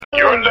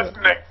You're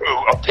listening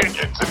to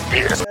Opinions and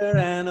Beer.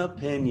 And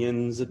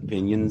opinions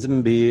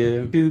and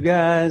beer. Two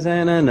guys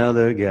and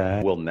another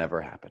guy. Will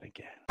never happen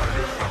again.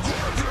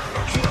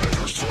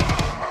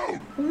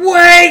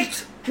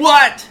 Wait!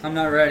 What? I'm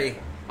not ready.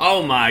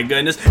 Oh my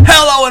goodness.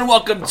 Hello and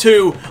welcome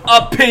to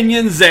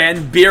Opinions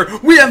and Beer.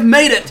 We have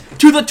made it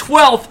to the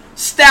 12th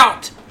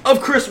stout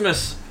of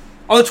Christmas.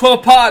 Or the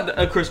 12th pod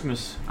of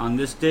Christmas. On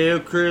this day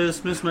of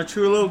Christmas, my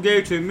true love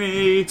gave to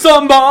me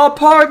some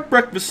Ballpark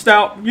breakfast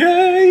stout.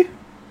 Yay!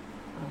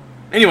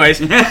 Anyways,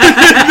 this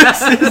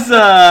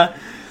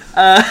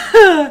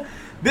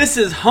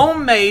is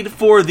homemade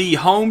for the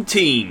home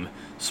team.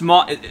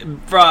 Small,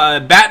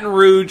 Baton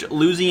Rouge,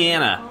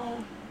 Louisiana.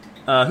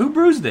 Who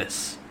brews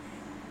this?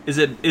 Is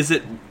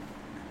it?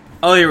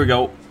 Oh, here we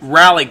go.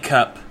 Rally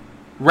Cap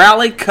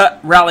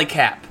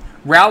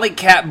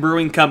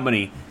Brewing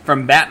Company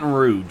from Baton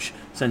Rouge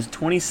since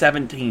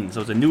 2017. So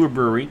it's a newer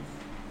brewery.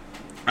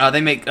 They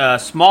make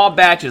small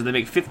batches. They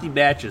make 50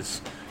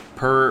 batches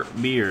per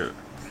beer.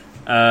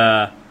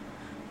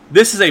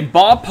 This is a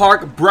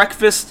Ballpark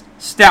breakfast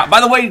stout.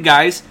 By the way,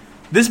 guys,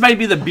 this might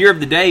be the beer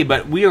of the day,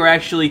 but we are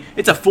actually,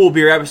 it's a full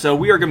beer episode.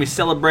 We are going to be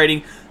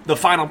celebrating the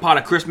final pot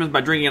of Christmas by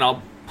drinking a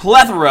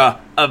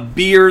plethora of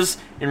beers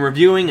and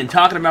reviewing and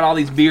talking about all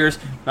these beers.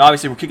 But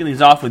obviously, we're kicking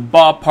these off with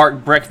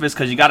Ballpark breakfast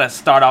because you got to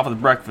start off with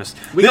breakfast.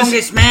 We don't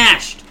get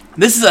smashed.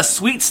 This is a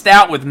sweet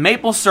stout with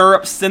maple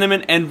syrup,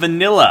 cinnamon, and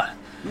vanilla.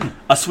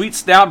 A sweet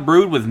stout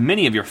brewed with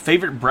many of your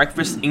favorite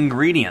breakfast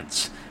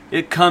ingredients.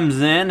 It comes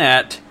in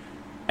at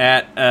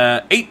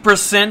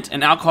 8%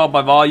 in alcohol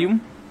by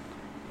volume.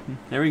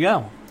 There we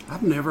go.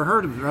 I've never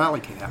heard of Rally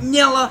Cap.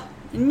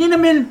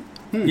 Cinnamon.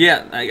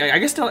 Yeah, I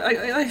guess like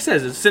I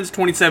said, it's since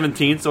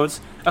 2017, so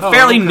it's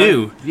fairly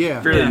new. Yeah.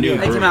 Fairly new.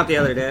 They came out the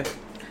other day.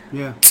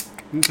 Yeah.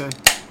 Okay.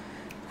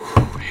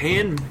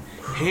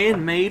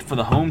 Handmade for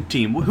the home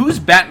team. Who's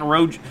Baton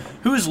Rouge?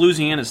 Who's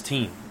Louisiana's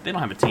team? They don't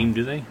have a team,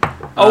 do they?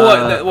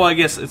 Well, I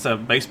guess it's a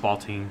baseball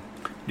team.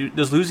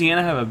 Does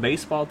Louisiana have a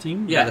baseball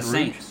team? Yeah, Baton the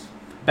Rouge? Saints.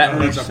 Baton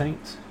Rouge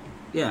Saints?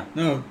 Yeah.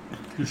 No.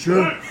 You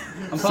sure?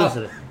 I'm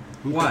positive.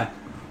 Why?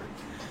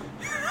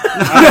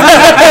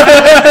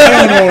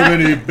 I don't know of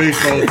any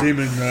baseball team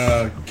in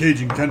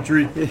Cajun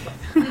country.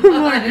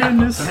 My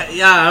goodness.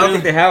 Yeah, I don't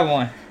think they have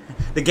one.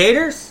 The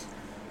Gators?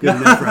 Good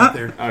enough right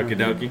there. Okie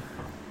dokie.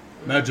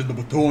 Imagine the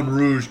Baton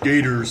Rouge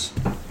Gators.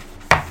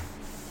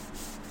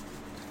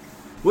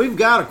 We've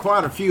got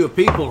quite a few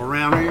people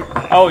around here.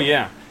 Oh,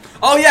 yeah.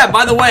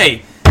 By the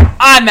way,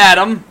 I'm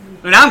Adam.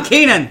 And I'm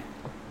Keenan.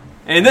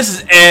 And this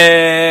is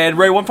Ed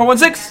Ray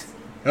 1416.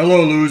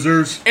 Hello,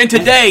 losers. And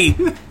today,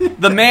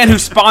 the man who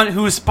is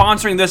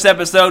sponsoring this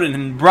episode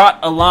and brought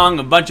along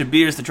a bunch of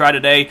beers to try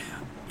today,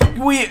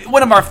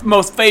 one of our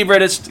most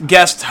favorite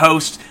guest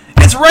hosts,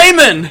 it's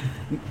Raymond.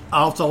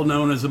 Also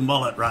known as a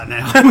mullet right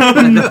now.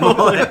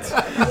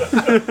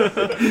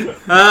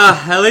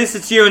 At least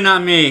it's you and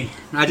not me.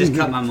 I just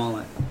cut my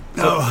mullet.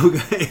 Oh,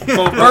 okay.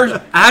 Well,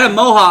 first, I had a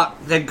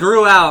mohawk that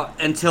grew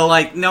out until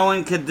no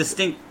one could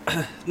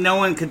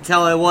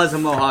tell it was a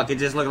mohawk. It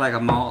just looked like a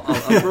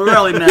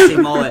really messy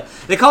mullet.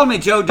 They called me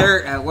Joe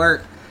Dirt at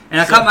work, and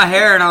I cut my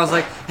hair, and I was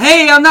like,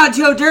 "Hey, I'm not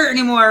Joe Dirt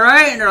anymore,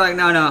 right?" And they're like,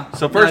 "No."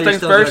 So first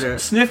things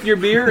first, sniff your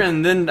beer,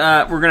 and then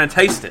we're gonna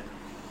taste it.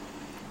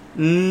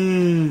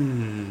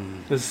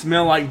 Does it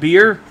smell like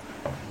beer?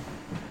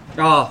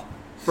 Oh,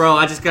 bro,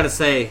 I just gotta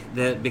say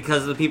that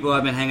because of the people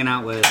I've been hanging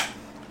out with,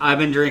 I've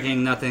been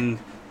drinking nothing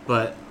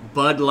but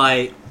Bud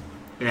Light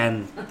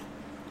and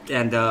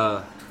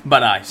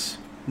Bud Ice.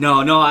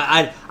 No,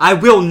 I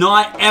will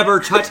not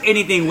ever touch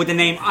anything with the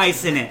name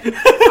Ice in it.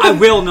 I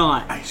will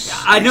not.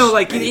 I know,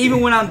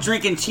 even when I'm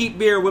drinking cheap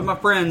beer with my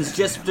friends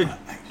just to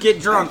get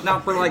drunk,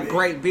 not for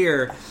great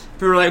beer.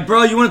 People are like,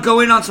 "Bro, you want to go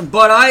in on some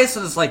Bud Ice?"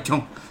 And it's like,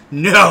 "Don't."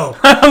 No.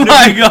 Oh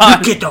my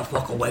God. Get the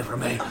fuck away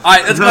from me. All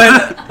right, let's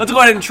go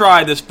ahead and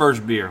try this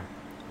first beer.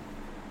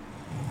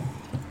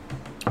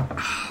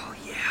 Oh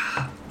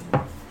yeah.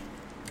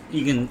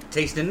 You can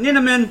taste the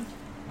cinnamon.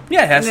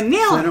 Yeah, it has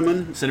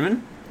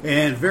Cinnamon.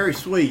 And very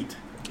sweet.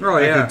 Oh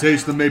I yeah. can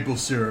taste the maple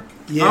syrup.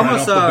 Yeah.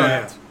 Almost, right off the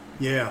bat.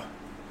 Yeah.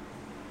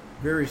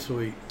 Very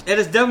sweet. It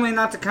is definitely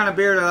not the kind of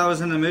beer that I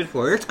was in the mood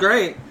for. It's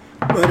great.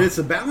 But it's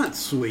a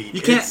balanced sweet. You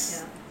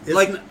can't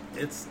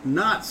it's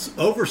not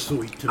over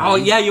sweet to me. Oh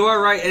yeah, you are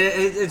right.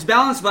 It's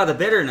balanced by the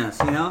bitterness,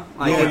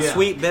 it's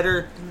sweet,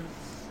 bitter,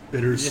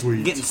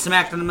 Bittersweet. getting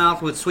smacked in the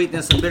mouth with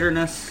sweetness and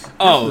bitterness.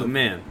 Oh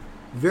man,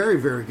 Very,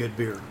 very good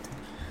beer.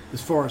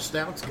 As far as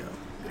stouts go.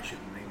 They should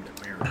have named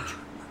it marriage.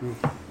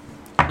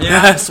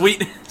 yeah,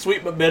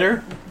 sweet but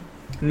bitter.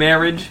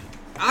 Marriage.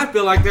 I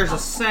feel like there's a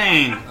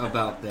saying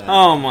about that.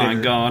 Oh my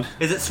God.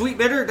 Is it sweet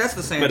bitter? That's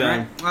the saying, But,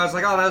 right? I was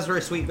like, oh, that was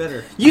very sweet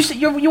bitter. You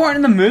weren't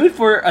in the mood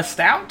for a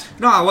stout?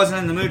 No, I wasn't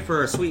in the mood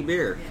for a sweet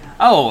beer.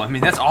 Oh, I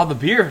mean that's all the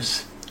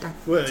beers.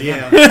 Well,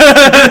 yeah.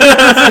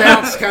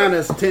 Stouts kind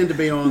of tend to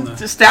be on the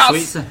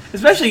Stouts, Sweet.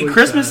 especially Sweet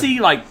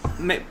Christmassy,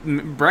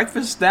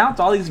 breakfast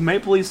stouts. All these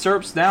mapley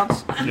syrup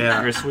stouts.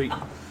 Yeah. Very sweet.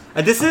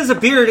 This is a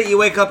beer that you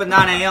wake up at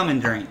 9 a.m.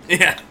 and drink.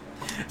 Yeah.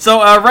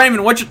 So,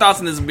 Raymond, what's your thoughts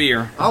on this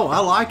beer? Oh, I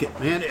like it,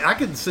 man. I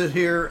could sit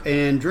here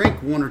and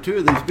drink one or two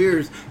of these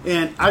beers,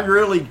 and I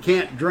really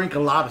can't drink a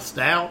lot of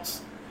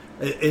stouts.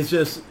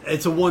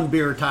 It's a one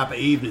beer type of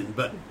evening,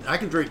 but I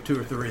can drink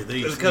 2 or 3 of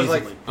these Just because,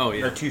 easily. like, Oh,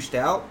 yeah. they're too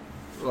stout?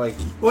 Like,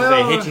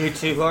 Well, they hit you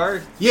too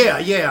hard? yeah.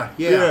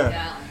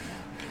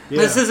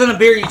 This isn't a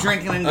beer you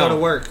drink and then go to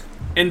work.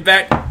 In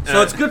fact,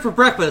 So it's good for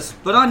breakfast,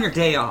 but on your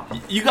day off.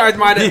 you guys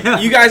might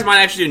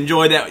actually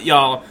enjoy that.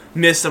 Y'all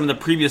missed some of the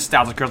previous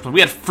stouts at Christmas. We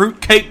had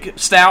fruitcake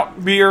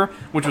stout beer,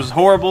 which was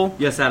horrible.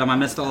 Yes, Adam, I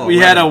missed all. We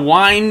had a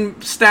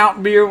wine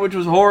stout beer, which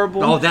was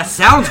horrible. Oh, that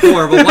sounds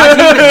horrible. Why'd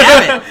you even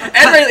have it?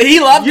 Ed Ray, he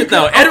loved it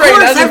though. Ed Of Ray,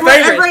 course, that's his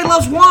favorite. everybody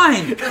loves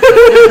wine.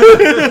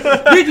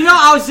 Dude, you know,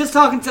 I was just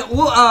talking to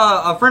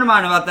a friend of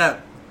mine about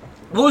that.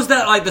 What was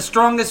that, like, the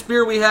strongest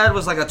beer we had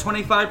was like a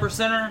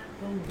 25%er?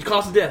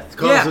 Cause of death.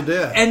 Cause of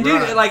death. And dude,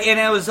 right. like, and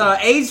it was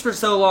aged for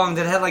so long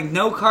that it had like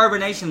no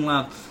carbonation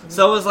left.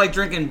 So it was like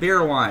drinking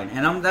beer wine,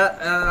 and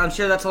I'm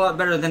sure that's a lot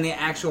better than the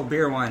actual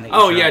beer wine that you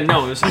Oh tried. yeah,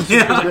 no,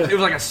 it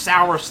was like a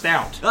sour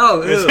stout.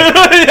 Oh, ew.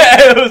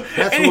 Yeah, it was-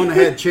 That's the one that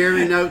had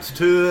cherry notes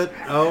to it.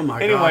 Oh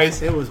my Anyways.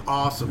 gosh, it was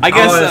awesome. I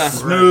guess, Oh, it's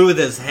smooth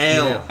as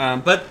hell.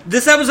 Yeah. But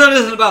this episode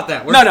isn't about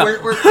that. No.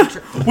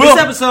 This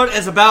episode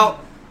is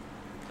about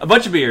a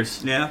bunch of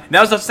beers. Yeah.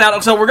 That was the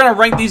stout. So we're gonna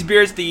rank these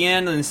beers at the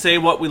end and say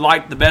what we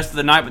liked the best of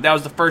the night. But that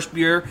was the first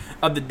beer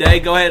of the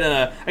day. Go ahead and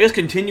I guess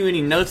continue any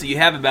notes that you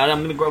have about it.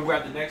 I'm gonna go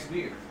grab the next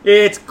beer.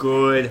 it's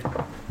good.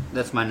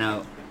 That's my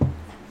note.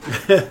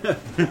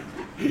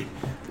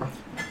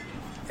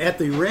 At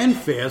the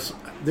Renfest,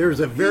 there's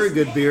a very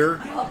good beer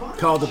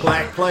called the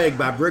Black Plague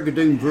by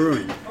Brigadoon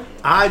Brewing.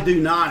 I do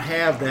not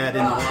have that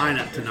in the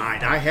lineup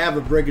tonight. I have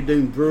a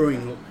Brigadoon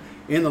Brewing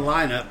in the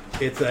lineup.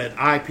 It's an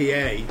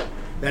IPA.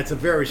 That's a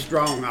very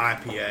strong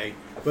IPA.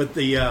 But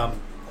the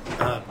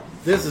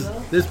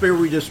this beer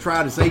we just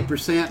tried is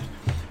 8%.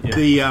 Yeah.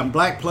 The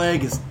Black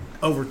Plague is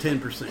over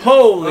 10%.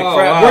 Holy Oh,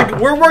 crap! wow.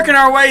 We're working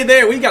our way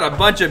there. We got a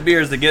bunch of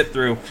beers to get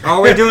through. Are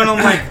we doing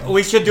them like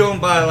we should do them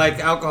by like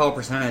alcohol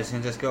percentage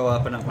and just go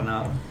up and up and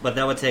up? But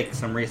that would take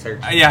some research.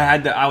 Yeah,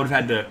 I would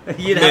have had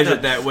to You'd measure have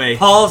it that way.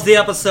 Pause the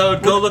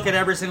episode. Go look at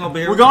every single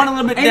beer. We're going a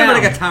little bit Ain't down.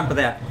 nobody got time for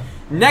that.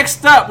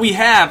 Next up, we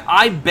have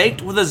I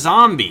Baked with a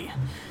Zombie.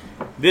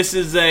 This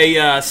is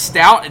a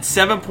stout. It's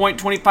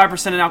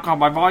 7.25% in alcohol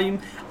by volume.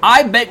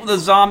 I Baked with a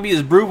Zombie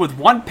is brewed with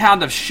 1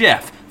 pound of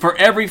Chef for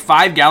every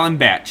 5-gallon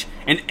batch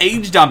and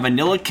aged on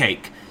vanilla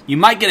cake. You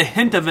might get a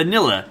hint of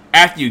vanilla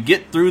after you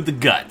get through the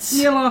guts.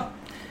 Yellow.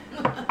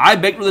 I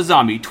Baked with a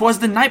Zombie. 'Twas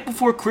the night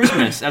before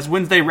Christmas as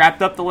Wednesday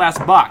wrapped up the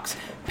last box.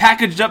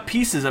 Packaged up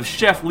pieces of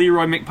Chef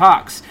Leroy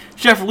McPox.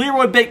 Chef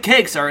Leroy baked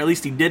cakes, or at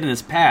least he did in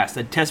his past.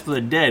 A test for the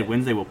dead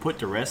Wednesday will put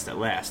to rest at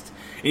last.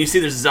 And you see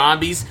there's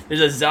zombies. There's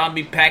a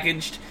zombie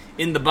packaged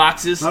in the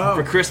boxes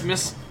for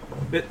Christmas.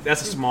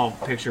 That's a small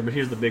picture, but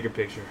here's the bigger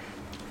picture.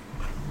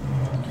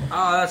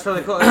 Oh, that's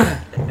really cool.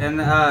 And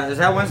is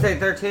that Wednesday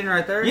 13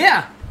 right there?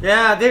 Yeah.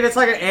 Yeah, dude, it's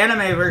like an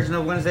anime version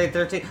of Wednesday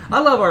 13. I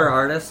love our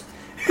artists.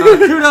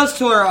 Kudos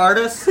to our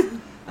artists.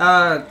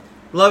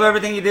 Love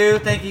everything you do.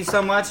 Thank you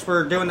so much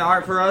for doing the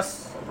art for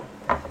us.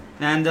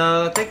 And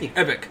thank you.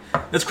 Epic.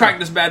 Let's crack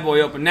this bad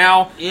boy open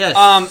now. Yes.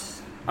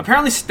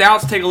 Apparently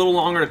stouts take a little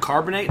longer to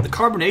carbonate. The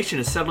carbonation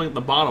is settling at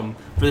the bottom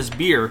for this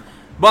beer,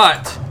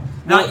 but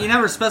Now, you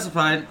never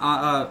specified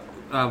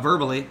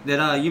verbally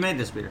that you made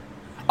this beer.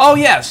 oh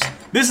yes,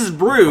 this is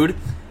brewed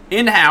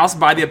in-house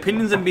by the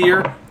Opinions and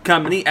Beer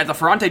Company at the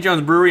Ferrante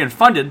Jones Brewery and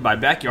funded by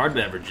Backyard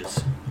Beverages,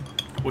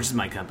 which is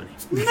my company.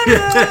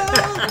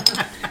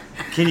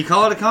 Can you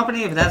call it a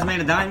company if it hasn't made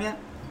a dime yet?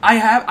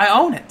 I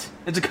own it.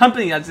 It's a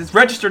company. It's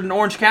registered in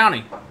Orange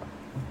County.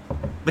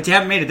 But you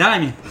haven't made a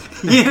dime yet.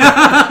 You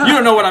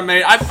don't know what I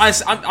made.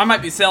 I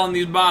might be selling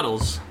these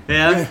bottles.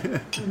 Yeah.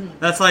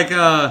 That's like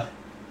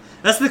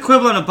that's the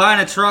equivalent of buying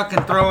a truck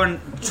and throwing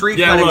tree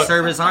cutting look.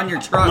 service on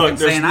your truck Look, and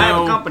saying, I have a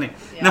no- company.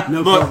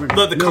 No Look, carbon-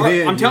 look. no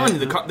head, I'm telling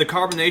yeah. you, the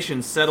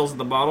carbonation settles at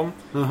the bottom,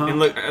 and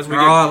look as we Oh,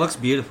 it get. looks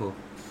beautiful.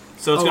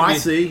 So it's Oh, gonna I be.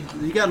 see.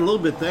 You got a little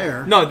bit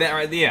there. No, that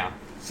right. Yeah.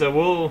 So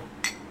we'll.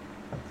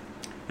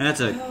 That's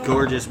a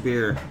gorgeous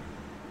beer.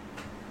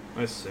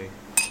 Let's see.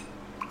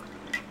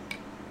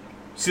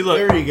 See, look.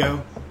 There you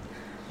go.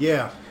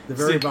 Yeah, the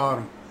very See.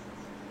 bottom.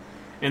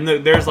 And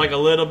there's like a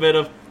little bit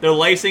of they're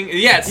lacing.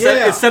 Yeah, it's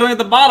Yeah. it's settling at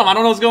the bottom. I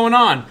don't know what's going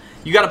on.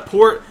 You got to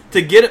pour it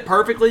to get it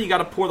perfectly. You got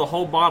to pour the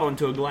whole bottle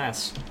into a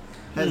glass.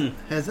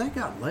 Has that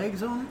got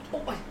legs on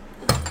it?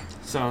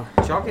 So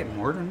Did y'all get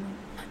more than that?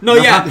 no,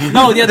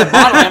 yeah, the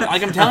bottle.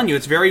 Like I'm telling you,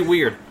 it's very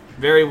weird.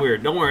 Very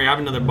weird. Don't worry, I have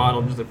another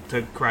bottle just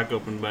to crack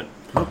open. But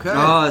Okay.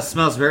 Oh, it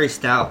smells very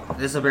stout.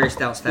 This is a very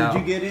stout stout.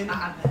 Did you get any?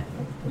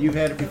 You've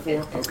had it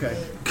before?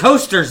 Okay.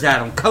 Coasters,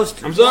 Adam.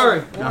 Coasters. I'm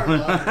sorry.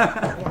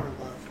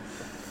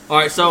 All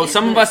right, so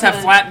some of us have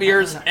flat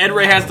beers. Ed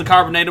Ray has the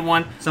carbonated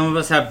one. Some of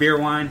us have beer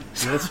wine.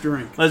 Let's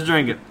drink. Let's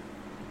drink it.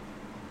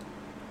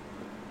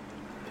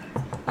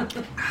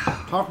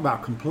 Talk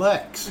about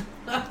complex.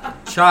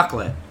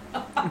 Chocolate.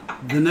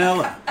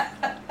 Vanilla.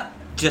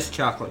 Just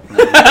chocolate.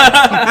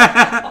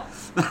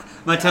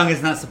 My tongue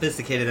is not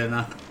sophisticated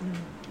enough.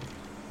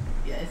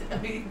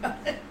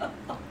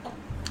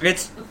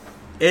 It's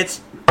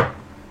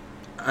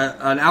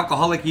an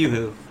alcoholic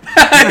yoo-hoo.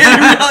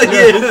 It really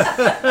is.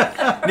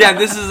 Yeah,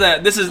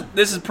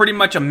 this is pretty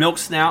much a milk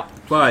stout.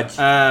 Fudge.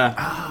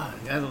 That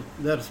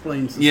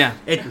explains. Yeah.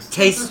 It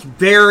tastes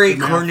very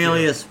mouthfeel.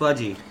 Cornelius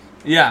fudgy.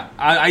 Yeah,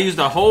 I used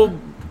a whole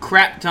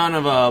crap ton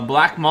of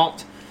black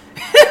malt,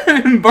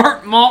 and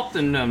burnt malt,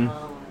 and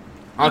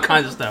all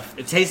kinds of stuff.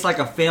 It tastes like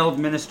a failed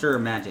minister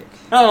of magic.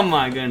 Oh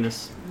my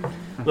goodness!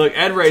 Look,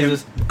 Ed Ray's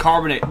is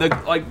carbonate.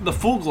 The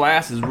full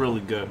glass is really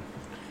good.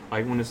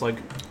 Like when it's like,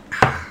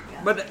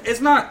 But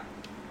it's not.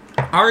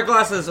 Our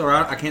glasses, or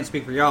I can't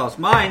speak for y'all's.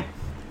 Mine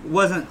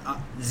wasn't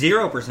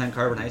 0%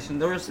 carbonation.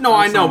 There was no,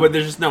 I know, but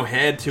there's just no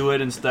head to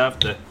it and stuff.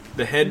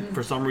 The head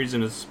for some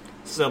reason is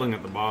settling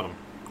at the bottom.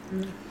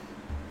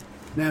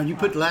 Now you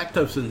put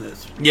lactose in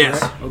this. Yes.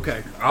 correct?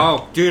 Okay.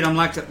 Oh, dude, I'm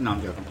like, no,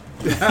 I'm joking.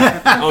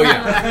 Oh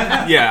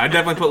yeah, yeah. I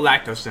definitely put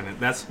lactose in it.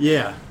 That's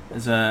Yeah.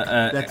 it's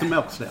That's a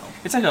milk stout.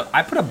 It's like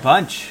I put a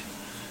bunch.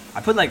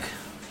 I put like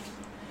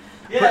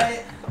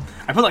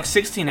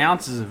 16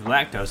 ounces of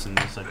lactose in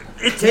this. Like,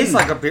 It tastes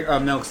like a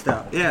milk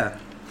stout. Yeah.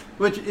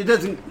 Which it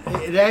doesn't.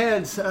 It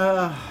adds.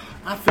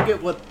 I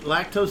forget what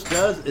lactose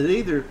does.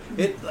 It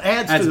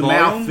adds Adds to the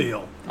volume?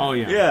 mouthfeel. oh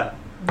yeah. Yeah.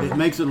 It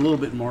makes it a little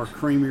bit more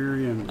creamier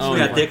and Oh,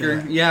 Yeah, stuff like thicker.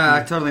 that. Yeah,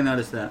 I totally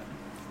noticed that.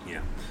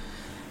 Yeah.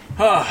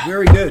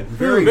 Very good.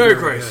 Very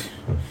crazy.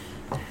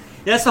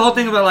 That's the whole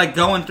thing about like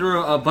going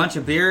through a bunch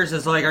of beers.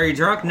 It's like, are you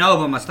drunk? No,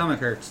 but my stomach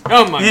hurts.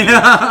 Oh my god.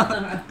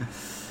 Yeah.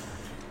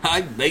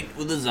 I baked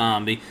with a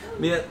zombie.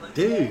 Yeah.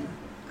 Dude,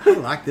 I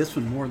like this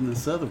one more than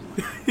this other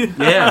one.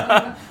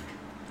 Yeah.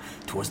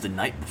 'Twas the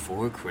night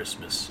before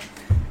Christmas.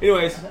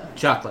 Anyways,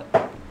 Chocolate.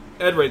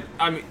 Ed Ray,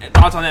 I mean,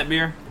 thoughts on that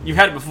beer? You've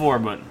had it before,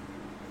 but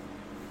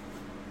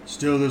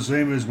Still the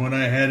same as when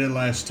I had it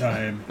last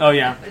time. oh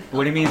yeah,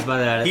 What he means by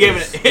that? he gave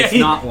It's- it. It's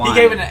not wine. He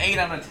gave it an 8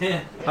 out of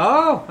 10.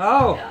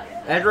 Oh.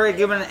 Ed Ray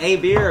giving an A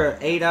beer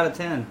 8 out of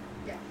 10.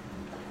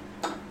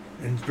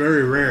 And it's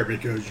very rare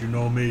because you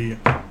know me,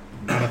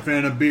 not a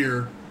fan of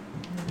beer.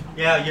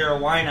 Yeah, you're a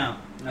wino.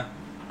 No.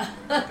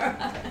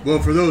 Well,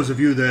 for those of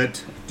you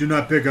that do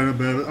not pick on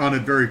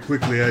it very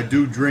quickly, I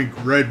do drink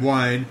red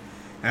wine.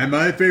 And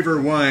my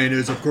favorite wine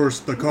is, of course,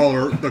 the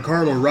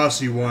Carlo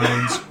Rossi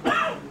wines,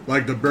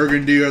 like the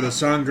Burgundy or the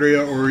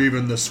Sangria or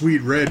even the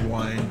sweet red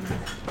wine.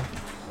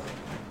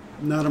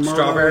 Not a Merlot.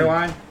 Strawberry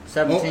wine?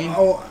 17?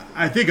 Oh,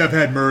 I think I've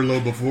had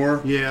Merlot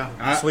before. Yeah.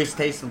 Sweet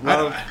taste of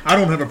love. I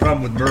don't have a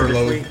problem with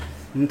Merlot.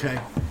 Okay.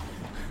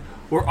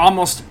 We're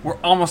almost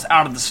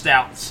out of the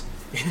stouts.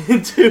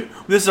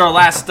 This is our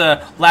last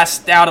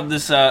stout of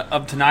this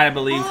of tonight, I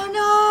believe. Oh,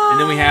 no. And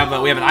then we have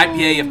an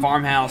IPA at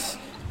Farmhouse,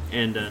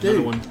 and another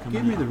Dude, one give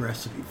coming me out. the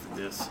recipe for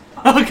this.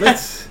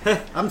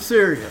 Okay. I'm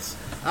serious.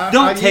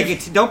 Don't take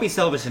it. Don't be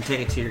selfish and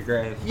take it to your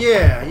grave.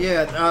 Yeah.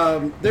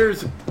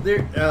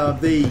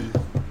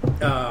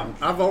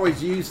 I've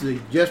always used the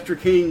Jester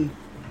King,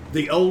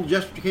 the old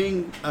Jester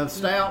King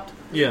stout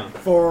Yeah.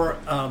 for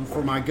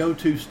my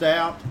go-to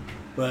stout,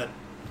 but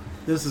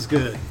this is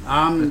good.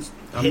 I'm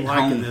Hit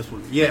liking home. this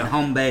one. Hit Yeah,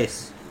 home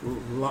base.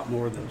 a lot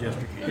more than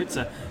Jester King.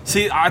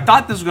 See, I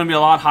thought this was going to be a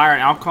lot higher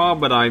in alcohol,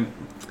 but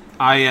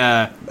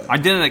I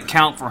didn't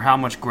account for how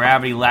much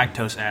gravity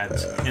lactose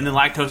adds, and then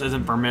lactose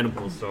isn't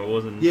fermentable, so it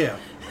wasn't. Yeah.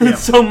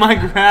 So my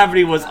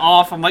gravity was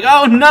off. I'm like,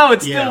 oh no,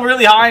 it's Yeah. still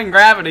really high in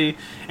gravity,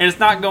 and it's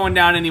not going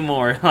down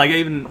anymore. Like I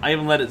even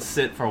let it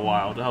sit for a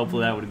while.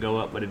 Hopefully that would go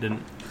up, but it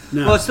didn't.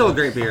 No. Well, it's still a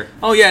great beer.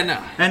 Oh yeah,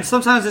 no. And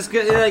sometimes it's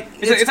good. Like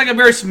It's like a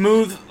very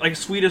smooth, like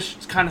Swedish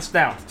kind of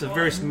stout. It's a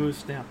very smooth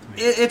stout to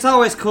me. it's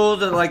always cool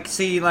to like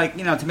see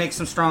to make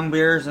some strong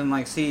beers and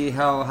like see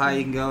how high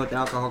you can go with the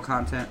alcohol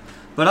content.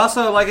 But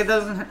also, like, it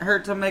doesn't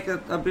hurt to make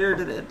a beer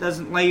that it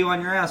doesn't lay you on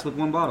your ass with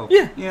one bottle.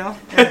 Yeah. You know?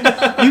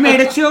 You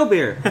made a chill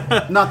beer.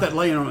 Not that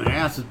laying on the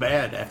ass is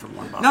bad after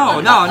one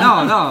bottle.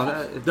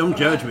 No. Don't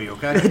judge me,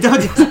 okay?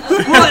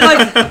 Well,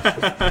 like,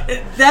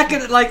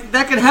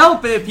 that could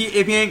help if you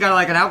ain't got,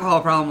 like, an alcohol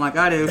problem like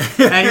I do.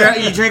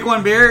 And you drink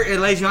one beer, it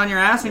lays you on your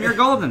ass, and you're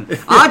golden.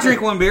 I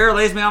drink one beer, it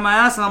lays me on my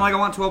ass, and I'm like, I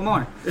want 12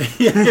 more.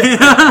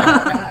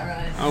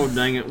 Oh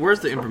dang it! Where's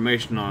the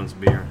information on this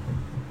beer?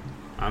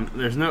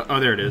 There's no. Oh,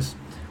 there it is.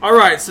 All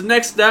right. So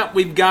next up,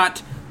 we've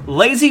got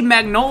Lazy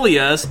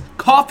Magnolia's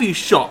Coffee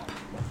Shop.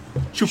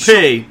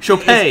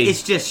 Chopay.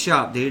 It's just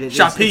shop, dude. It's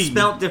Shoppy.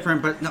 spelled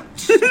different, but no.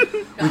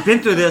 We've been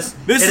through this.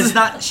 This It is- is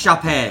not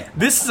Chopay.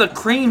 This is a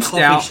cream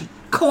stout.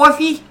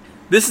 Coffee?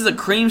 This is a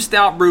cream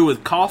stout brew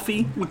with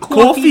coffee,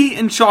 coffee?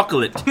 and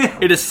chocolate.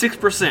 It is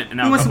 6% in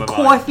You want alcohol. some by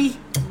volume. coffee?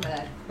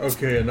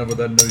 Okay, enough of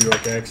that New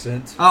York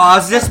accent. Oh, I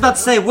was just about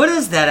to say, what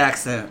is that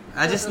accent?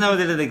 I just know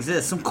that it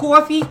exists. Some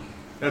coffee?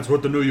 That's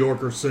what the New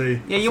Yorkers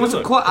say. Yeah, you want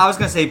some Good. coffee? I was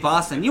going to say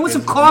Boston. You want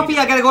some coffee?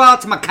 I got to go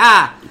out to my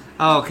car.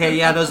 Oh, okay,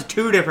 yeah, those are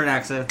two different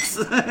accents.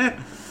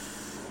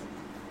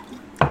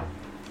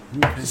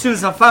 As soon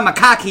as I find my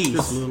car keys.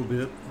 Just a little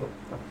bit.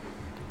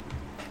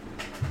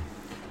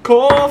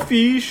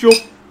 Coffee shop.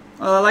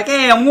 Like,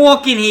 hey, I'm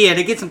walking here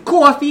to get some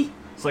coffee.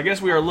 So I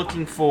guess we are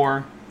looking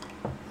for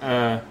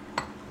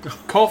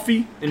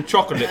coffee and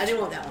chocolate. I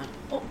didn't want that one.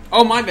 Oh,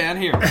 Oh, my bad.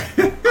 Here.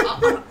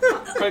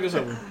 Craig this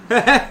over.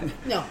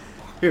 No.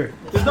 Here.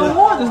 There's no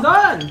more. There's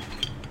none.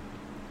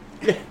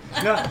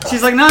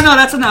 She's like, no,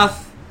 that's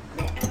enough.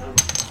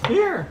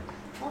 Here.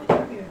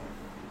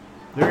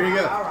 There you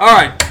go. All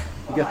right.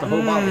 You got the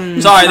whole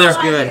bottle. Sorry, there.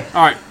 Good.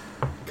 All right.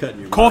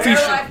 Cutting your Coffee mouth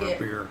shop like it.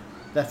 beer.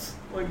 That's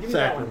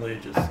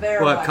sacrilegious.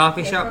 What,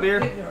 coffee shop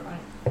beer?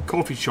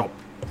 Coffee shop.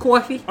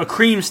 Coffee. A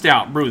cream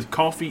stout brewed with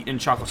coffee and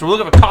chocolate. So we're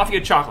looking at coffee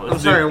and chocolate. I'm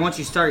Let's do sorry, it. once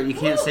you start, you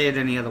can't say it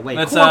any other way.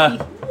 Let's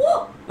Coffee.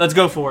 let's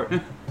go for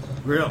it.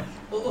 Really?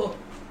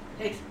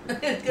 It's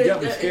You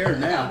got me scared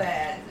now. not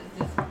bad.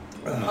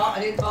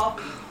 It's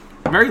coffee.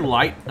 Very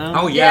light.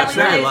 Oh, yeah, it's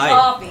very light.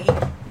 Coffee.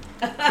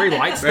 Very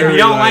light. If Very you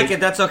don't light. like it,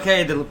 that's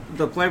okay.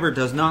 The flavor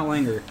does not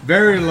linger.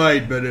 Very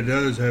light, but it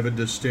does have a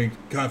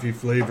distinct coffee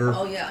flavor.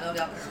 Oh yeah, no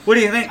doubt there. What do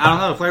you think? I don't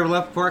know. The flavor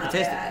left before I Not could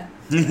taste bad.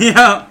 it.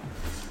 Yeah.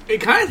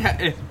 It kind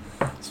of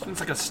it's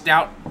like a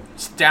stout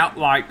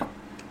like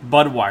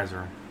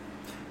Budweiser.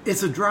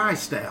 It's a dry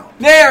stout.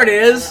 There it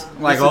is.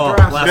 Like, It's a oh,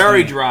 dry last Very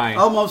week. dry.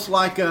 Almost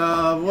like,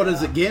 what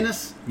is it,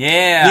 Guinness?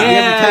 Yeah. You ever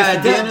Yeah,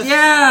 tasted Guinness?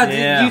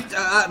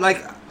 Yeah.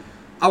 like,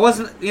 I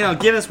wasn't,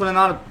 Guinness would have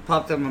not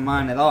popped up in my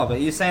mind at all,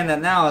 but you saying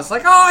that now, it's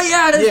like, oh,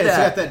 yeah, it is Yeah, it's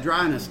that. got that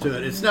dryness to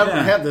it. It's not going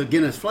to Yeah. have the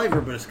Guinness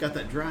flavor, but it's got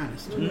that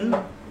dryness to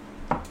it.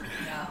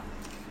 Yeah.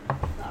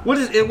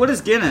 What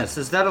is Guinness?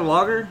 Is that a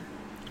lager?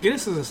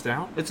 Guinness is a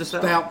stout. It's a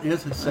stout. Stout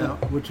is a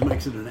stout, which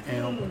makes it an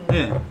ale.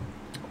 Yeah.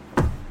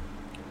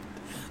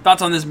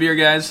 Thoughts on this beer,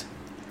 guys?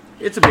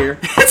 It's a beer.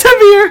 It's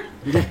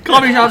a beer.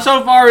 Coffee shop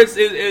so far,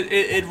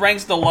 it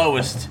ranks the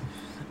lowest.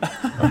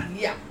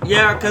 Yeah.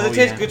 Yeah, because Oh, it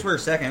tastes yeah. good for a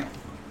second.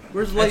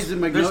 Where's Lazy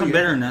Magnolia? There's some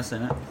bitterness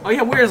in it. Oh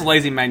yeah, where's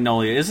Lazy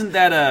Magnolia? Isn't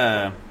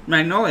that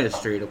Magnolia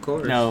Street, of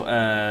course.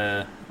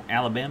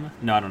 Alabama?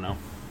 No, I don't know.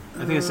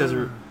 I think it says.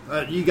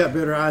 You got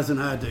better eyes than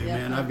I do, Yeah.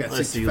 man. I've got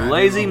Let's see, 65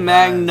 Lazy year-old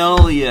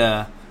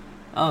Magnolia.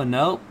 Oh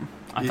nope,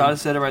 I Yeah. thought it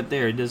said it right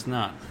there. It does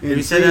not. eyes. If you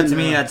And said that to seeing,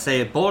 me, I'd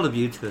say it bold of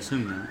you to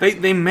assume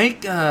that. They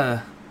make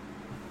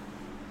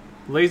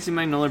Lazy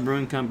Magnolia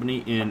Brewing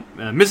Company in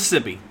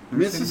Mississippi.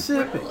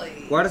 Mississippi.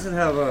 Really? Why does it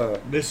have a...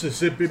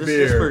 Mississippi Just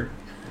beer. for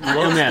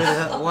Low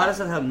net. Why does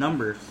it have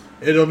numbers?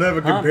 It'll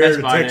never Huh? compare Best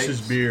to Buy Texas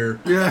days. beer.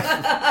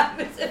 Yeah.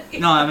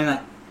 No, I mean,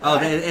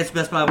 it's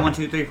Best Buy 1,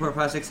 2, 3, 4,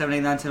 5, 6, 7,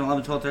 8, 9, 10,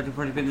 11, 12, 13,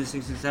 14, 15,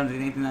 16,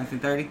 17, 18, 19,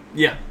 30.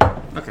 Yeah.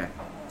 Okay.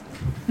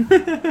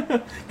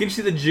 Can you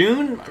see the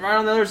June right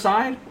on the other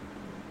side?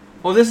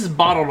 Oh, this is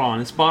bottled on.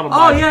 It's bottled.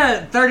 Oh, by-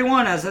 yeah,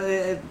 31 as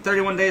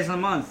 31 days in a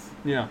month.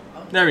 Yeah.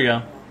 There we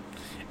go.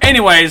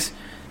 Anyways,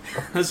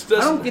 let's I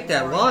just. don't get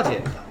that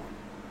logic.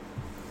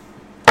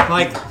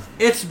 Like,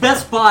 it's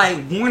Best Buy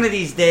one of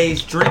these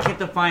days. Drink it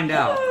to find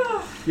out.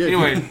 Yeah,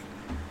 Anyway,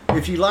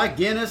 if you like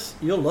Guinness,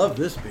 you'll love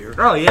this beer.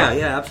 Oh, yeah,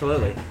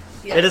 absolutely.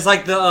 Yeah. It is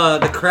like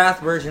the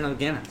craft version of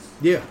Guinness.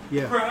 Yeah.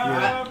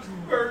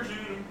 version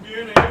of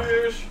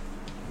Guinness.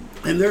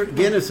 And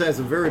Guinness has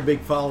a very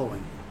big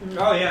following.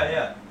 Oh,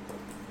 yeah.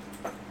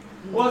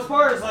 Well, as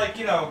far as, like,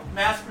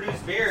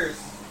 mass-produced beers,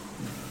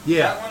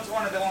 Yeah. that one's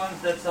one of the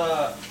ones that's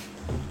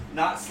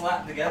not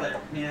slapped together,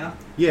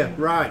 Yeah,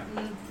 right.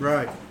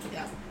 Right.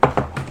 Yeah.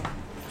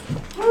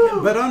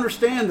 But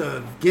understand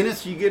the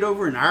Guinness you get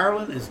over in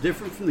Ireland is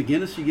different from the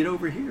Guinness you get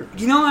over here.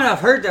 You know what? I've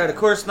heard that. Of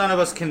course, none of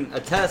us can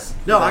attest.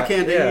 to No, I that.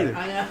 can't do either.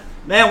 I know.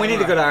 Man, we need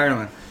to go to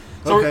Ireland.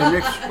 Okay,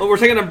 next. Well, we're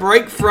taking a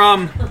break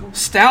from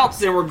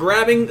stouts and we're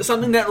grabbing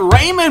something that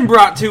Raymond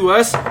brought to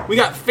us. We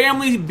got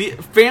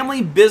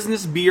Family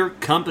Business Beer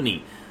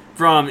Company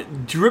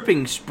from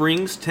Dripping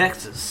Springs,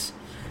 Texas.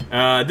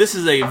 This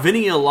is a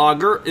Vinea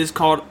lager. It's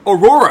called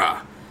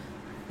Aurora.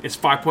 It's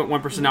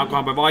 5.1%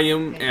 alcohol by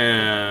volume,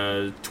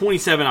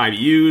 27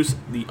 IBUs.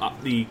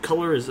 The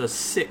color is a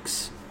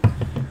 6.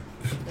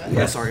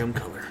 SRM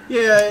color.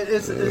 Yeah,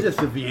 it's just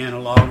a Vienna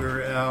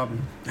lager.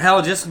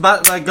 Hell, just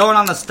about like going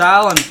on the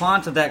style and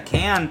font of that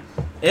can,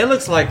 it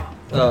looks like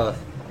a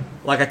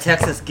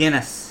Texas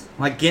Guinness.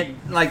 Like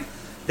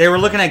they were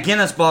looking at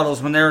Guinness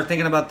bottles when they were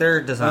thinking about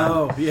their design.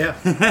 Oh,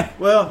 yeah.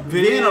 Well,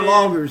 Vienna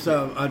lager's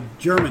a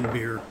German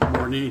beer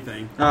more than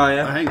anything. Oh,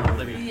 yeah? Hang on,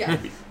 let me. Yeah.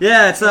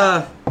 Yeah, it's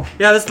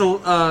this is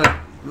the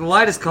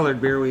lightest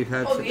colored beer we've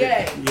had. Oh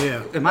yeah.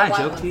 Yeah. Am I a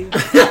joke to you?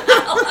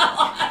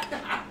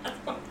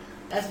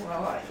 That's what I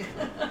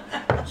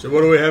like. So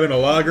what are we having, a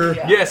lager?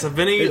 Yeah. Yes, a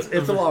Vinea.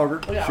 It's a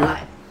lager. We got Sure.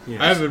 right.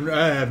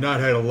 I have not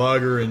had a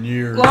lager in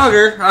years.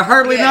 Lager. I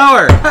hardly Yeah. know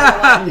her.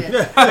 I like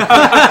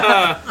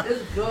this.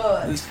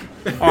 This is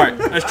good. All right,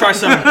 let's try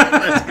some.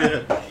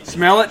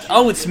 Smell it.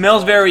 Oh, it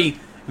smells very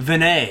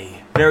Vinea,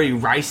 very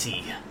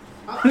ricey.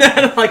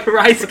 Like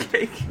rice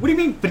cake. What do you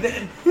mean? That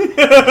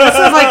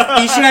sounds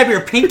like you should have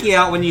your pinky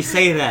out when you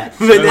say that.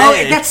 Vinay.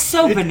 Oh, that's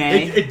so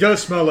Vinay. It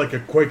does smell like a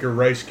Quaker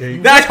rice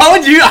cake. I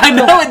told you. I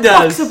know it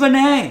What's does. a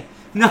Vinay?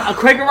 No. A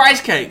Quaker rice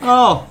cake.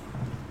 Oh.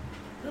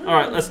 All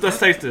right, let's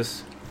taste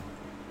this.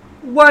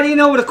 Why do you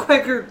know what a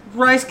Quaker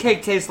rice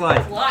cake tastes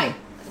like? Light.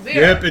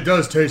 Beer. Yep, it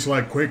does taste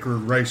like Quaker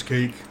rice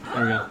cake.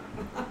 There we go.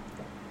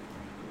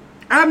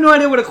 I have no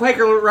idea what a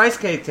Quaker rice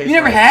cake tastes like. You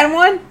never had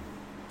one?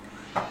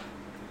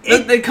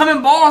 They come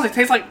in balls. It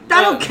tastes like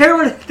I don't care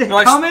what they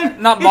like, come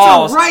in. not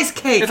balls. It's a rice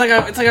cake. It's like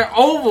an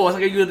oval. It's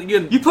like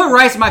you put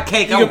rice in my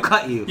cake, I will can-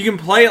 cut you. You can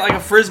play it like a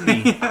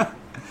frisbee.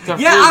 It's a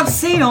Yeah, I've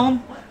frisbee. seen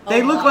them.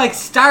 They look like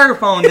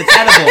styrofoam that's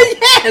edible.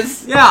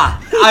 Yes.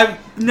 Yeah,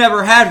 I've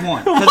never had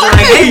one. Because they're like,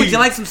 hey, would you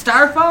like some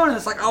styrofoam? And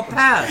it's like, I'll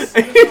pass.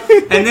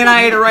 And then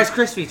I ate a Rice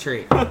Krispie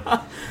treat.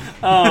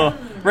 Oh,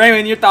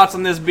 Raymond, your thoughts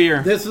on this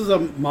beer? This is a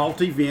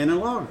malty Vienna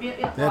lager.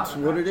 Yeah, That's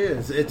lager. what it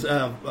is. It's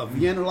a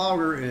Vienna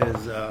lager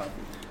is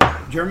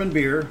German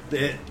beer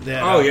that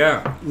Oh,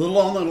 yeah. little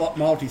on the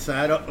malty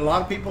side. A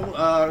lot of people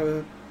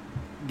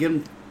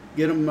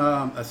get them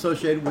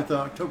associated with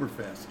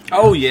Oktoberfest.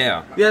 Oh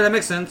yeah. Yeah, that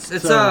makes sense.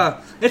 It's So-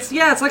 it's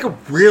like a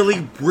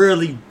really,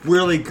 really,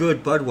 really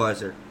good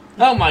Budweiser.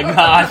 Oh my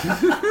God.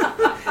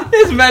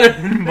 It's better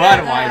than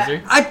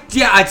Budweiser.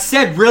 I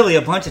said really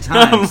a bunch of Oh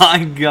times.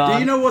 my God. Do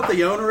you know what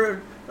the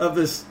owner of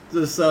this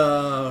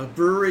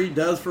brewery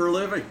does for a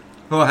living?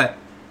 What?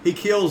 He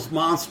kills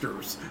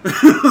monsters.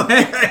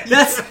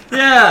 That's Oh,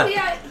 yeah.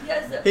 yeah, he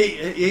does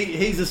it.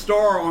 He's a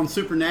star on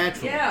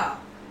Supernatural. Yeah.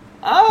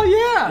 Oh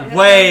yeah.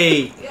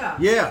 Wait, Yeah.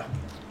 Yeah.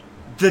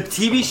 the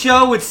TV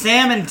show with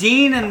Sam and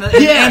Dean and the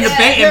Yeah, and the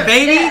yeah,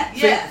 baby. Yeah,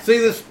 yeah. See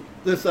this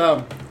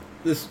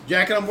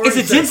jacket I'm wearing? Is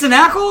it says- Jensen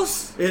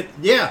Ackles?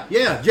 Yeah,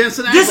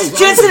 Jensen Ackles. This is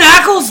Jensen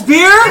Ackles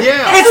beer?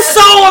 Yeah. It's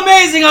so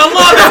amazing. I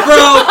love it, bro.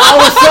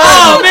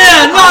 Oh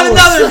man,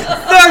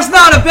 there's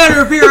not a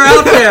better beer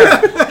out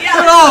there.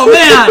 Yeah. Oh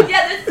man.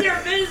 Yeah, that's their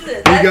business.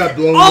 We That's got it.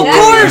 blown Of away.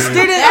 course, man.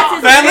 dude. That's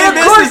his Family of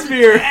business course.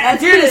 beer.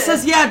 That's Dude, it it.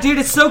 says, yeah, dude,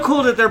 it's so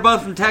cool that they're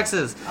both from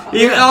Texas.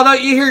 Yeah. Although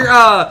you hear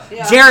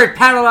Jared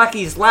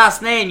Padalecki's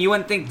last name, you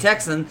wouldn't think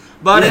Texan.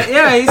 But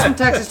yeah, he's from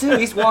Texas too.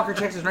 He's Walker,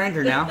 Texas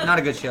Ranger now. Not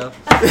a good show.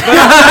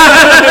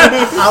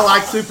 I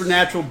like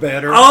Supernatural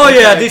better. Oh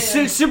yeah, Okay.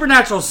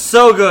 Supernatural's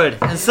so good,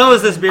 and so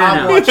is this beer I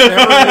now. watched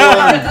everyone.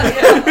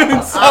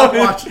 I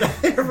watched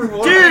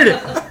everyone. Dude,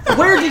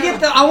 where'd you get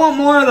the? I want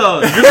more of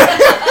those.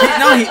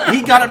 No,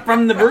 he got it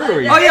from the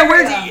brewery. Oh yeah,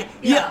 where'd you?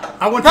 Yeah.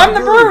 I went From to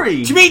the brewery.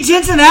 Did you meet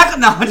Jensen Ackles?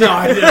 No, No,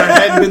 I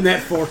hadn't been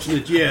that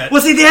fortunate yet.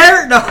 Was he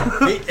there? No.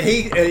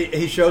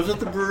 He shows at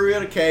the brewery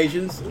on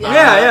occasions.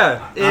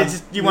 Yeah. It's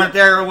just, you weren't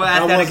there I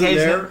at that wasn't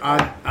occasion. there.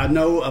 I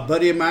know a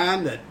buddy of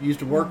mine that used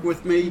to work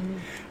with me.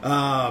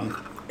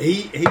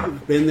 He's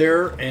been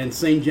there and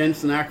seen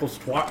Jensen Ackles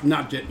twice.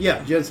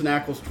 Jensen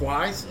Ackles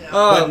twice,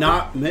 Oh. but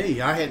not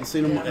me. I hadn't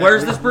seen him.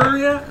 Where's this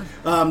brewery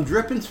at?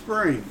 Dripping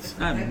Springs,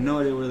 I have no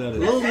idea where that a is.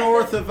 little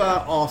north of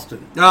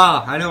Austin.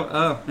 Oh, I know.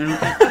 Oh,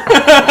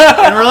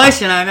 in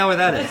relation, I know where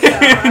that is.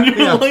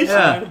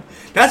 Yeah.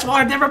 That's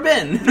why I've never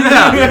been.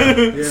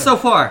 Yeah. So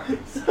far,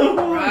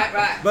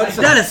 Right. But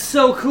that is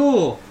so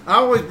cool. I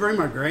always bring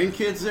my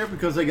grandkids there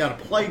because they got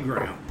a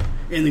playground,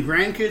 and the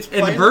grandkids play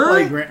In the in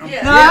brewery? playground.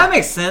 Yeah. No, that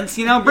makes sense.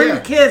 You know, bring Yeah.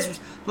 your kids.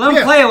 Let them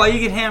Yeah. play it while you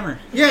get hammered.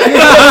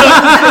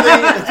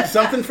 Yeah,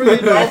 something for the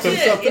adults and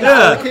something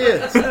Yeah. for the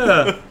kids.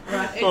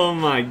 Right. Oh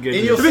my And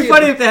goodness. you'll It'd be see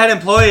funny if they had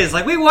employees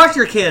like, we watch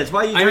your kids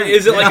while you I drink. mean,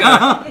 is it like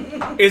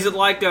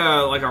You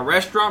know? a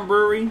restaurant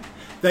brewery?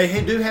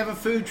 They do have a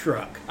food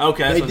truck.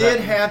 Okay, that's They what did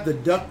that- have the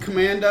Duck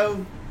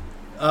Commando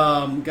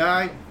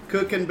guy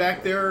cooking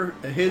back there.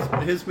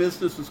 His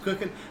business was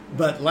cooking.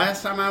 But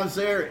last time I was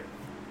there,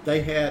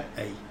 they had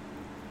a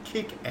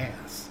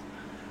kick-ass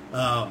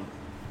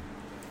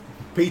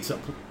pizza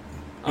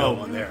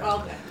going there.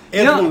 Okay.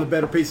 It's know- one of the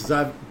better pizzas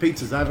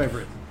I've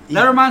ever eaten.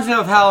 That reminds me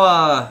of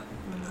how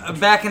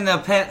back in the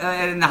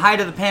height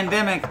of the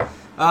pandemic,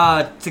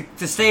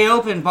 to stay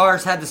open,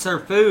 bars had to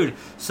serve food.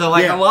 So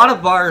like Yeah. a lot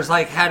of bars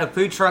like had a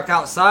food truck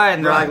outside,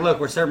 and they're Right. like, "Look,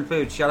 we're serving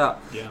food. Shut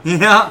up." Yeah. You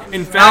know.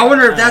 In I fact,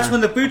 wonder if that's when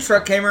the food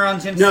truck came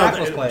around Jensen No,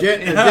 Ackles' place.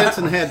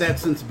 Jensen had that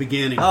since the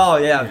beginning. Oh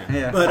yeah.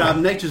 But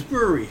Nature's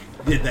Brewery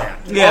did that.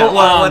 Yeah, Oh,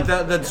 what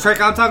the trick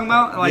I'm talking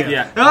about? Like,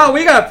 Yeah. oh,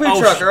 we got a food Oh,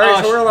 truck, all right,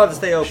 sh- so we're allowed to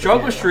stay open.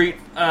 Struggle Street.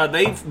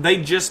 They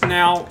just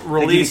now They give you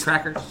released.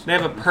 crackers. They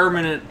have a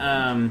permanent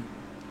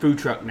food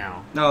truck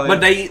now. Oh, yeah.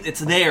 But it's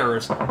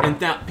theirs, and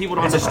people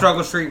don't. It's a have to-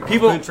 Struggle Street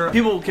People food truck.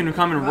 people can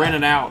come and rent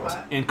it out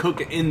and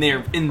cook it in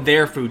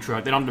their food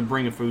truck. They don't have to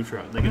bring a food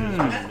truck. They can just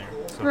put it in there.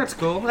 So. That's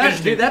cool.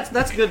 That's good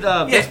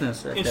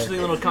business right Interesting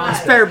there. little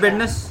concept. Fair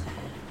business.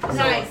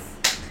 Nice.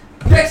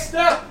 Next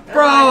up,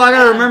 Bro, I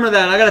gotta remember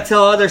that. I gotta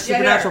tell other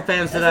Supernatural Yeah,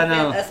 fans there. that I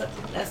know.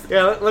 That's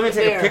Yeah, let me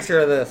take a There. picture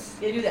of this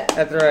Yeah, do that.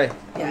 after I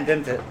Yeah.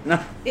 indent it. No.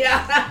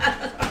 Yeah.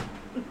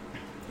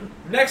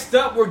 next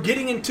up, we're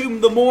getting into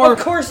the more. Of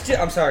course,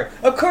 I'm sorry.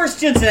 Of course,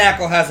 Jensen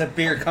Ackles has a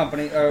beer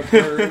company.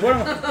 Brewery.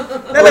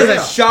 That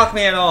doesn't shock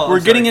me at all. We're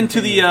I'm getting sorry,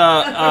 into continue.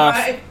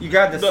 Right. You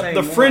got the the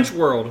same French one.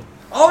 world.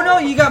 Oh no,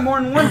 you got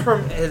more than one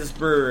from his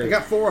brewery. I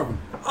got 4 of them.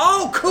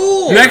 Oh,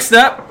 cool. Next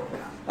up,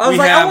 I was we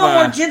like, I have, want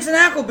more Jensen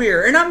Ackles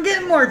beer, and I'm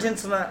getting more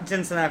Jensen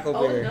Ackles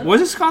Oh, beer. no. what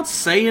is this called?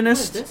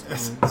 Satanist.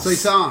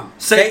 Saison.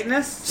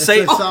 Satanist?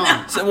 Say It's a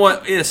song. So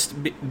what is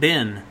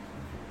Ben?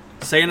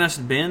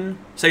 Satanist Ben?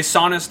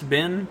 Satanist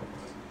Ben?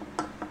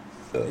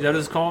 Is that what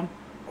it's called?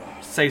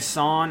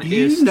 Saison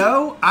is. You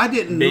know, I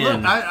didn't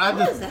Ben. look. I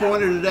What is just that?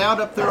 pointed it out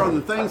up there on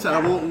the thing, said I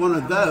want one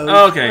of those.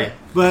 Okay.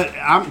 But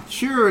I'm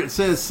sure it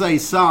says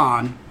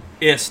Saison.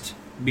 Ist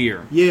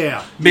beer.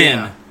 Yeah. Bin.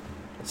 Yeah.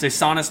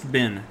 Saisonist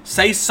Bin.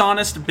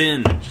 Saisonist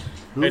Bin.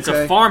 It's a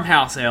Okay.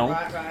 farmhouse ale.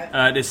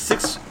 Right. It is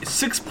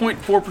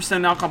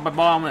 6.4% alcohol by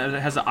volume. It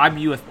has an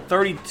IBU of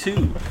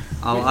 32.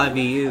 All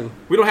IBU.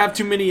 We don't have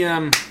too many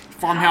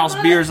farmhouse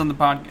beers on the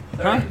podcast.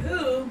 Huh?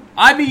 Who?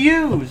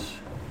 IBUs.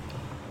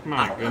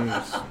 My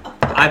goodness.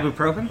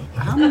 Ibuprofen?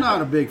 I'm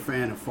not a big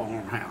fan of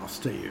farmhouse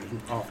tea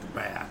off the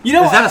bat. You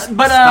know, Is that a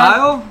but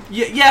style?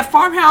 yeah,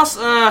 farmhouse.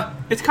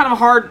 It's kind of a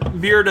hard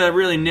beer to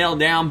really nail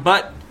down.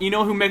 But you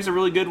know who makes a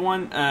really good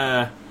one?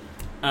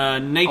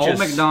 Nature's. Old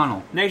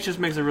McDonald. Nature's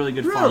makes a really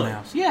good Really?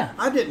 farmhouse. Yeah,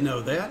 I didn't know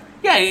that.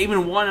 yeah. It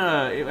even won.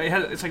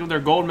 It's like their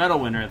gold medal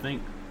winner, I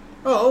think.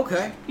 Oh,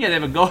 okay. Yeah, they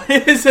have a gold.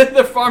 It's in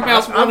the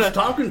farmhouse I was winner.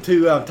 talking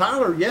to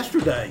Tyler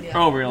yesterday Yeah.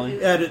 Oh,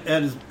 really? at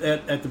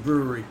the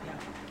brewery.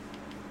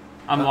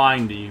 I'm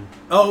lying to you.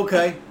 Oh,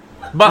 okay.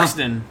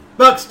 Buxton.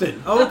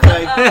 Buxton.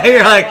 Okay.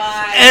 You're like,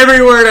 Right.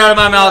 every word out of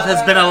my mouth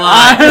has been a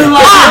lie. I'm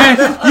lying.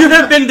 You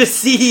have been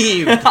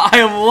deceived. I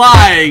am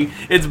lying.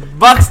 It's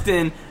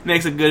Buxton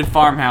makes a good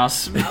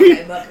farmhouse.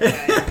 Okay, but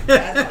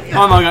okay.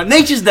 Oh my god,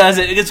 Nature's does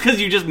it. It's because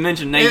you just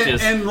mentioned And,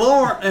 Nature's. and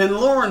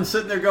Lauren's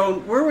sitting there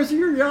going, "Where was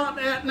your yacht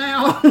at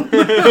now?" If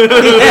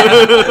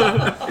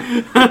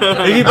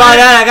you buy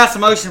that, I got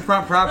some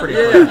oceanfront property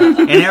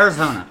in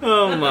Arizona.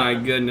 Oh my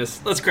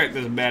goodness. Let's crack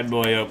this bad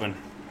boy open.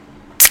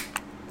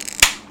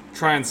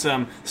 Trying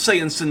some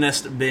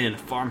Saisonist Bin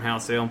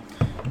farmhouse ale.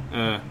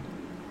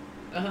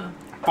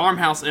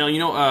 Farmhouse ale, you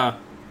know,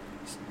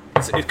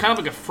 it's kind of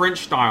like a French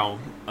style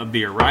of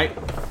beer, right?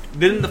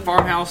 Didn't the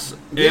farmhouse ale?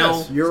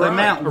 Yes, you're So, right.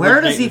 man,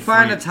 where does he Originating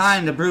find the France.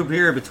 time to brew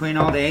beer between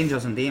all the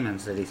angels and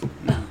demons that he's...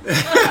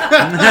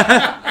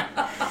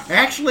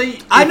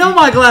 Actually, I know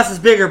my glass is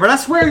bigger, but I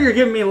swear you're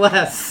giving me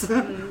less.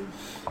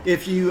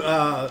 if you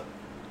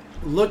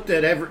watched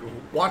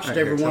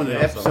every one of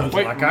the episodes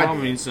Wait, like Mom I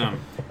did, needs some.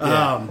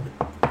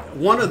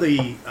 one of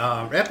the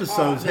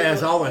episodes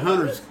has all the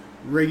hunters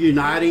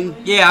reuniting.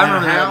 Yeah, I in a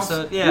remember that house.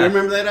 episode, yeah. You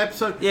remember that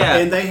episode? Yeah.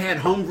 And they had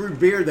homebrewed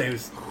beer they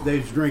was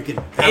drinking.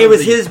 out It of was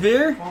the- his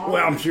beer? Well,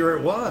 I'm sure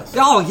it was.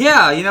 Oh,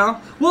 yeah, you know.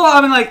 Well,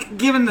 I mean, like,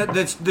 given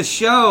the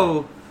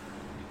show...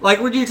 Like,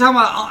 were you talking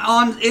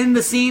about in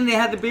the scene they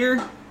had the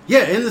beer?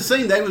 Yeah, in the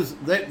scene they was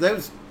drinking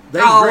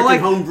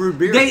homebrewed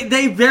beer.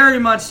 They very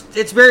much.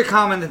 It's very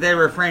common that they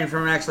refrain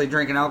from actually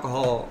drinking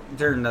alcohol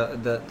during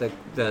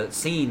the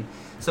scene.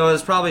 So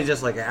it's probably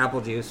just like an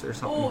apple juice or Oh,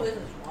 something, this is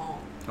wrong.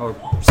 or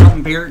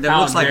something beer that How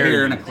looks like dare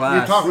beer in a you. class.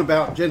 You're talking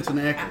about Jensen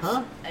Ackles.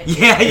 Huh?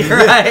 Yeah, you're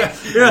right.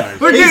 Yeah.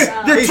 We're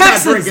they're He's not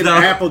Texans drinking though.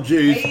 apple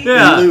juice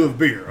Yeah. in lieu of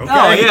beer. Okay?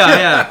 Oh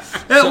yeah.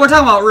 We're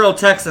talking about real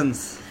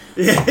Texans.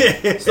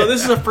 So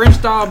this is a French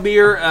style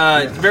beer.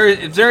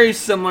 It's very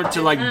similar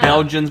to like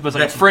Belgians, but it's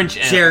like a French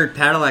ale. Jared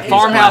Padalecki.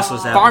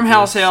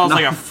 Farmhouse ale is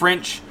like a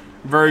French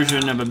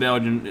version of a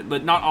Belgian,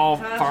 but not all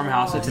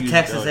farmhouses. It's a use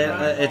Texas Belgian.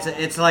 ale.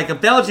 It's like a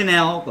Belgian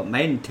ale, but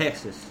made in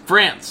Texas.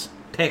 France.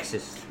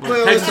 Texas.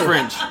 Well, Texas it's a-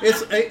 French.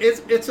 It's a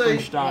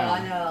French Yeah, style.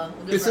 I know.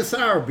 it's a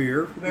sour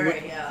beer.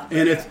 Very, yeah.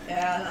 And it's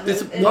Yeah,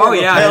 it's it- more Oh of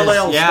a yeah, pale it is.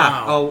 ale Yeah.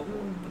 style. Oh,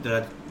 did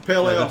I?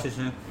 Pale did I ale. go too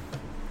soon?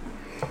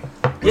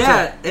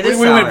 Yeah, it is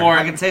We sour. went for it.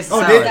 I can taste the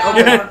Oh, sour. did-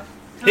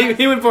 Yeah,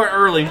 He went for it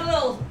early. a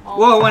little-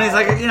 Well, when he's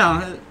like, you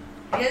know,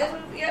 Yeah, that's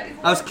what we had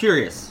before. I was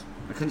curious.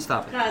 I couldn't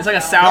stop it. It's like a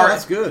Oh, sour.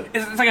 that's good.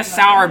 It's like a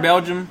sour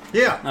Belgian.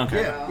 Yeah.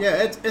 Okay.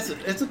 Yeah.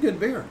 It's a good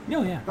beer.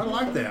 Oh yeah. I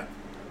like that.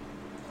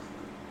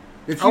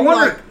 If I you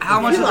wonder like, how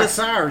if much you of like this-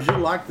 sours, you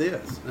like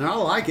this, and I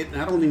like it,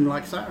 and I don't even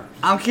like sours.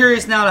 I'm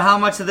curious now to how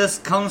much of this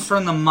comes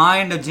from the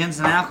mind of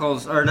Jensen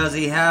Ackles, or does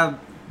he have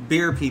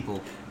beer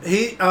people?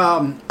 He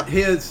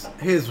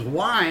his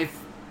wife.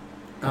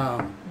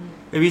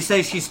 If you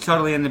say she's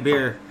totally into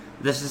beer,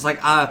 this is like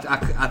I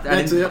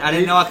That's it.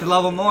 didn't know I could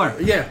love him more.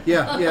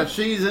 Yeah.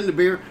 She's into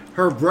beer.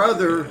 Her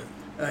brother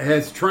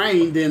has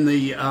trained in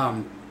the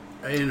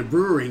in a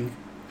brewing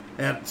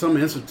at some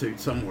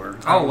institute somewhere.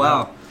 I Oh don't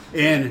wow! know.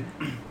 And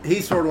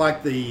he's sort of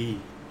like the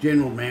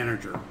general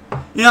manager.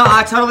 You know,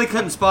 I totally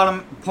couldn't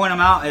point him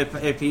out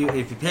if you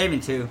paid me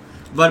to.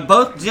 But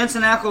both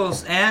Jensen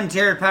Ackles and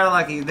Jared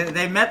Padalecki,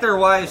 they met their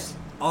wives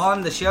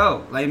on the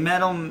show. They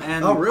met them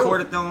and Oh, really?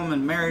 courted them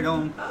and married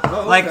them.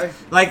 Oh, okay.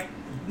 Like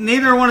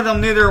neither one of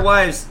them knew their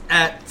wives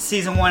at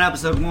season 1,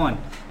 episode 1.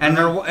 And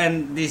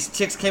and these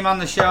chicks came on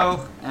the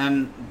show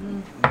and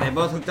they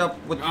both hooked up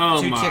with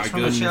Oh, two my chicks from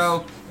goodness. the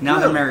show. Now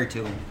they're Really? married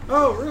to them.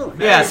 Oh,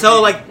 really? Yeah, so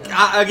like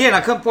I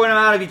couldn't point them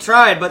out if you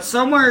tried, but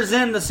somewhere's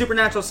in the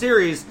Supernatural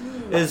series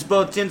is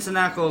both Jensen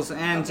Ackles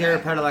and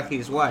Jared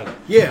Padalecki's wife.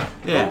 Yeah.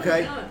 Yeah.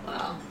 Okay.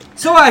 Wow.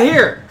 So I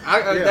hear.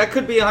 Yeah. That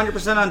could be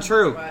 100%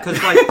 untrue.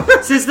 Because like,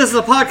 since this is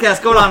a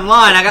podcast going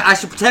online, I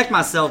should protect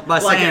myself by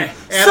Like saying,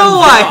 Adam so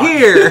I Jones."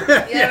 hear.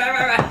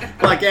 Yeah,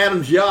 right. Like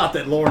Adam's yacht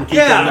that Lauren keeps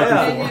Yeah, on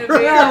looking yeah.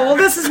 for. Yeah, well,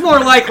 this is more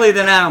likely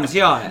than Adam's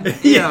yacht.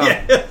 You know.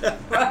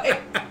 Right.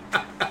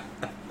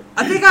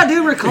 I think I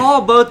do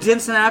recall both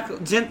Jensen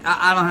Ackles.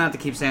 I don't have to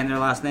keep saying their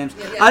last names.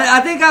 Yeah. I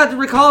think I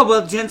recall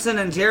both Jensen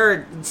and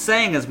Jared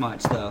saying as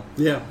much, though.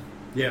 Yeah.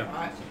 Yeah.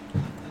 Right.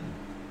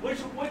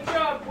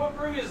 What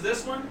brew is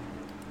this one?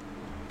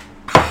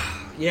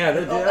 Yeah,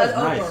 that's that's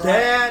nice. over.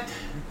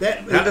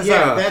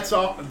 That's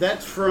all.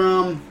 That's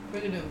from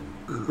Brigadoon.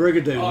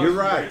 Brigadoon. You're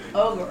right.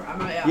 Ogre. I'm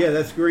right. Yeah,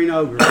 that's green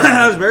ogre.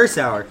 That was very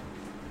sour.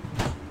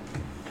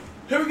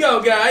 Here we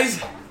go, guys.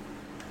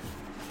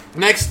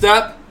 Next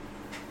up,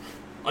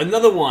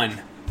 another one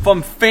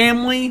from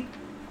Family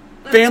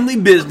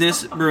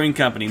Business Brewing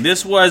Company.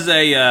 This was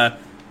a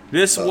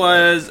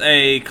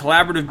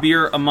collaborative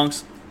beer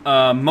amongst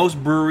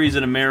most breweries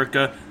in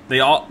America. A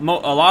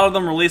lot of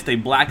them released a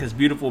Black is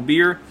Beautiful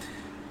beer.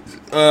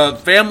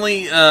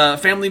 Family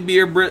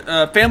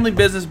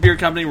Business Beer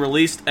Company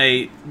released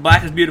a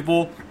Black is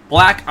Beautiful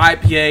Black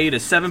IPA to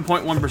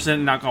 7.1%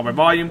 in alcohol by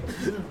volume.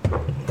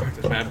 Crack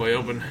this bad boy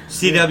open.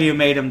 CW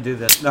made him do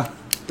this. No.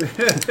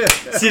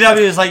 CW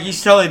is like, you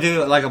should totally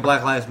do like a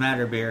Black Lives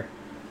Matter beer.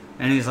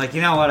 And he's like,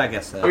 you know what, I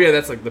guess so. Oh yeah,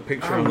 that's like the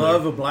picture. I on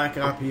love there. a black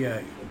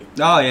IPA.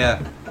 Oh,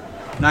 yeah.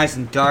 Nice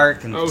and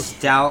dark and Oh.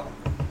 stout.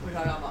 We're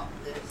talking about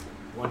this.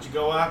 Once you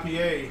go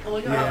IPA. Oh,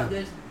 we're talking Yeah. about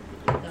this.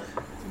 The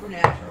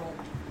supernatural.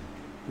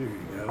 There you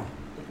go.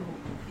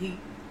 He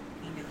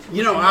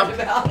You know,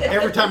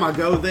 every time I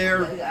go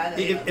there,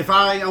 if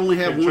I only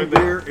have one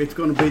beer, it's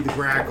going to be the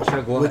Grackle,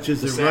 Chug what? which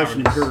is The the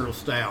Russian sourness. Imperial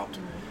Stout.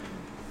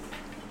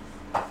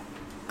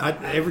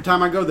 Every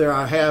time I go there,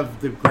 I have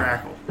the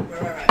Grackle,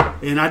 Right.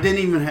 and I didn't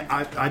even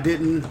I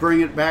didn't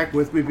bring it back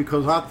with me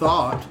because I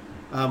thought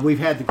we've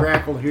had the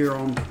Grackle here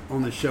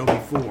on the show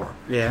before.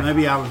 Yeah.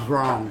 Maybe I was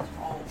wrong.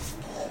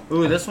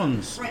 Ooh, this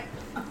one's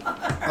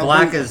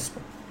black as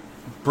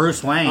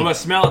Bruce Wayne. I'm gonna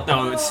smell it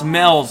though. It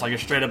smells like a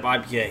straight up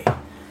IPA.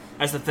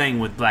 That's the thing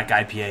with black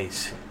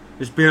IPAs.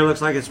 This beer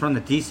looks like it's from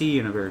the DC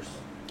universe.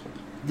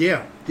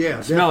 Yeah, Smell.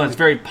 It's definitely.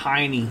 very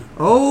piney.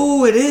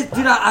 Oh, it is,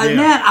 dude.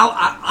 Yeah.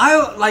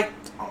 I like.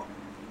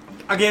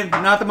 Again,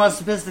 not the most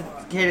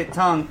sophisticated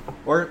tongue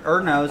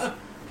or nose,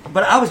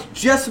 but I was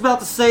just about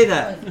to say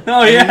that.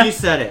 Oh, and yeah? you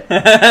said it.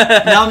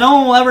 Now, no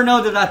one will ever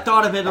know that I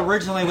thought of it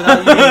originally without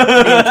you being told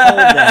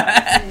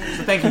that.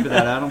 So thank you for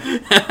that, Adam.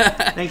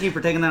 Thank you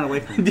for taking that away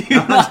from me.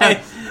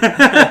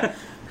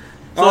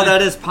 Oh,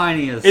 that is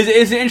piney. Is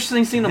it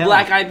interesting seeing a Yeah.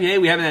 black IPA?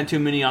 We haven't had too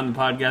many on the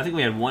podcast. I think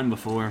we had one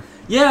before.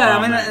 Yeah, Oh,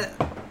 I mean, man.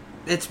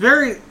 it's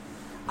very.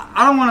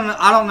 I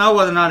don't know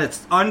whether or not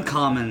it's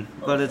uncommon,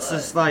 but it's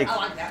just like I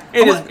like that.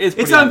 It's it's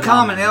pretty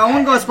uncommon. I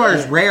wouldn't go as far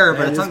as rare, but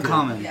That it's is good.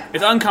 uncommon. Yeah.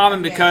 It's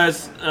uncommon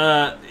because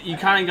you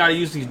kind of got to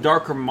use these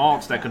darker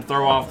malts that could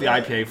throw off the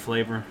IPA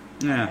flavor.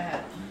 Yeah,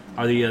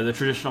 Or the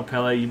traditional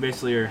pale. You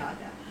basically I are like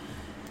that.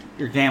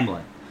 you're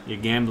gambling.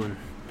 gambling.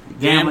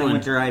 Gambling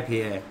with your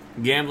IPA.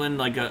 Gambling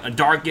like a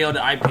dark ale to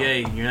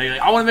IPA. You're like,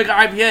 I want to make an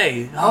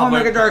IPA. I want to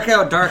make a dark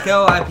ale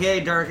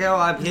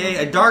IPA,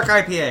 a dark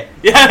IPA.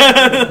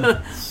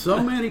 Yeah.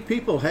 So many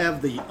people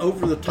have the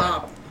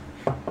over-the-top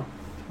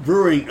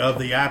brewing of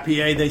the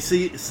IPA. They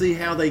see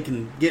how they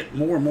can get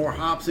more and more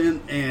hops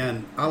in,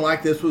 and I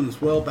like this one.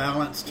 It's well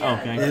balanced.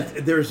 Okay.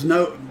 There's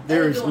no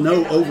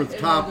over the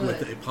top with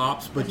the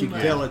hops, but you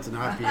can tell it's an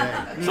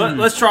IPA. So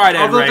let's try it,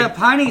 Ed Although Ray. that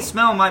piney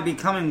smell might be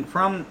coming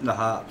from the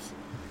hops,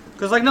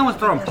 because like no one's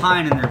throwing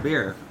pine in their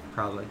beer,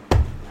 probably.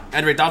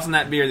 Ed Ray, thoughts on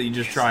that beer that you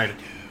just tried?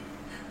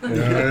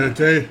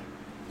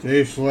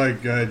 Tastes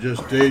like I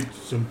just ate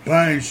some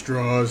pine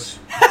straws.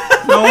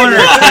 No wonder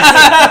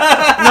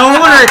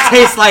it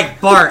tastes like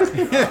bark.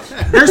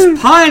 There's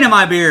pine in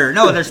my beer.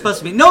 No, there's supposed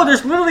to be. No,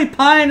 there's literally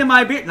pine in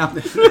my beer. No.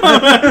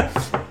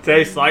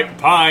 Tastes like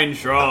pine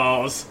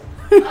straws.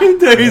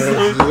 That's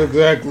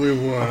exactly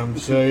what I'm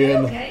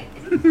saying. Okay.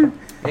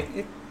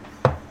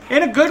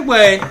 In a good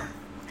way.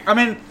 I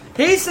mean,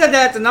 he said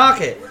that to knock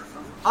it.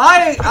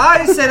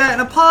 I said that in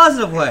a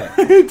positive way.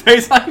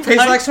 Tastes like Tastes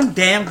like some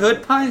damn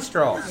good pine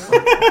straws.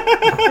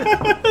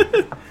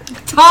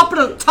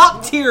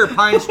 top tier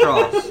pine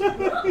straws.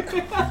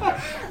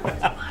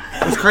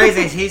 What's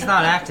crazy is he's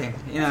not acting.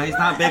 You know, he's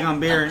not big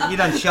on beer. He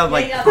done shoved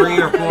like 3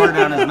 or 4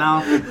 down his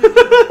mouth.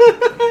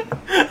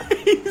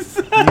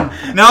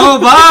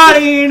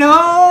 Nobody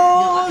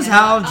knows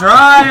how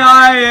dry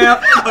I am.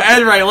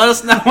 Ed Ray, let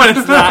us know when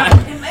it's not.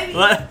 Maybe.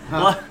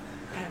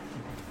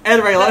 Ed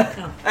Ray,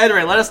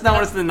 let us know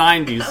when it's the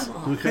 90s.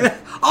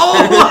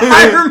 Oh,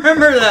 I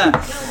remember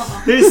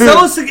that. He's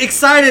so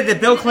excited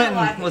that Bill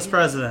Clinton was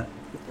president.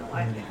 Don't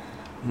like it.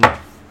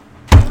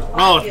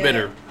 Oh, it's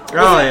bitter.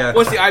 Oh yeah.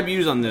 What's the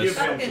IBUs on this?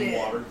 Chug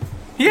it.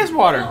 He has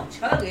water. Don't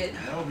chug it.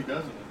 No, he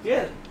doesn't.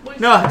 Yeah.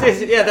 No,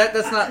 yeah,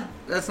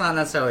 that's not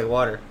necessarily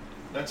water.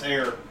 That's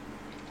air.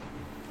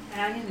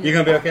 You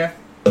gonna be okay?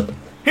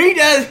 He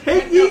does.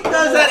 He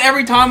does that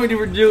every time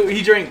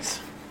he drinks.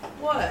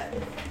 What?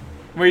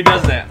 Where he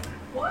does that.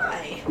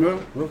 Why?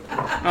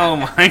 Oh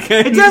my It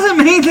goodness. doesn't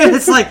mean that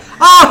it's like,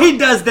 oh, he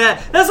does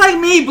that. That's like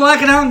me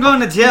blacking out and going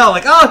to jail.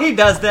 Like, oh, he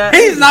does that.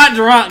 He's not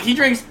drunk. He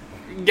drinks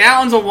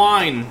gallons of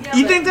wine. Yeah,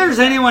 You but- think there's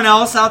anyone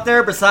else out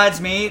there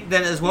besides me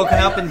that is woken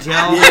up in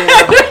jail?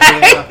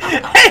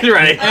 Ed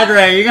Ray. Ed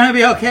Ray, you gonna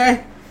be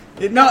okay?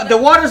 No, the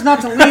water's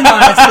not to lean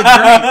on. It's to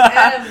drink.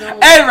 Adam, no.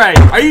 Ed Ray,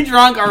 are you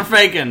drunk or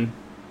faking?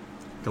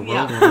 The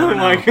world. Yeah. Oh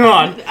my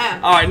god.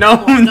 Adam, All right,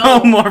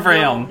 no more for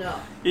him. No.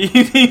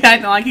 He's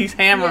acting like he's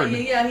Yeah, hammered.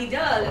 yeah, he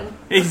does.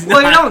 He's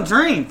Well, you not. don't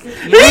drink.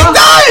 He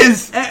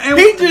does! And-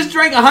 He just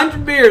drank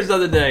 100 beers the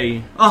other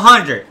day.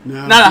 100.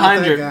 No, Not that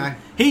 100. guy.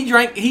 He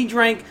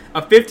drank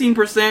a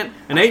 15%,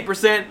 an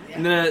 8%,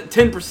 and then a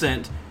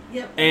 10%,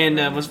 Yep.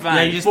 and was fine.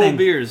 Yeah, you just full named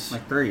beers.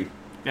 Like 3.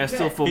 Yeah,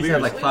 still full He's beers.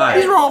 had like 5.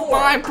 These were all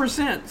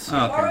 5%.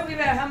 Oh, Or okay. we've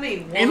had how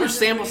many? And their One,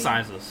 sample three?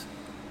 sizes.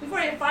 We've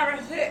already had 5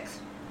 or 6.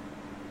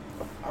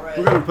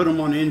 We're going to put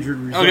him on injured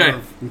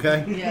reserve.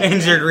 Okay. Yeah.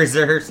 Injured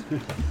reserves.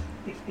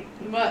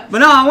 But But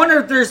no, I wonder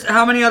if there's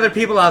how many other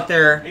people out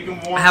there You can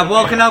warn have the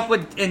woken man. up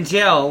in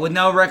jail with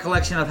no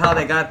recollection of how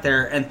they got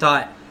there and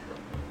thought,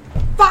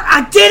 "Fuck,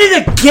 I did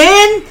it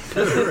again!"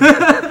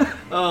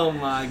 Oh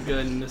my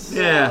goodness.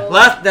 Yeah, the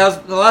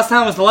last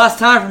time was the last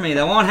time for me.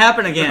 That won't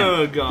happen again.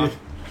 Oh god.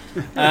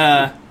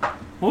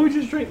 What we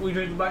just drink? We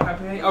drink the black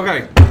IPA.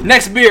 Okay.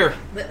 Next beer.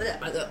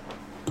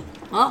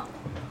 huh?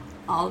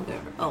 All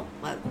there. Oh,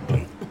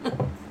 okay.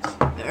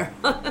 There.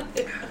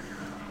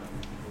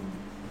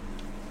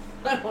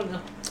 I don't know.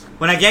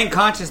 When I gained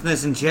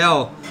consciousness in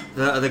jail,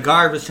 the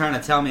guard was trying to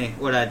tell me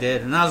what I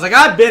did, and I was like,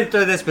 "I've been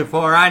through this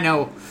before. I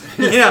know,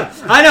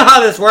 I know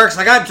how this works.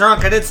 I got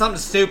drunk. I did something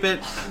stupid,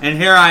 and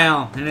here I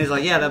am." And he's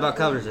like, "Yeah, that about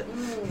covers it."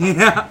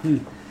 Yeah.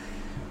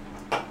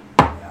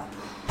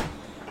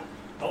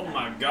 Oh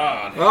my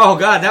god. Oh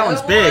god, that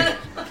one's big.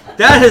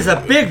 That is a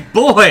big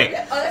boy.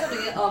 Oh, that's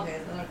okay. Okay.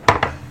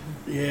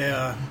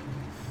 Yeah. Hound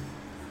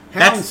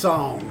That's-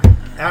 Song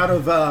out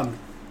of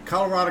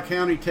Colorado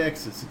County,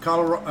 Texas.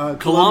 Columbus,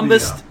 Columbia.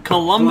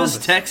 Columbus,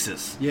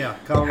 Texas. Yeah,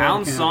 Colorado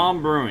Hound County.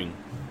 Song Brewing.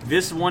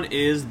 This one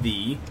is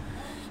the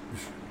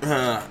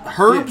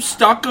Herb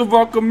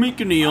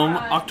Stockovocomiconium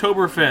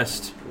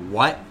Oktoberfest.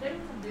 What?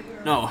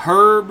 No,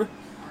 Herb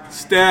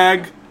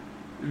Stag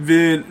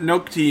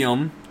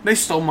Vinoctium. They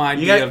stole my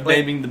idea got- of wait.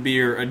 naming the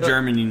beer a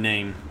Germany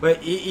name.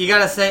 But you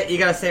gotta say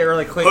it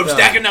really quick. Herb though.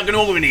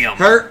 Stagvinoctium.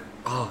 Herb.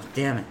 Oh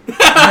damn it.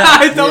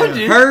 I told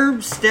you. Herb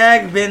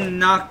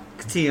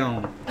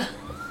Stagvinoctium.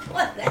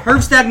 What the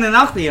Herb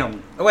Stagvinoctium.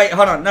 Oh, wait,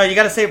 hold on. No, you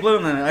gotta say blue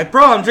in it. Like,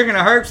 bro, I'm drinking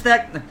a Herb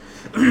Stag.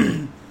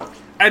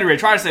 Anyway,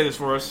 try to say this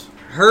for us.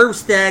 Herb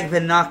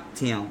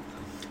Stagvinoctium.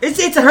 It's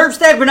a Herb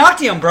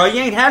Stagvinoctium, bro.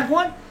 You ain't had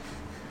one?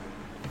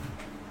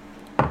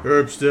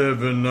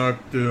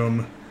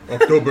 Herbstevennoctium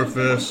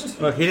Oktoberfest.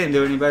 Look, he didn't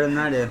do any better than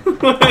I did.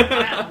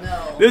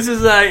 No. This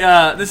is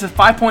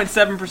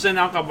 5.7%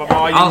 alcohol by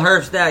volume. I'll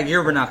Herb Stag,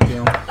 you're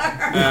Vinoctium.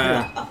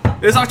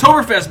 This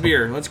Oktoberfest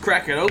beer. Let's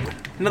crack it open.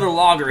 Another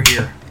lager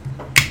here.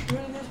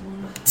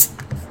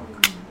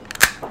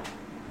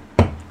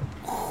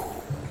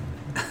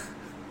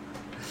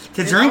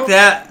 To drink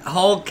that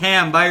whole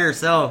can by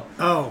yourself.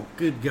 Oh,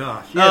 good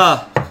gosh.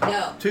 Yes.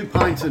 No. 2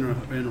 pints in a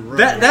row.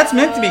 That's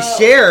meant to be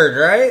shared,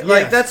 right?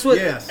 Like, Yes, that's what.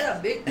 Yes. That's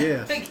a big,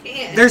 Yes. big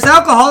can. There's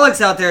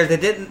alcoholics out there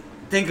that didn't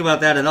think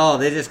about that at all.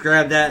 They just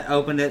grabbed that,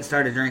 opened it,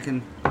 started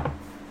drinking.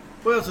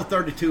 Well, it's a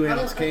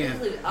 32-ounce can.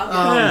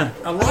 Yeah.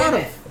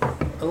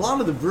 A lot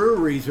of the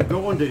breweries are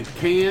going to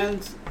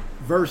cans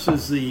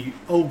versus the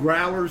old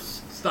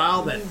growlers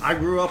style that I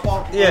grew up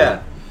on.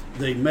 Yeah.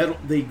 The metal,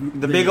 the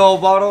Big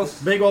old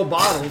bottles. big old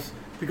bottles,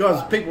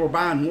 because people are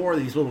buying more of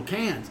these little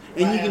cans,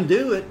 and you can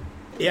do it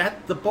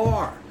at the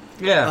bar.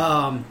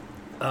 Yeah.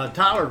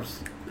 Tyler's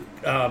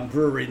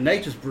brewery,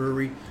 Nature's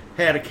Brewery,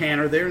 had a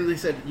canner there, and they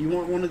said, "You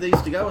want one of these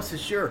to go?" I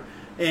said, "Sure."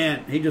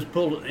 And he just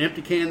pulled an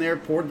empty can there,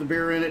 poured the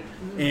beer in it,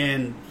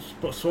 and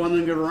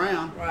swung it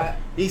around. Right.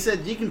 He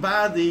said you can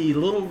buy the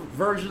little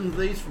versions of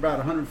these for about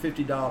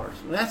 $150.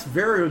 That's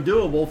very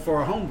doable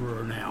for a home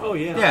brewer now. Oh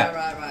yeah. Yeah.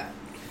 Right.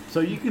 So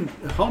you can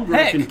home brewer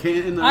Heck, can can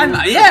in the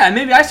yeah,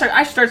 maybe I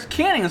start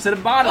canning instead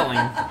of bottling.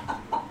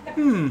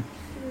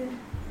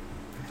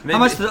 How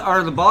much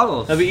are the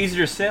bottles? That'll be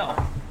easier to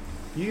sell.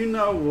 You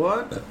know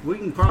what? We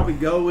can probably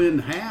go in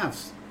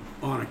halves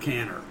on a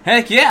canner,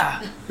 Heck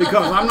yeah.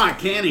 because I'm not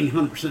canning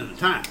 100% of the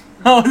time.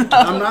 Oh no.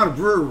 I'm not a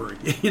brewery,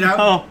 you know.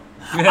 Oh.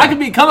 I can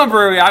become a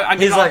brewery.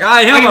 He's like,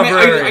 I am a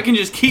brewery. I can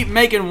just keep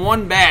making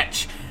one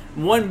batch,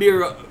 one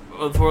beer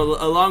for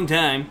a long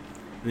time,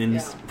 and then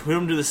just put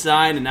them to the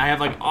side, and I have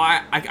like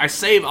I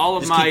save all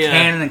of Just my keep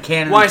canning and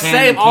canning well, and I canning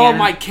save and all of canning.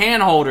 my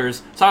can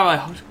holders, so I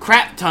have a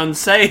crap ton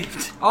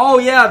saved. Oh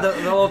yeah, the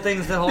little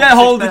things that hold. Yeah,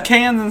 hold the six-pack.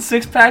 cans and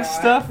 6-packs and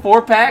stuff,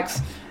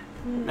 4-packs.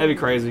 That'd be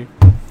crazy.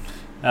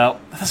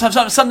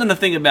 Something to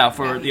think about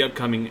for the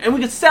upcoming, and we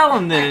could sell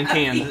them then in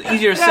cans. It's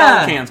easier to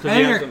sell in cans because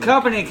and you your have to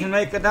company can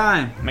make a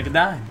dime. make a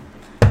dime.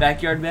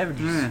 Backyard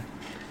beverages. Mm.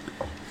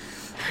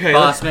 Okay,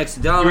 Boss makes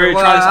 $1. You ready to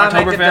Well, try this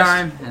I make a Oktoberfest?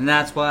 dime, and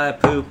that's why I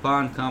poop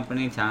on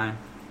company time.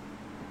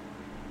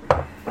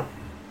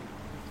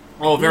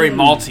 oh, very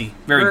malty,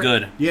 very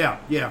good. Yeah.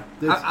 This-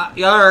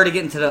 Y'all are already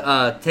getting to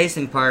the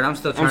tasting part. I'm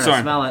still trying to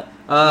sorry. smell it.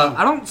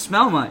 I don't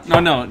smell much.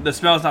 No, the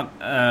smell's not.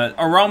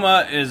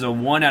 Aroma is a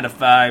 1 out of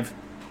 5.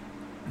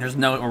 There's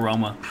no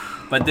aroma,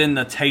 but then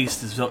the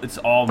taste is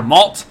all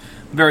malt,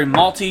 very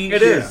malty.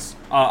 It is.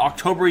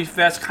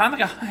 Oktoberfest, kind of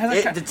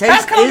like The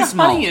taste is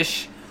malt.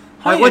 honeyish.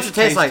 Like, what's it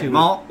taste like? to it.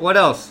 Malt? What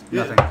else?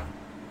 Yeah. Nothing.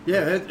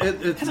 Yeah,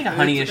 it's like a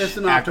honeyish It's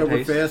an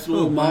aftertaste. Oktoberfest, a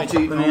little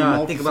malty. Let me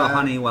malty think about side.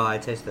 honey while I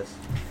taste this.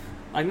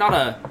 Like not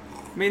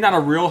a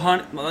real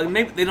honey. Like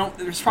maybe they don't.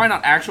 There's probably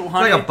not actual It's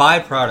honey. like a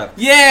byproduct.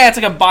 Yeah, it's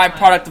like a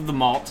byproduct of the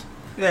malt,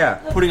 Yeah.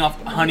 putting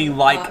off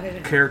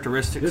honey-like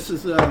characteristics. This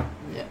is Yeah.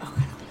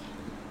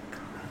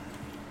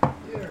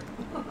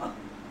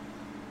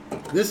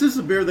 This is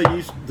the beer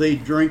they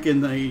drink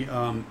in the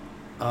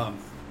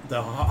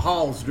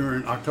halls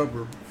during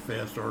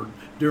Oktoberfest or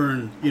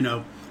during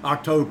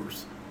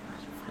Octobers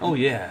Oh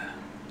yeah.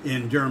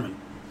 in German.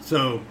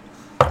 So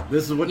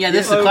this is what Yeah,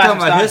 this is So a we're talking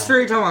classic about style.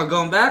 history, talking about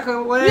going back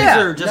a ways, Yeah.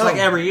 or just No, like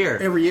every year?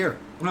 every year.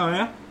 Oh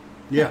yeah.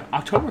 Yeah,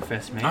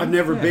 Oktoberfest, man. I've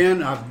never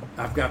been.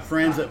 I've got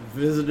friends that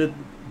visited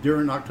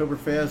during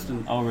Oktoberfest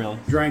and Oh really?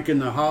 drank in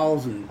the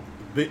halls and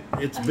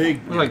it's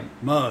big Like-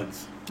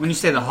 mugs. When you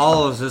say the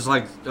halls, there's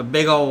like a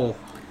big old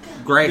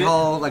great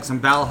hall, like some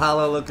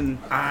Valhalla looking.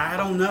 I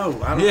don't know.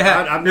 I don't,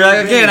 Yeah. I've You're never like,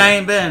 been again, there. I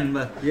ain't been,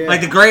 but Yeah.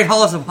 like the great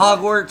halls of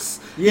Hogwarts.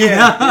 you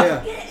Yeah,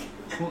 know? yeah.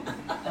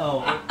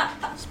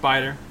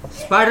 Spider.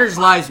 Spiders'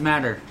 lives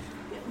matter.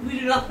 We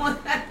do not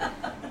want that.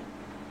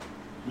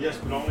 Yes,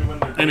 but only when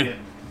they're And-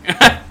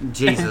 dead.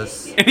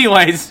 Jesus.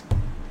 Anyways,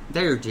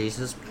 There,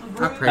 Jesus.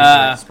 I praise you,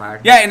 that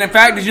spider. yeah, and in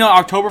fact, did you know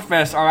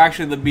Oktoberfest are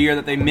actually the beer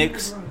that they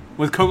mix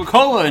with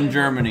Coca-Cola in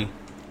Germany?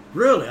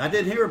 Really, I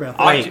didn't hear about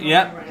that. Wait.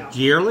 Yep.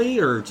 Yearly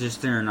or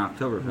just during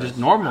Oktoberfest? Just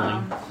normally.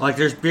 Like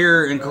there's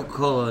beer and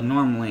Coca-Cola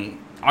normally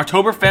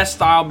Oktoberfest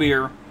style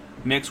beer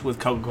mixed with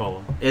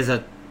Coca-Cola. is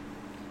a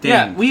thing.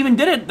 Yeah, we even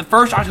did it the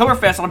first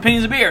Oktoberfest on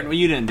Opinions of Beer. Well,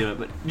 you didn't do it,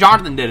 but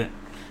Jonathan did it.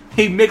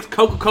 He mixed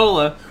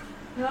Coca-Cola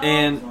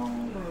and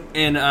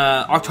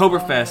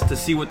Oktoberfest to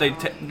see what they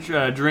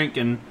drink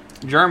in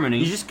Germany.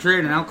 You just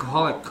create an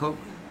alcoholic Coke.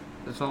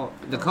 That's all.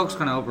 The Coke's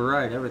gonna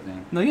override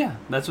everything. No, yeah,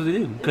 that's what they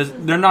do because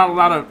they're not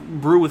allowed to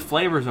brew with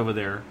flavors over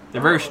there.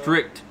 They're very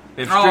strict.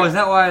 They have Oh, strict- is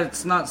that why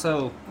it's not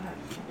so?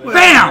 Well,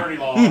 Bam! dirty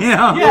law.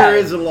 Yeah. There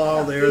is a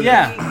law there.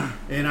 Yeah.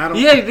 And I don't.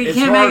 Yeah, you it's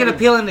can't hard make it to-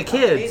 appealing to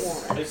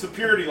kids. It's the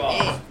purity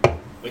laws.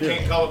 They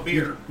can't call it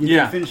beer. You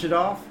Yeah. can finish it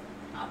off.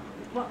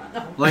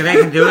 Like they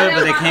can do it,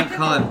 but they can't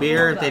call it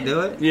beer if they do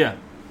it. Yeah,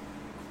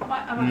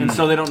 and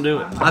so they don't do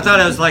it. I thought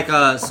it was like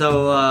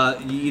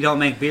you don't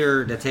make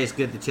beer that tastes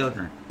good to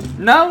children.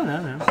 No.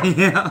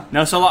 Yeah.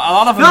 No, so a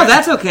lot of No,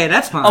 that's okay.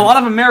 That's fine. a lot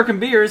of American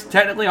beers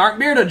technically aren't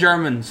beer to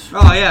Germans,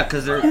 Oh yeah,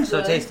 because they're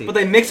so tasty. but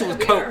they mix it with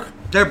Coke.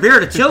 They're beer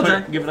to Put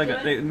children. it- give it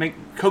like they make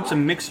Coke's a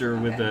mixer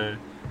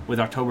with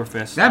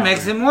Oktoberfest. That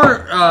makes it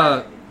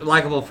more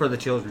likable for the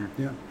children.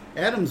 Yeah.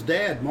 Adam's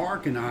dad,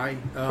 Mark, and I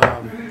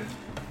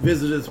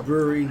visited this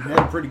brewery. Had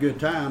a pretty good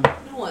time.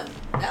 Which one?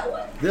 That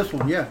one? This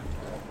one, yeah.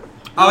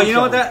 Oh, you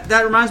know what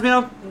that reminds me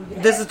of?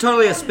 This is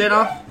totally a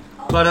spin-off,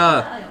 but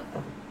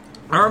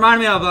it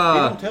reminded me of They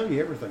don't tell you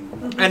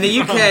everything. in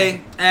the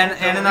UK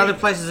and in other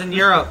places in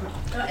Europe.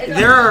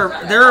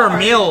 There are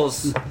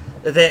meals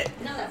that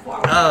Not that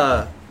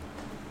far.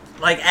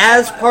 like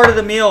as part of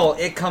the meal,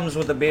 it comes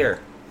with a beer,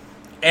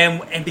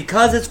 and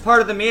because it's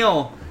part of the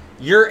meal,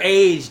 your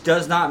age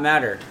does not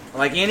matter.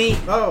 Like any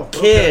Oh, okay.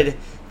 kid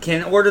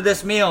can order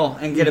this meal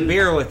and get a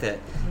beer with it,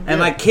 and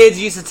Yeah. like kids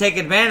used to take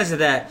advantage of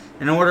that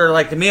and order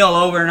like the meal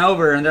over and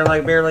over, and they're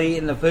like barely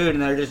eating the food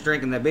and they're just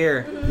drinking the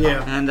beer,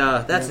 Yeah. and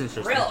that's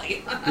interesting.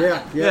 Really?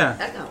 Yeah. Yeah.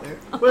 That's not weird.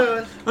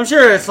 Well, I'm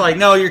sure it's like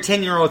no, your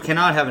 10-year-old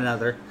cannot have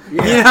another.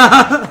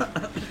 yeah.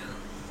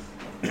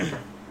 Yeah.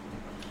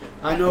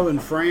 I know in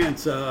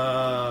France,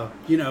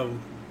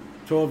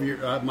 12-year.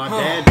 My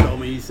dad told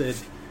me.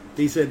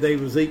 He said they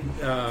was eating.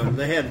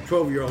 They had a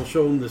 12-year-old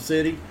show them the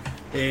city,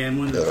 and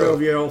when the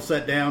 12-year-old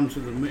sat down to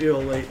the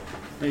meal,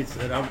 they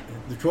said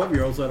the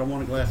 12-year-old said, "I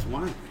want a glass of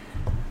wine,"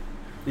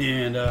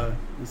 and I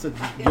said,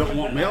 "You don't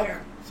want milk?" I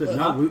said,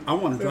 "No, I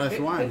want a glass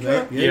of wine."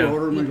 Yeah,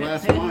 order him a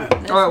glass of wine.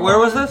 All right, where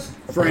was this?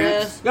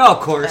 France. Oh, of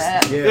course.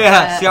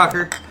 Yeah,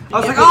 shocker. I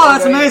was like, oh,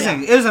 that's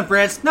amazing. It was in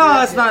France. No,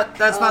 that's not.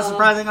 That's not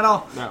surprising at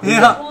all.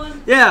 Yeah,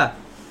 yeah.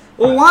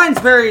 Well, wine's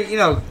very,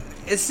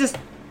 it's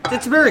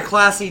a very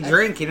classy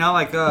drink.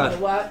 Like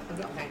What?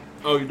 Okay.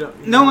 Oh, you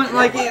don't. no one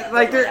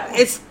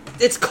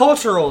it's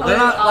cultural. They're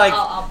not like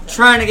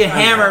trying to get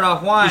hammered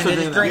off wine. They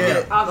just drink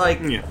it like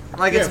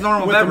it's a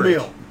normal with the beverage.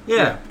 meal.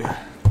 Yeah.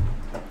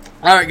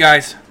 All right,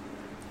 guys.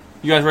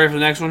 You guys ready for the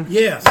next one?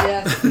 Yes.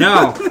 Yes.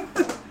 No.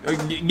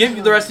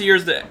 Give the rest of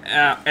yours to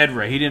Ed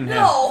Ray. He didn't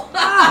have. No.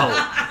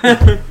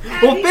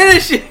 We'll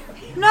finish it.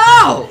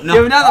 No. Give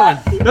No.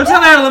 another one. Don't tell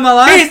me how to live my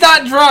life. He's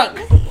not drunk.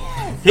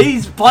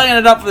 He's playing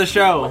it up for the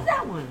show.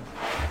 That one.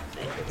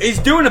 He's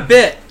doing a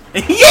bit.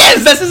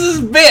 Yes, this is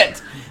his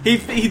bit. He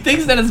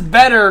thinks that it's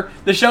better.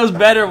 The show's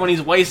better when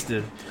he's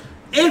wasted.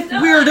 If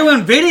we were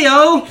doing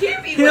video,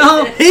 can't be he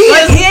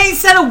wasted. ain't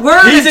said a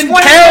word. He's in 20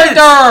 minutes.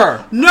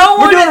 character. No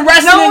one. We're doing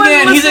wrestling no one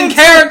again. He's in listening to-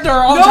 character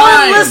all the No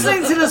time. one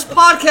listening to this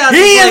podcast. He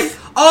is is-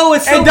 like, oh,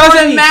 it's so It doesn't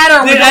funny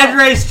matter. We that don't-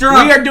 Ed Ray's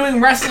drunk. We are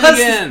doing wrestling 'Cause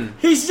again.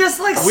 He's just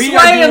like We are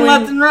swaying doing-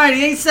 left and right.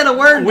 He ain't said a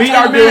word. In We 10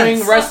 are minutes.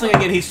 doing wrestling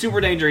again. He's super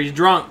dangerous. He's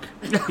drunk.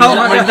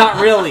 my He's not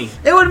really.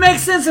 It would make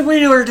sense if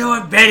we were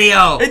doing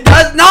video. It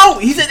does no.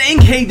 He's an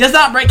ink. He does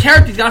not break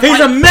character. He's got. He's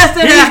a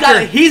method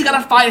actor. He's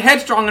got to fight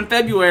Headstrong in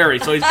February,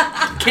 so he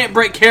can't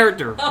break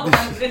character.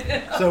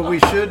 So we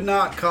should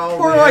not call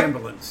For the like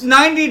ambulance.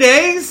 90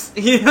 days?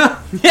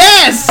 Yeah.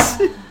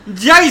 Yes.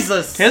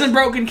 Jesus. He hasn't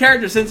broken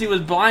character since he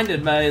was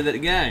blinded by that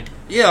guy.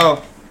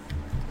 Yo.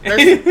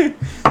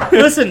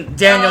 Listen,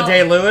 Daniel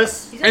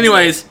Day-Lewis.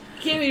 Anyways,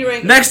 Kiwi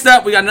ring. next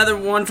up we got another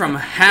one from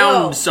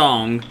Hound Whoa.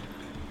 Song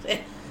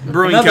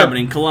Brewing Another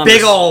Company, Columbus.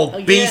 Big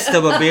old beast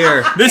of a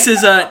beer. This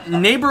is a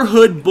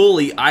Neighborhood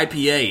Bully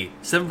IPA,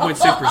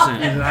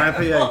 7.6%. An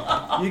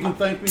IPA. You can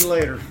thank me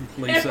later,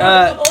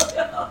 Lisa.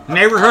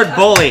 Neighborhood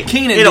bully.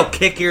 Keenan, It'll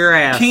kick your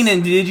ass.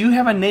 Keenan, did you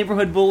have a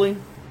Neighborhood Bully?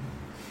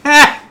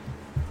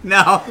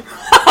 No.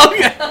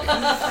 Okay.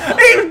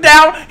 He was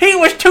down. He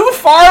was 2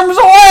 farms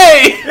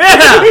away.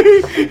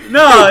 Yeah.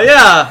 No,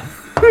 yeah.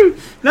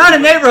 Not a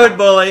neighborhood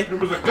bully. It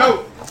was a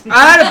goat.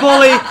 I had a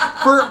bully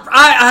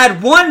I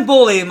had one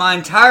bully in my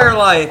entire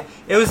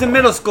life. It was in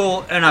middle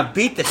school, and I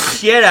beat the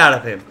shit out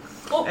of him.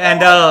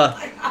 And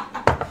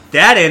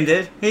that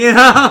ended, you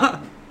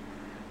know.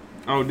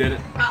 Oh, did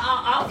it?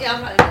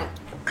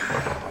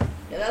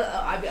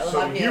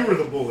 So you were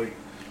the bully.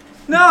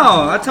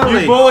 No, I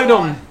totally. You bullied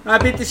him. I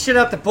beat the shit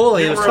out the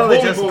bully. It was were a totally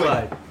bully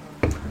justified.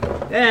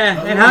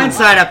 Yeah, in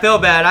hindsight, I feel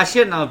bad. I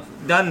shouldn't have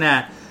done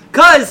that.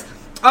 Cause,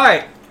 all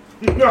right,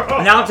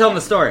 now I'm telling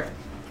the story.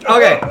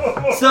 Okay,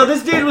 so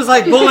this dude was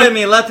like bullying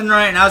me left and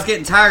right, and I was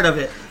getting tired of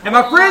it. And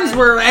my friends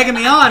were egging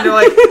me on. They're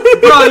like,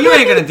 "Bro, you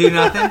ain't gonna do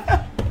nothing."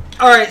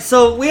 All right,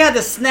 so we had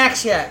the snack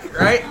shack,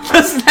 right?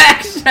 The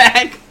Snack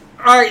Shack.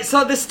 All right,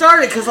 so this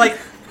started because like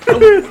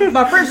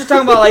my friends were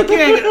talking about like you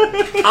ain't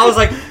gonna, I was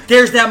like,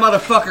 "There's that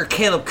motherfucker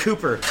Caleb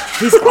Cooper.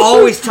 He's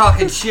always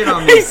talking shit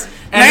on me."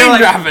 And they're Name like,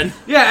 dropping.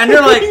 yeah, and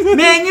they're like,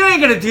 "Man, you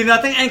ain't gonna do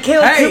nothing." And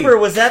Caleb Cooper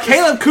was at the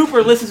Caleb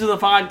Cooper listens to the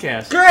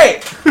podcast.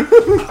 Great.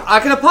 I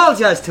can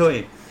apologize to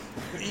him.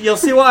 You'll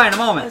see why in a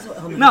moment.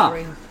 No,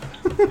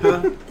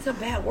 It's a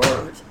bad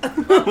word.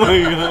 Oh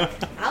my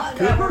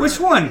god. which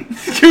one?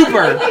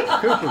 Cooper.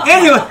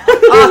 Anyway,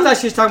 oh, I thought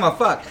she was talking about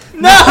fuck.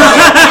 No.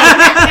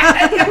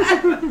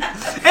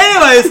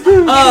 Anyways,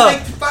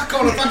 Fuck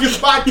on a fucking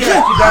podcast, you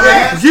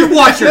dumbass. you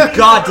watch your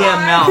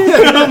goddamn mouth.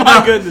 Oh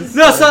my goodness.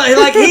 No, so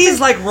like he's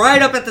like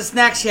right up at the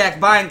snack shack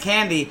buying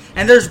candy,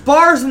 and there's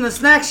bars in the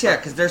snack shack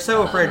because they're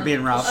so afraid of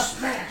being robbed.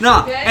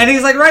 No, and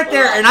he's like right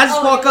there, and I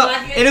just walk up,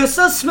 and it was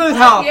so smooth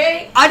how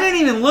I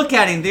didn't even look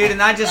at him, dude,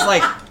 and I just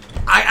like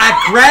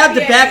I grabbed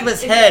the back of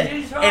his head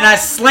and I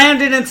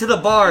slammed it into the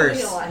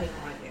bars.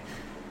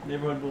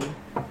 Neighborhood Bully.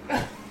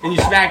 And you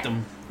smacked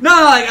him. No,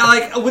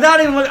 like without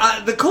even look.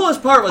 The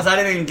coolest part was I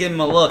didn't even give him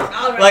a look.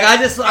 Like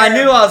I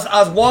knew I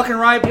was walking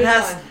right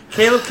past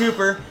Caleb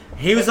Cooper.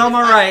 He was on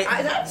my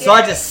right, so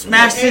I just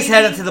smashed his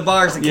head into the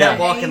bars and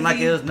kept walking like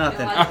it was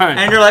nothing. Alright.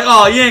 And they're like,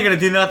 "Oh, you ain't gonna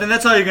do nothing.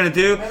 That's all you're gonna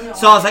do."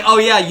 So I was like, "Oh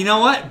yeah, you know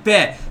what?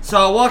 Bet." So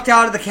I walked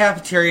out of the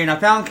cafeteria and I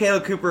found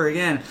Caleb Cooper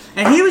again,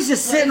 and he was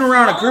just sitting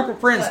around a group of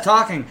friends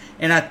talking.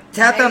 And I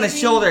tapped on his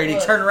shoulder, and he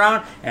turned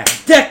around and I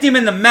decked him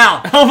in the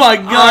mouth. Oh my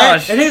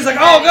gosh. And he was like,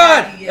 "Oh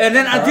god!" And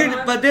then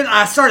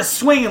I started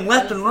swinging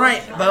left and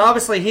right. But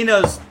obviously he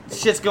knows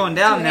shit's going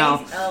down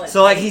now,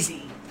 so like he's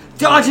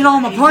dodging all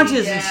my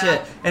punches and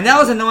shit. And that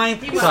was annoying.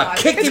 So I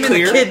kicked him in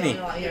the kidney.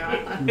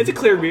 It's a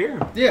clear beer.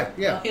 Yeah,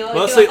 yeah.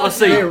 Let's see. Let's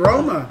see. The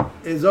aroma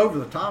is over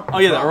the top. Oh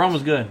yeah, the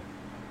aroma's good.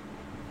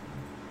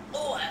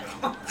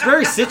 It's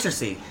very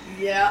citrusy.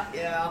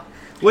 Yeah.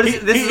 What is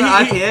it? This is an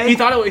IPA? He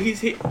thought it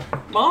was.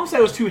 Mom said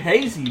it was too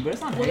hazy, but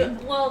it's not hazy.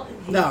 Well,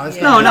 No, it's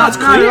No, not. it's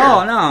not clear.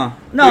 at all.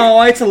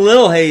 No, it's a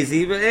little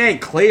hazy, but it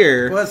ain't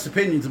clear. Well, that's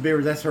opinions of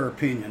beer. That's her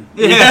opinion.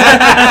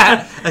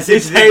 Yeah. I see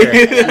what you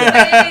did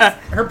there.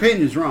 Her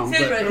opinion's wrong.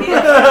 But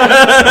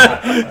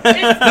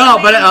No,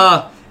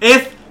 but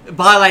if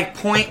by like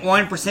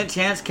 0.1%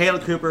 chance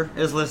Caleb Cooper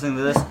is listening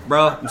to this,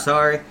 bro, I'm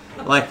sorry.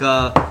 Like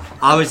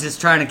I was just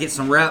trying to get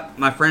some rep.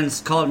 My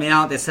friends called me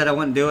out. They said I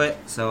wouldn't do it,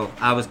 so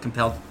I was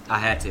compelled. I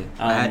had to.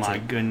 I had my to.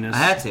 goodness. I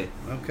had to.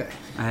 okay.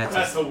 I had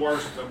That's to. the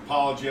worst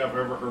apology I've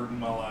ever heard in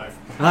my life.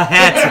 I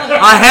had to.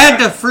 I had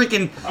to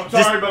freaking. I'm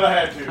sorry, but I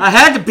had to. I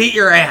had to beat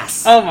your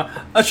ass. Oh my!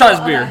 Let's try this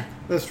beer.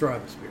 Let's try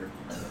this beer.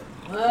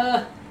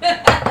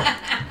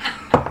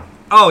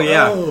 Oh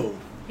yeah. Oh.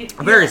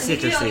 Very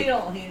citrusy. He's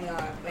not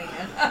a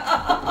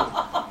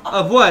fan.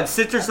 Of what?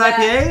 Citrus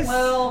IPAs?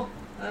 Well,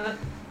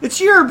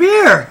 It's your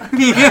beer.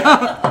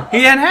 Yeah.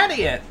 He hadn't had it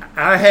yet.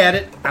 I had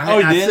it. Oh,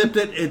 you I did? sipped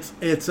it.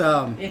 It's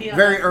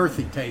very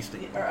earthy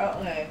tasting.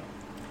 okay.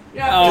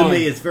 Oh. To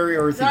me, it's very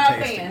earthy Not a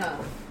tasting. fan, huh?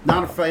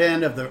 Not a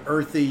fan of the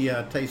earthy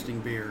tasting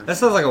beer. That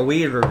sounds like a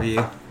weed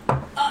review.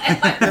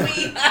 I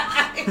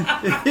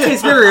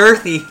It's very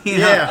earthy. You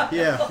know?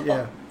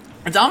 Yeah.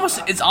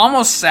 It's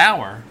almost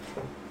sour.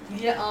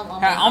 Yeah,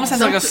 It almost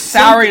has like a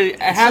soury.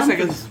 It has like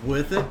a Something's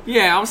with it.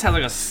 yeah. It almost has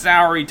like a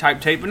soury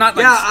type taste, but not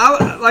like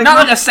like not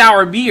like a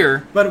sour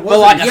beer, But it but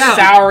like a wasn't-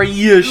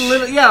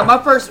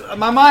 soury-ish.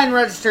 my mind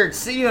registered,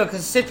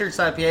 because citrus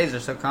IPAs are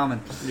so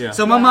common. Yeah.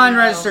 So my mind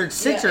registered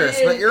citrus,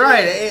 it but is- you're it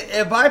right. is.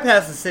 It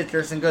bypasses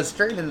citrus and goes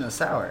straight into the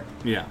sour.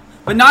 Yeah,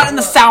 but not in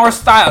the sour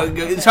style.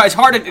 It's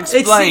hard to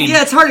explain.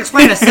 It's hard to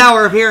explain a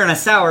sour beer and a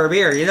sour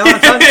beer. You know what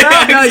I'm talking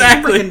about?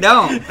 Exactly.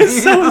 No, you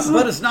freaking don't.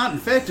 But it's not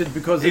infected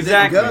because it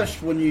Exactly. didn't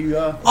gush when you.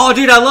 Oh,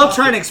 dude, I love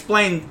trying to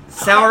explain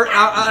sour.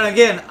 And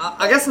again,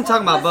 I guess I'm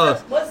talking about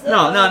both.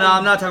 No,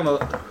 I'm not talking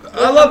about.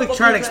 I love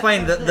trying to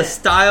explain the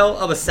style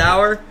of a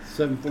sour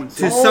 7.6.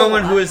 to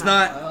someone who is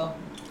not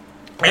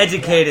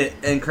educated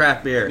in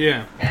craft beer.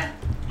 Yeah.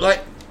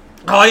 Like,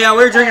 oh yeah,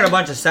 we were drinking a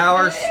bunch of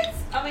sours.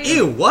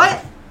 Ew,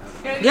 what?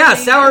 Yeah,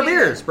 sour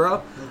beers,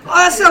 bro. Oh,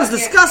 that sounds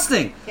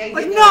disgusting.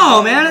 Like,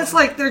 no, man, it's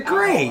like they're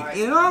great,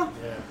 you know?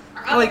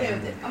 Like,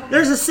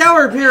 there's a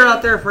sour beer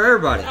out there for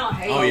everybody.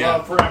 Oh, yeah. I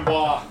love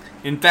Frambois.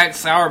 In fact,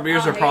 sour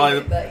beers are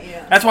probably.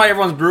 That's why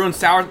everyone's brewing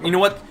sour. You know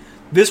what?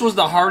 This was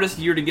the hardest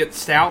year to get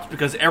stouts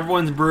because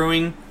everyone's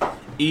brewing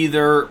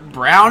either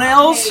brown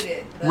ales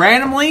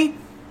randomly,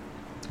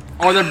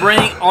 or they're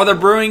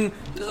brewing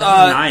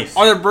Nice.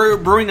 or they're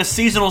brewing a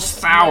seasonal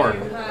sour.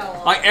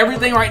 Like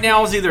everything right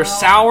now is either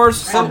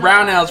sours or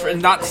brown ales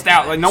and not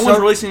stout. Like no one's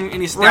releasing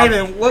any stout.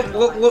 Raymond,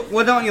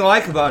 what don't you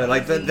like about it?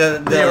 Like the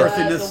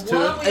earthiness to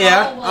it.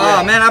 yeah.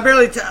 Oh man, I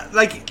barely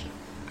like.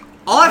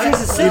 All I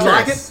taste is citrus. You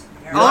like it?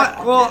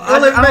 Well, Well,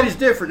 everybody's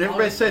different.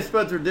 Everybody's taste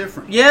buds are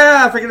different.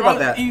 yeah, I forget about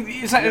that.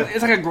 It's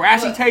like a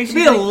grassy taste. It'd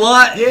be a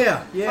lot.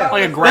 Yeah.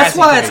 Like a grassy That's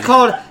why it's taste.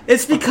 called.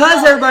 It's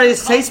because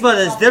everybody's taste bud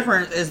is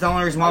different. Is the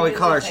only reason why we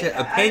call our shit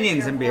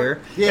opinions in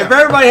beer. Yeah. If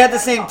everybody had the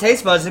same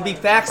taste buds, it'd be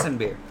facts in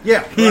beer. Yeah.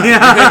 Right.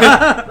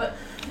 Yeah.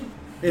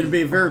 It'd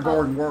be a very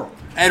boring world.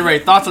 Ed Ray,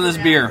 thoughts on this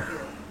beer?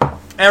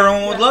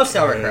 Everyone would love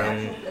sauerkraut.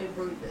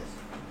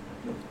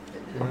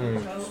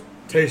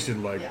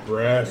 Tasted like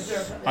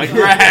grass. Like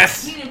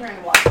grass.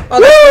 Oh, that's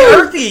the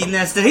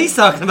earthiness that he's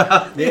talking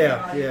about.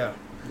 Yeah.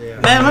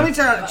 Man, let me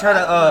try to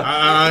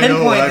I know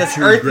pinpoint I've this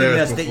chewed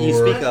earthiness grass that you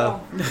before. speak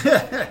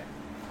of.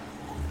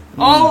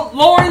 Oh,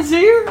 Lauren's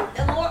here.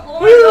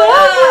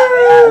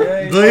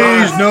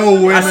 Please, no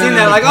women. I seen in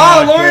that. the Like, oh,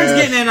 podcast. Lauren's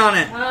getting in on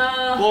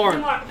it.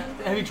 Lauren,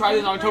 have you tried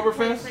this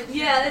Oktoberfest?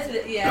 Yeah, that's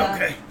it. Yeah.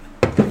 Okay.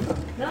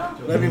 No.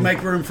 Let me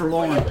make room for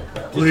Lauren.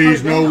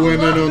 Please, no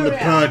women on the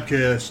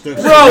podcast. Bro,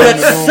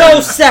 that's so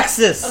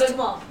sexist. Okay,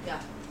 come on. Yeah.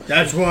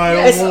 That's why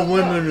I don't want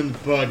women in the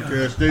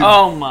podcast. They,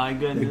 Oh my they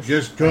goodness.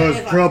 just cause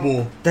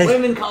trouble.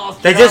 Women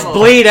cause They just trouble.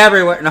 bleed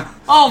everywhere. No.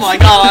 Oh my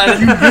god.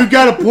 You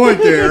got a point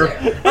there.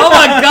 Oh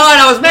my god,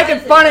 I was making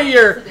fun of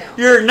your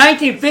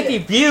 1950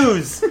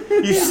 views.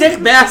 You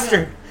sick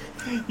bastard.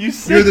 You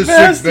sick You're the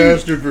bastard. sick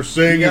bastard for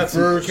saying You it got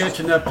some first.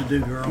 catching up to do,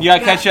 girl. You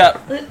gotta catch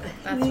up. That's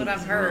what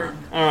I've heard.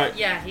 Alright.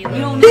 Yeah, he You lives.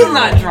 don't He's know.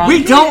 not drunk.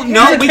 We don't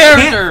know. He's a We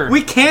character.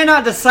 we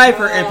cannot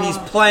decipher if he's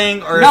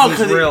playing or No, if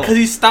he's real. because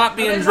he stopped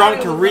being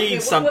drunk to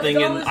read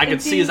something, and I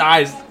could see his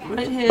eyes go What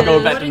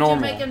back did to you normal.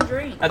 make him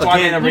drink? That's why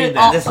I made him read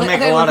that. This would make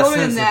Okay, a lot of we're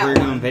doing sense if that we were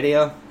one. doing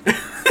video.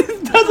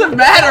 It doesn't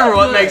matter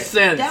what makes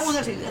sense. That one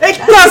actually. It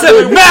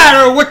doesn't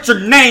matter what your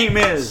name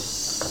is.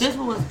 This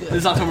one was good.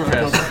 This is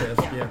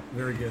Oktoberfest. Yeah,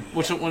 very good.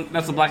 Which one?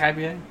 That's the black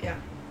IPA? Yeah.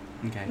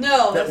 Okay.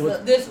 No, That that's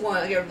was- this one.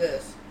 I gave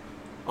this.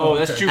 Oh,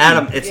 that's Okay. Choopy.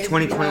 Adam, it's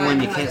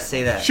 2021. You can't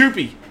say that.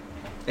 Choopy.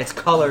 It's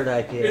colored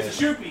IPA. It's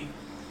a Choopy.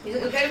 You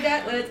okay with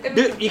that? Well, it's gonna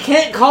Dude, be- you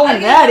can't call I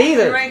him get that it.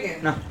 either.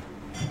 Ranking. No.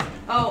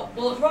 Oh,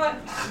 well, it's right.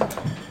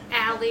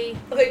 Allie.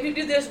 Okay, you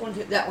do this one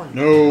too. That one.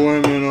 No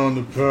women on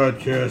the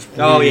podcast, please.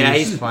 Oh yeah,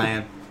 he's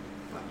playing.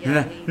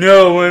 Yeah, he-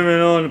 No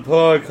women on the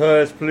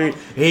podcast, please.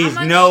 He's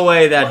How much- no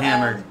way that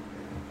hammered.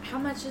 How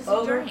much is he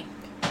Over. drink?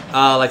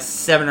 Like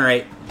 7 or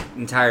 8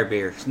 entire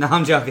beers. No,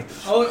 I'm joking.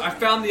 Oh, I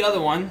found the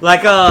other one.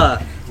 Like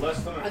Less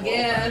than a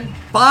Again.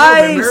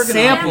 5 American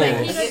Yeah, but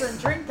he samples.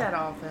 doesn't drink that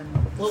often.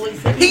 Well, we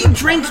said He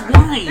drinks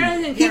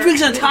wine. He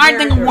drinks an entire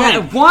thing of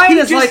wine. Wine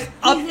is just- like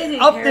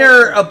up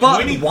there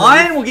above.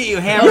 Wine will get you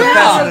hammered Yeah.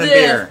 faster than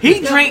beer.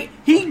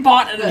 He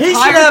bought an entire He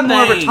should have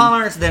more of a thing.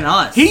 tolerance than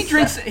us. He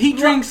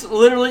drinks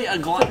literally a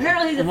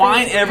Apparently he's a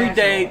wine famous every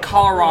day.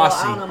 international. Well, I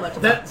don't know Colorasi. much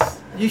about That's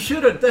you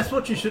should have. That's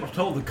what you should have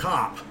told the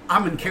cop.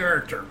 I'm in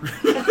character.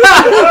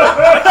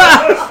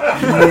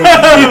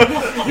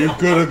 You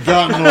could have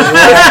gotten away.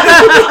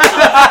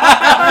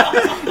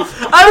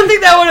 I don't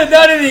think that would have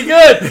done any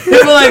good.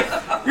 They'd be like,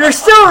 you're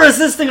still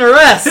resisting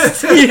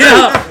arrest. You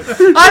know,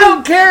 I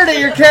don't care that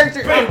your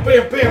character.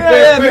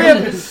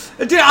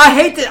 Dude, I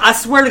hate that. I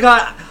swear to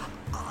God,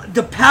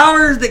 the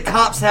powers that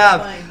cops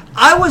have.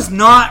 I was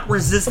not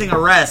resisting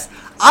arrest.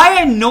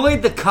 I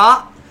annoyed the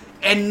cop,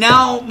 and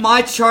now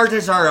my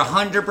charges are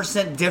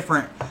 100%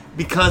 different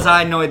because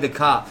I annoyed the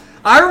cop.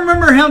 I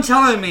remember him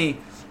telling me,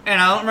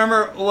 and I don't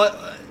remember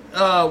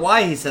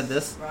why he said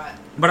this. Right.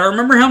 But I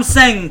remember him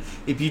saying,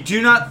 if you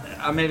do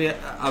not... maybe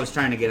I was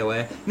trying to get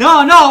away. No,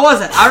 I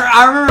wasn't.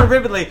 I remember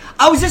vividly.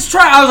 I was just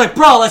trying... I was like,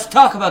 bro, let's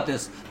talk about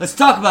this. Let's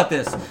talk about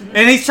this.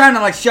 And he's trying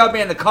to, like, shove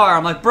me in the car.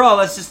 I'm like, bro,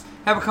 let's just...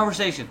 Have a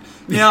conversation.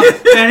 You know?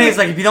 And he's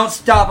like, if you don't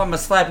stop, I'm going to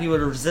slap you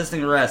with a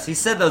resisting arrest. He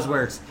said those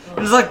words. And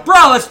he's like,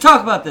 bro, let's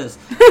talk about this.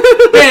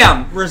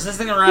 Bam!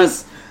 Resisting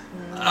arrest.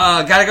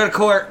 Gotta go to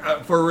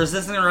court for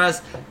resisting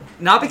arrest.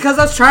 Not because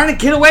I was trying to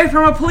get away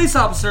from a police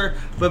officer,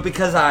 but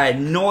because I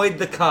annoyed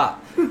the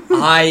cop.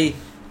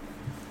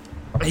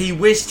 He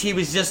wished he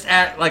was just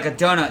at like a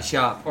donut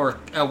shop or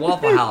a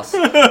Waffle House.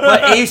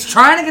 But he's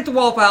trying to get to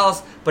Waffle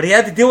House, but he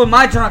had to deal with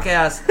my drunk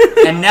ass.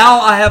 And now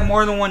I have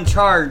more than one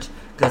charge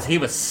because he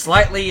was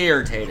slightly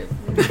irritated.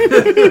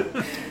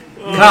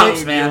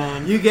 Cops,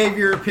 man. You gave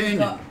your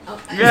opinion.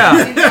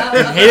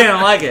 Yeah. He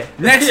didn't like it.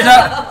 Next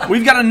up,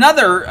 we've got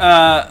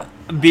another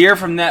beer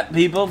from that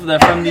people from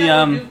the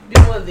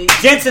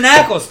Jensen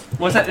Ackles.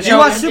 what's that? Did you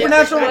watch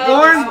Supernatural?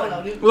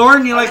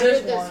 Lauren, you like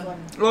This one.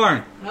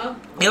 Lauren? Huh?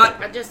 You like?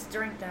 I just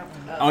drank that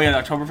one. Oh yeah,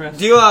 the Oktoberfest.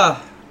 Do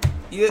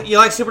you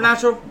like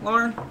Supernatural,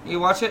 Lauren? You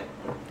watch it?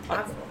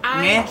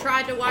 I Nah.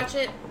 tried to watch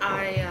it.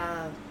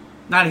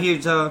 Not a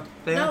huge fan.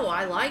 No,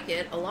 I like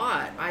it a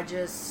lot. I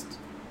just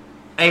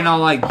Ain't all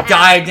like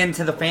dived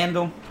into the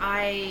fandom.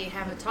 I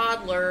have a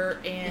toddler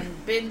and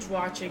binge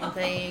watching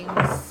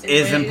things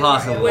Is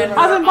impossible. when How's it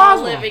we're all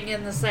impossible? living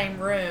in the same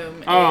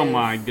room. Oh is-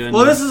 my goodness.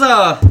 Well, this is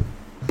I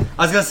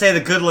was gonna say the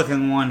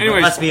good-looking one, but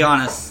Anyways. let's be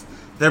honest.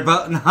 They're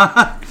both.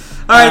 All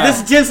right,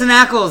 this is Jensen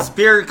Ackles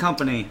Beer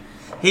Company.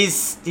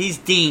 He's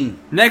Dean.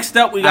 Next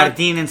up, we got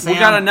Dean and Sam. We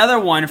got another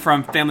one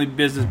from Family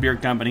Business Beer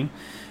Company,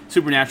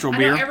 Supernatural I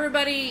beer. know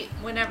everybody,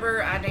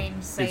 whenever I name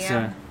It's,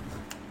 Sam,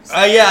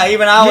 Yeah,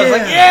 even I was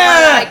like,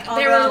 like,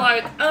 they were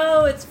like,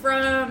 "Oh, it's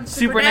from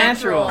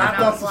Supernatural. Supernatural." I And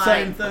thought was the like,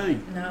 same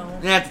thing. No.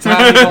 And at the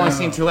time, we've only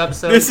seen 2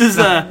 episodes. This is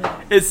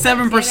it's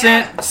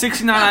 7%,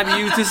 69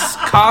 IBUs. This is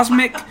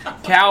Cosmic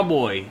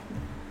Cowboy.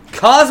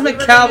 Cosmic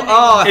Cow.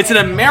 Oh, It's an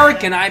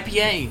American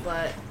IPA.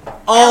 But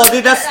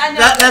dude,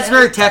 that's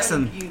very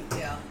Texan.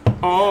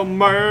 Oh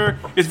man,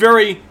 it's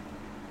very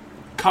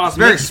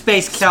cosmic. Very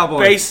space cowboy.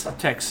 Space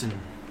Texan.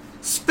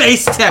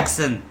 Space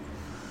Texan.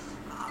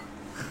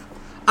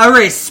 I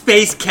raise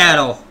space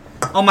cattle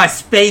on my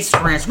space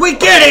ranch. We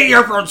get it,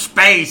 you're from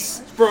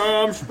space.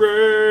 From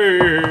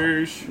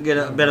space. Get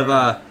a bit of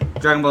a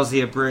Dragon Ball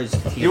Z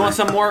abridged. You want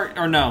some more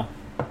or no?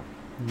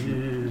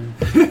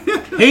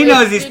 He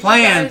knows he's Did you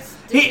playing. guys-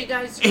 did you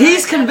guys try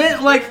He's that convinced.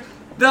 before? Like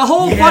the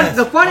whole Yes,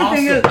 the funny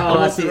thing is, awesome. oh, I let's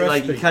want see, the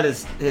like he recipe. cut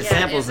his Yeah,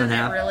 samples in isn't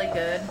half. it really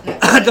good?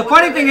 The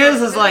funny thing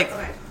is like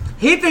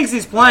he thinks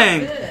he's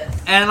playing,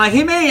 and like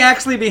he may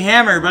actually be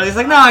hammered, but he's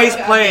like, no, he's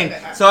playing.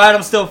 So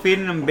Adam's still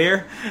feeding him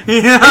beer.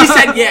 You know? He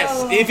said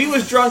yes. If he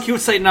was drunk, he would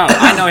say no.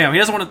 I know him. He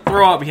doesn't want to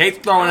throw up. He hates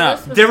throwing Oh, up.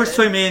 this was Difference good.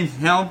 between me and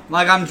him,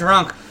 like I'm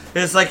drunk.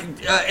 It's like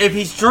if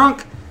he's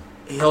drunk,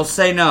 he'll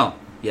say no.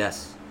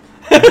 Yes.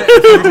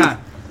 Every time.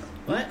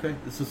 What? Okay,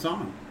 the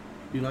Saison.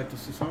 You like the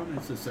Saison?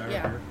 It's a sour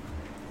Yeah. beer.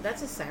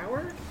 That's a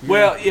sour?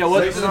 Well, yeah. Well,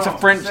 Say it's it a all.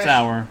 French Say it.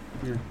 sour.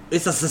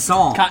 It's a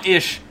saison.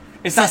 Ish.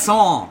 It's not.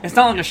 Saison. It's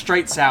not like a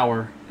straight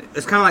sour.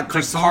 It's kind of like It's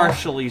like croissant.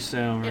 partially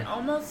sour. It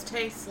almost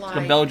tastes It's a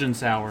like Belgian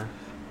sour.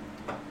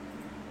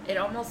 It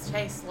almost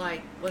tastes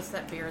like what's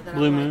that beer that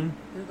Blue I Moon?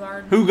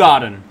 like? Hugarden.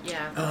 Hugarden.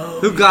 Yeah.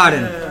 Who got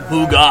him?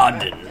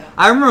 Hugarden.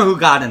 I remember who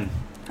got him.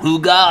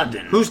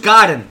 Hugarden. Who's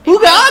got him?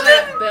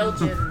 Hugarden.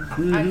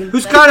 Belgian.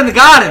 Who's got in the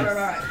garden?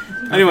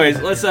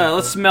 Anyways, let's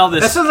smell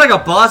That this. sounds like a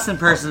Boston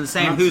person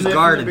saying I'm who's sniffing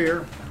garden. the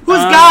beer. Who's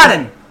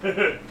garden?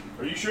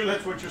 Are you sure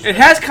that's what you're It saying?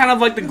 has kind of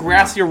like the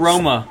grassy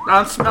aroma.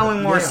 I'm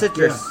smelling more Yeah,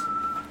 citrus.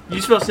 You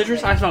smell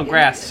citrus? I smell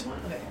grass.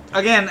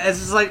 Again, it's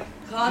just like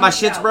my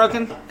shit's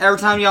broken. Every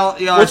time y'all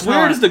What's smell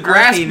weird is the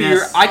grass earthiness.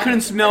 beer. I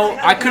couldn't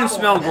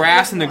smell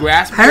grass in the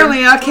grass beer.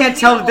 Apparently, I can't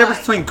tell the difference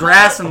between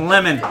grass and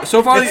lemon.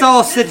 So far, It's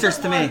all citrus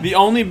to me. the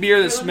only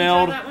beer that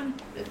smelled That one?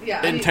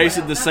 and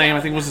tasted the same,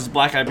 I think, was this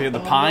black IPA, the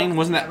Pine.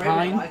 Wasn't that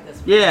Pine?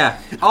 Yeah.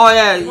 Oh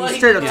yeah. You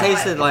straight up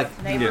tasted like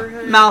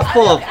Neighborhood.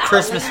 mouthful of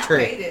Christmas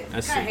tree.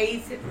 Let's see.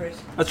 Hates it,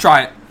 Chris. Let's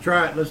try it.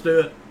 Try it. Let's do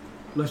it.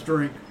 Let's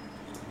drink.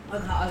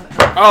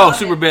 Oh,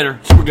 super bitter.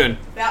 Super good.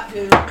 About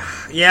to.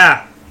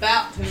 Yeah.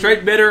 About to.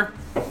 Straight bitter.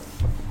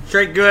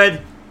 Straight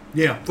good.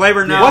 Yeah.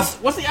 Flavor no. What's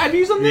the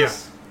IBUs on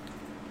this?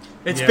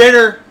 It's Yeah.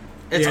 bitter.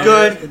 It's Yeah,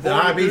 good. The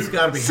IB's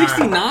got to be high.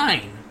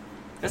 69.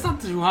 That's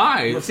not too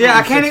high. Yeah,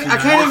 I can't even. I 69.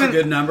 can't That's a even.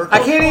 good number. I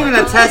can't even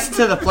attest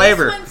to the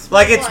flavor. This one smells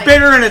Like it's like-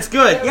 bitter and it's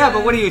good. Yeah,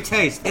 but what do you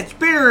taste? It's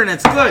bitter and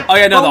it's good. Oh,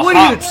 yeah, no, But the what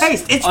hops. do you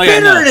taste? It's Oh, yeah,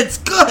 bitter no. and it's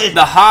good.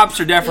 The hops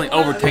are definitely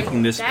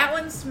overtaking this. That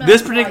one smells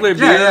This particular like,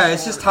 beer. yeah,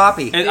 it's just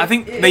hoppy. And I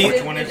think Which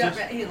they. one is this?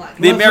 The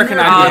Well, American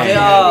it's IPA. You,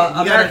 gotta-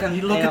 American-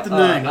 you look at the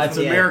uh, name. It's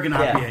IPA. American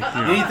Yeah.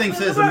 IPA. Anything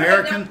says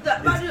American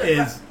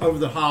is over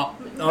the top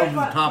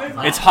of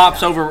it. It's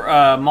hops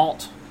over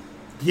malt.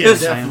 Yeah, It's-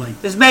 definitely.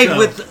 It's made So,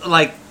 with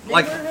like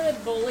Neighborhood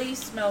Bully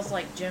smells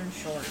like gym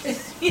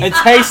shorts. It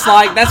tastes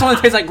like that's what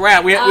it tastes like.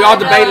 Grass. We all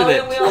debated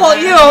it. well,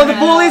 you know, the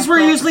bullies were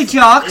usually It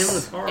jocks.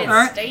 was hard. It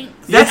Alright.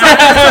 stinks.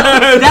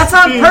 That's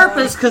on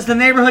purpose because the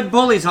neighborhood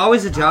bully's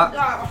always a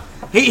jock.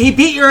 He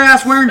beat your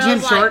ass wearing gym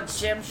Smells like shorts.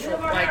 gym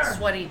shorts, like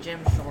sweaty gym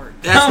shorts.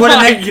 That's Oh what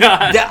my it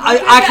God.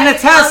 I can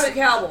attest. Cosmic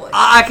Cowboy.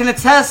 I can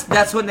attest.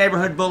 That's what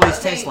neighborhood bullies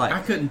taste I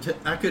like.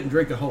 couldn't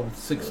drink a whole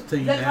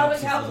 16 That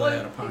ounces Cosmic of Cowboy.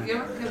 that a pint If you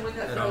ever can win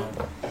that at all.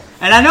 trophy.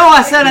 And I know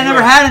I said I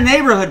never had a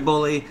neighborhood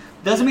bully.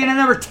 Doesn't mean I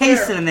never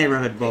tasted a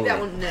neighborhood Take bully. that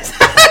one next.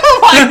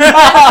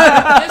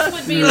 This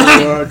would be You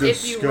like are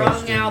if you wrung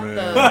disgusting, out man.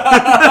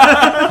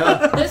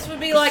 the. This would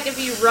be like if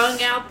you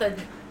wrung out the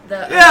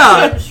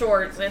Yeah. gym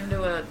shorts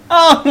into a.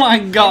 Oh my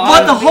God!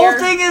 But the whole Beer.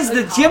 thing is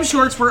the gym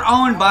shorts were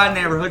owned by a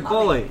neighborhood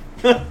bully.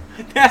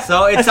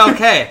 So it's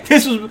okay.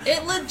 This was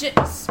It legit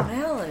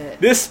smell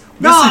it. this.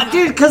 No,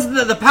 dude, because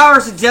the power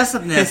of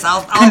suggestiveness.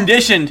 I'll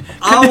Conditioned.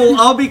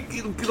 I'll be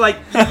like,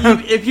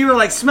 if you were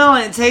like, smell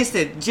it and taste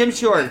it, gym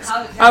shorts.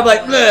 I'd be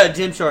like, bleh,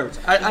 gym shorts.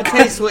 I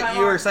taste what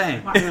you were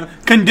saying.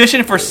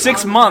 Conditioned for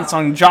 6 months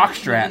on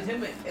jockstrap.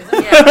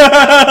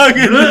 Yeah.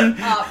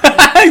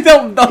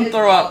 don't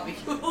throw up.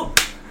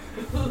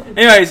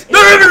 Anyways,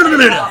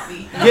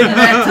 Getting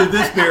back to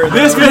this beer, though,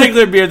 this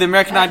particular beer, the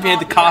American IPA,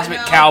 the Cosmic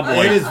it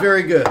Cowboy. is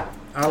very good.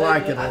 I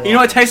like it a lot. You know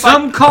what it tastes like?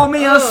 Some call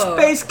me a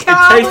space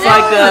cowboy. tastes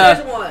like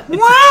the- There's one.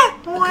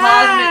 What?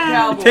 Cosmic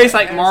Cowboy. It tastes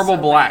like Marble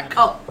Black.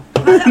 Oh.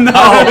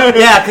 Oh,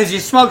 yeah, because you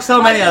smoke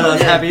so many of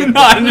those, have you?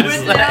 No, I'm just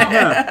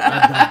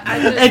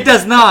saying. It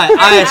does not,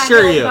 I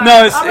assure you.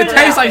 No, it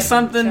tastes like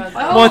something.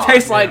 Well, it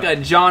tastes like a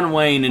John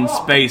Wayne in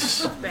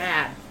space.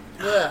 Bad.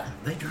 Ugh.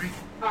 They drink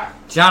it.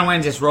 John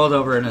Wayne just rolled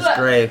over in his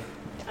grave.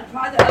 I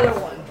tried the other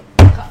one.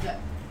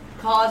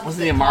 Cosmic.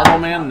 Wasn't he a Marble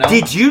Man? No.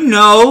 Did you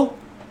know?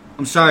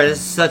 I'm sorry, this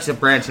is such a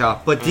branch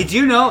off, but did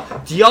you know?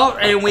 Do y'all?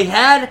 And we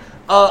had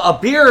a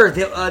beer.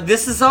 That,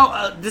 this is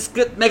all.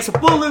 Makes a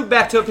full loop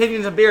back to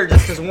opinions of beer.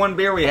 Just because one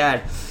beer we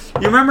had.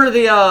 You remember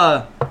the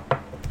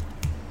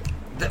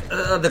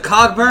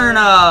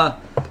Cogburn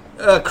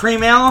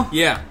cream ale?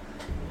 Yeah.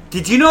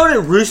 Did you know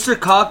that Rooster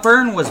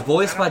Cogburn was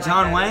voiced by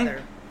John Wayne?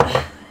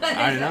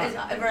 I don't know.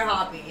 It's very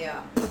hoppy,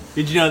 yeah.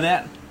 Did you know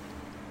that?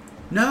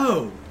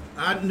 No,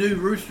 I knew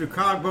Rooster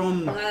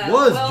Cogburn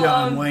was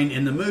John Wayne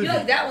in the movie. You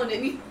like that one,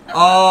 didn't you?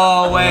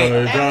 Oh wait.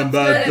 You're talking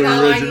about good. I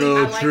the like- original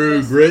I like True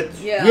this. Grit?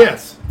 Yeah.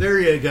 Yes, there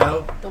you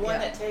go. The one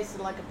that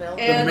tasted like a bell.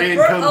 The And man the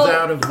fir- comes oh,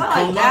 out of the I like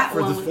coma that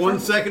for one this with 1 the-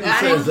 second and I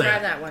I says didn't try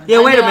that. that one.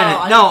 Yeah, wait a I know, minute.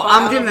 I No, just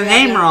I'm thought getting the of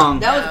name that. wrong.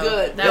 That was No,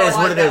 good. that That is was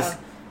what it that is. one.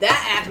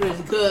 That actor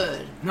is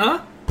good.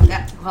 Huh?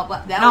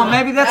 That No, one-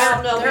 maybe that's. I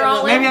don't know. They're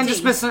all Maybe I'm empty.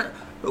 just missing.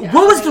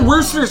 What was the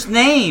rooster's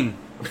name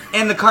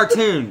in the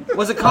cartoon?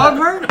 Was it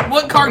Cogburn?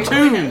 What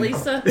cartoon?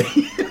 Lisa.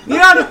 You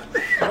know,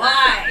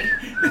 Why?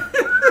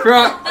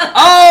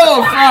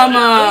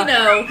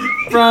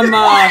 From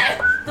No.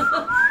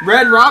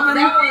 Red Robin.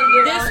 That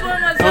one, This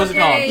one was What was it okay.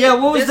 called? yeah.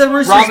 What was This the one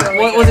rooster's? Robin.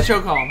 What was the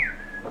show called?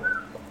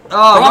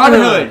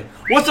 Robin Hood.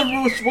 What's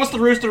the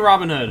rooster in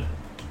Robin Hood?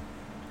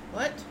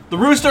 What? The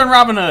rooster in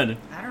Robin Hood.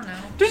 I don't know.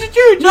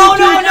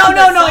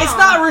 No. It's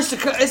not rooster.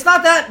 It's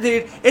not that,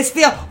 dude. It's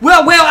the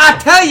well. I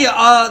tell you,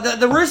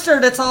 the rooster.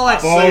 That's all I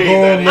say.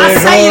 Foghorn I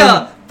say,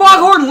 Leghorn.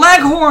 Foghorn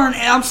Leghorn.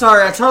 I'm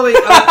sorry. I totally.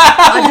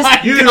 I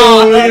just. You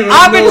don't even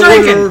I've been know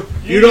drinking. your-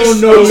 You don't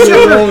know Shut your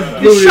your-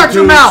 own you Looney shut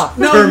your Tunes mouth.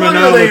 No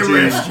wonder they terminology.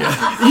 arrest you.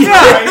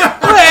 Yeah,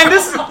 man,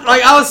 this is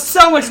like I was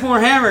so much more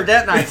hammered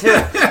that night too.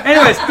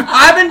 Anyways,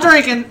 I've been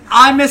drinking.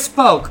 I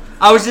misspoke.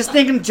 I was just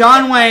thinking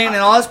John Wayne and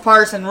all his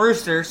parts and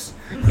roosters,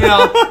 you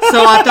know.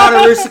 So I thought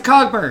of Rooster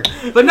Cogburn.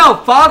 But no,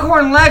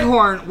 Foghorn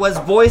Leghorn was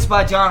voiced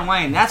by John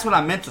Wayne. That's what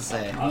I meant to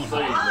say. Oh,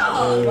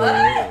 what?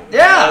 Yeah,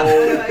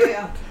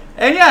 Yeah.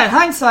 and yeah, in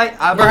hindsight,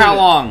 I For how believe it.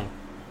 long?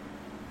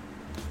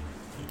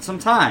 Some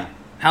time.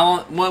 How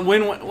long?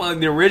 When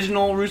the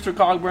original Rooster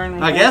Cogburn?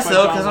 Was I guess voiced by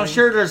so, John because I'm Wayne?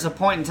 sure there's a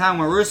point in time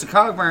where Rooster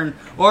Cogburn,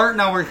 or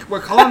no, we're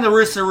calling the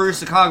Rooster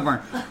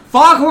Cogburn.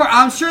 Foghorn.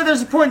 I'm sure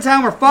there's a point in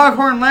time where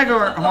Foghorn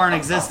Leghorn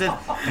existed,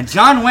 and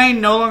John Wayne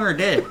no longer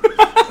did.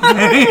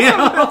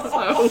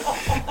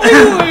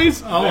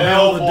 Anyways, Oh,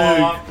 hell, the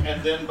Duke.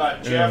 And then by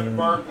Jeff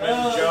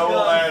Berkman, Joe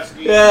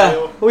Lasky, Yeah,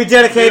 Bill, we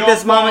dedicate Bill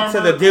this moment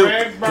to the Farmer, Duke.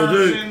 Greg The Duke.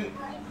 Burson,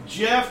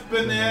 Jeff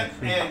Bennett,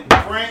 and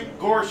Frank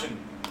Gorshin.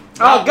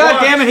 Oh, god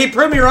damn it, he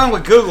proved me wrong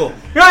with Google.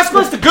 You're not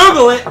supposed to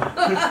Google it.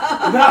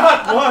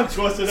 Not once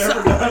was it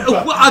ever done.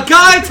 A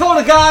guy told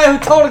a guy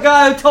who told a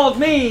guy who told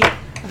me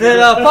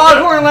that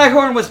Foghorn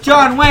Leghorn was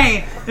John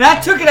Wayne, and I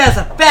took it as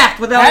a fact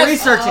without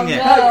researching it.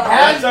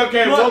 That's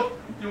okay.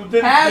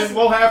 Then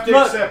we'll have to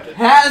accept it.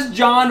 Has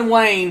John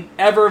Wayne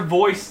ever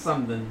voiced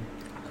something?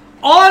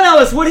 All I know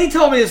is what he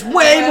told me is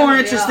way more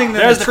interesting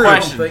than There's the the truth. I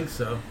don't question. think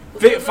so.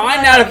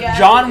 Find out if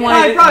John No,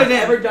 Wayne he probably has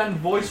didn't. ever done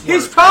voice work.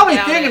 He's probably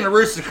Doubt thinking it. of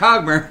Rooster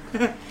Cogburn.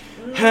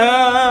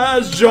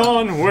 Has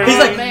John Wayne. He's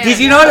like, man. did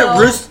you know that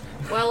Rooster?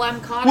 Well,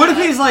 I'm caught What if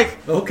up. he's like,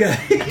 Okay.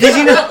 did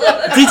you know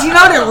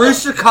that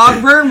Rooster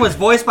Cogburn was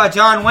voiced by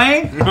John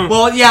Wayne?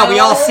 Well, yeah, we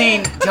all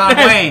seen John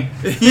Wayne,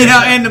 you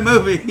know, in the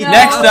movie.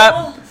 Next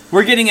up,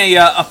 we're getting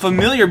a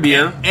familiar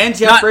beer. And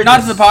Jeff Bridges.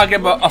 Not to the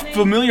podcast, but a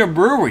familiar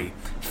brewery.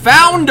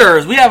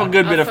 Founders. We have a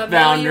good bit of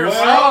familiar- Founders.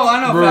 Oh,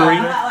 I know.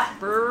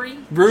 Brewery.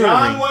 brewery?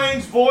 John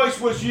Wayne's voice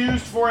was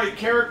used for a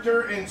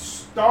character in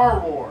Star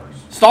Wars,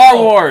 Star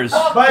Wars.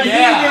 but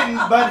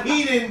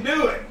he didn't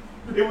do it.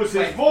 It was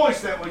his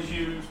voice that was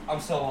used.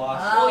 I'm so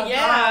lost. Well,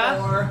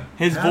 yeah. Or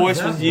His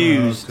voice was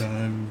used.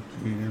 Time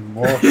Keenan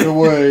walked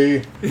away.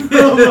 This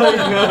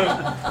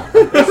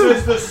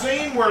is the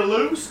scene where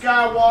Luke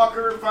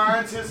Skywalker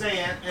finds his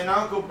aunt and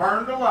uncle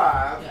burned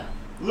alive. Yeah.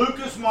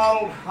 Lucas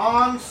modeled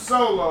Han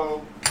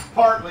Solo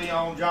partly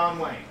on John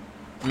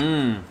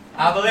Wayne.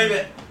 I believe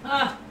it.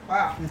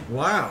 wow.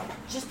 Wow.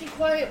 Just be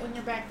quiet when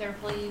you're back there,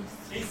 please.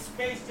 He's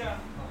spaced out.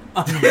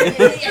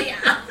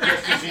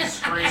 Just as he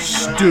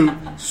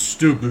screams.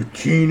 Stupid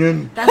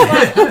Keenan.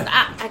 That's why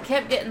I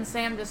kept getting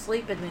Sam to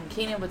sleep, and then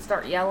Keenan would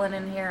start yelling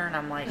in here, and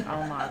I'm like,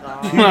 oh my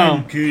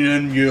god.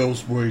 Keenan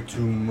yells way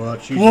too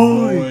much. He's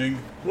annoying.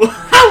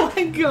 Oh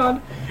my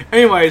god.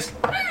 Anyways.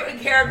 Favorite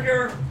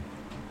character.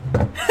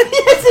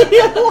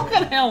 What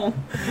the hell?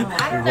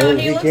 I don't know.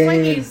 He looks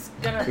like he's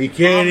gonna. He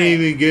can't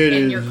vomit even get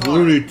in his your car.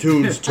 Looney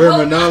Tunes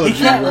terminology He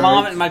can't right.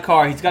 vomit in my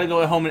car. He's got to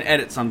go home and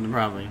edit something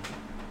probably.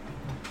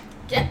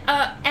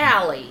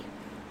 Allie.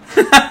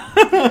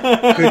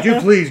 Could you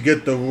please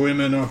get the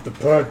women off the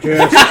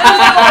podcast?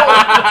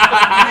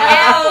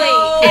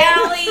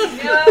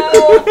 Allie,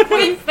 no.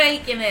 Quit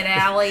faking it,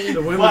 Allie.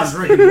 The women are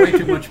drinking way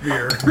too much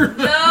beer.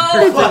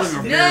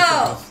 No.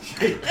 No.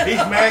 He's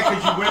mad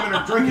because you women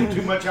are drinking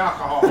too much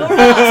alcohol.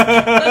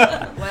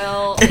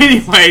 Well,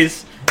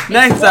 Anyways, it's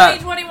next up.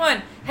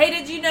 2021. Hey,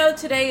 did you know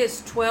today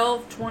is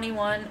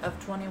 12/21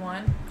 of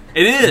 21?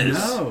 It is.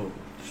 No.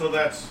 So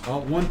that's Oh,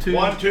 1, 2.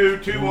 1, 2,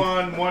 2,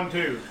 1, 1,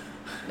 2.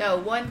 No,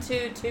 1,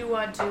 2, 2,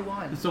 1, 2,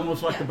 1. It's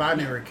almost like the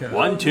binary code.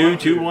 1 2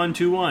 2 1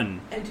 2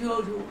 1. And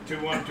 202.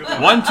 2, 1, 2,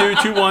 1. 1 2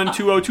 2 1 2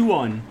 0 2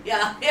 1.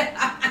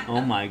 Yeah.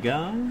 Oh my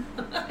god.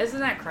 Isn't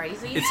that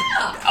crazy? It's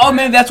oh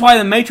man, that's why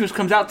the Matrix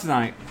comes out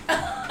tonight.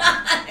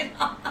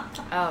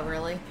 Oh,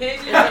 really? Opinion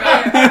Is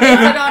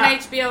it on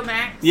HBO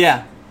Max?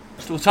 Yeah.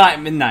 Still time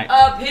at midnight.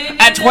 Opinion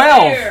At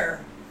 12. there.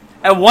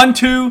 At 1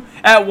 2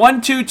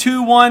 2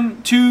 2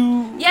 1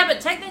 2 Yeah,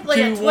 but technically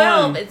 2, at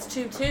 12, 1. it's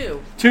 2,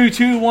 2. 2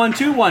 2 1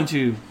 2 1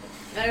 2.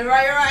 You're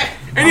right, you're right.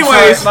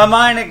 Anyways, my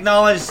mind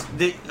acknowledged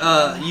the,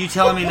 you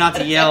telling me not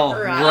to yell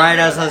right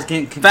as I was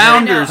getting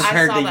Founders.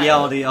 prepared I to saw that.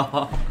 yell to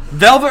y'all.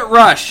 Velvet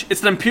Rush.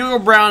 It's an imperial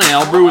brown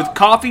ale brewed with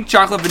coffee,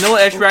 chocolate,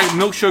 vanilla extract,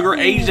 milk sugar,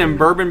 aged in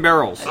bourbon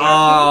barrels. Oh,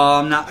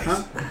 I'm not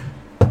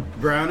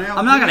Brown ale.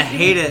 I'm not gonna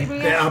hate it.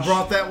 Yeah, I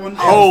brought that one.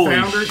 Holy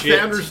Founders. shit.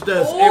 Founders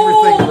does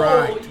everything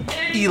right.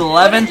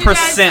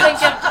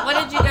 11%.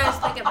 What did you guys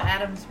think of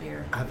Adam's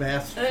beer? I've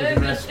asked for the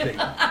recipe.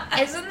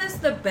 Isn't this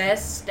the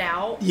best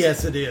stout?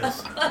 Yes, it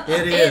is. It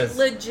It is.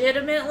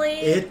 legitimately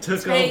It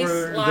took tastes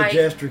over like, the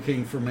Jester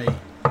King for me.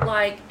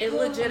 Like, it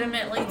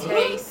legitimately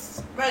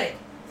tastes Right.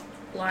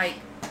 like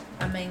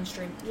a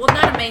mainstream, well,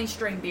 not a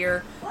mainstream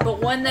beer, but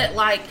one that,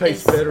 like,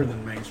 Tastes is, better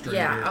than mainstream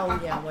yeah, beer. oh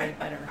yeah, way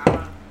better.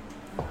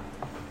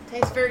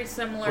 Tastes very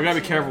similar We gotta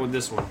be to- careful with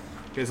this one.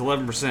 Okay, it's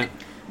 11%.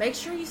 Make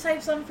sure you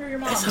save some for your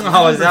mom.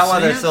 Oh, is that why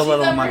there's so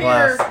little in my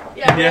glass?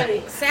 Yeah, Yeah. ready.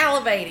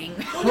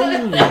 Salivating.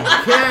 Holy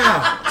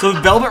cow! So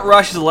Velvet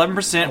Rush is Oh,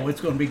 11%.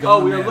 it's going to be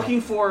gone Oh, we are now. looking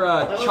for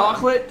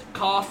chocolate,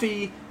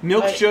 coffee,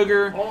 milk Wait.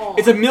 sugar. Oh.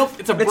 It's a milk.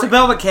 It's a It's a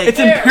velvet cake. It's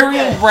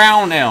imperial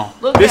brown ale.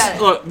 Look this at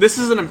it. look. This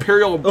is an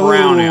imperial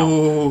brown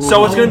ale.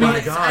 So it's Oh gonna my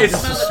be. God, It's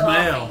just the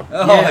smell.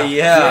 Oh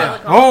yeah.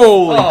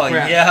 holy Oh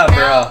crap. yeah,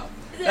 bro.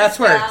 That's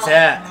where it's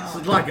at.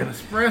 It's like an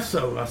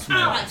espresso, I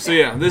smell. So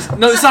yeah, this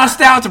no, it's not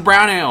stout. It's a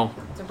brown ale.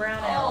 It's a brown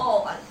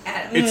ale. Oh,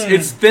 Adam.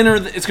 It's thinner.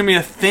 It's gonna be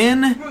a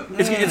thin.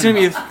 It's gonna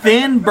be a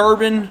thin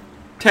bourbon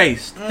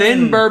taste.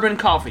 Thin bourbon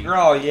coffee.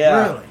 Oh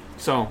yeah. Really?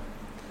 So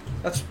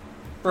That's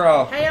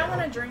bro. Hey, I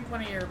want to drink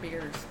one of your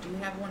beers. Do you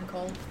have one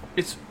cold?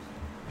 it's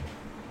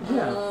Uh,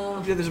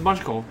 yeah. There's a bunch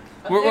of cold.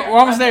 We're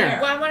almost there.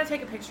 Well, I want to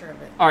take a picture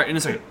of it. All right, in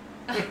a second.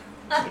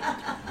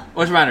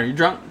 What's the matter? You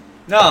drunk?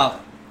 No,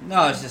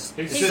 it's just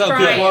He's it's He's so so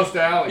trying. good. close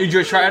to Allie. You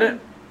just tried it?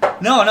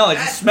 No, it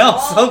just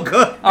smells so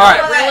good. All right.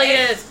 It really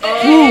is.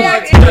 Oh,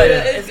 yeah, it's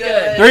good. It's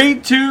good. 3,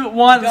 2,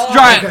 1. Let's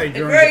try it. Okay, It's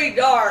drink very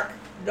dark.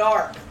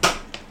 Dark.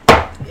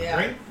 Yeah.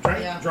 Drink,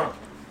 Yeah. drunk.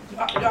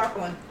 Dark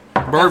one.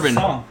 Bourbon.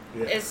 Song.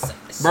 It's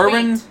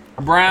Bourbon,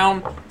 sweet.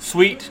 brown,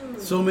 sweet.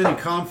 it. So many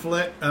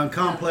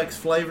complex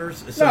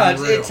flavors. It's No,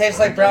 unreal. it tastes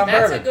like brown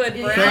That's a bourbon.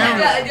 good brown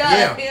Found ale. it.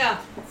 Yeah. Yeah.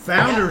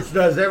 Founders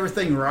does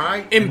everything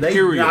right. and They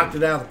Imperial. knocked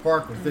it out of the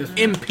park with this.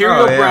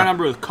 Imperial Oh, yeah. brown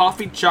brew with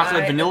coffee,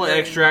 chocolate, I vanilla agree.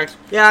 extract.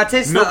 Yeah, it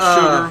tastes Milk,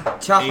 the sugar,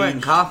 chocolate and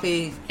aged.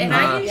 coffee. And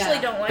I usually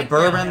don't like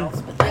bourbon. brown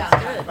ales, but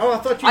that's good. Oh, I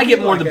thought you I did get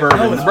more like the that. bourbon.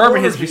 No, The it's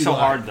bourbon hits porters me you so like.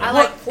 hard I though.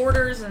 like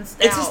porters and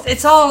stouts. It's just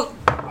it's all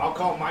I'll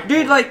call Mike.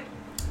 dude like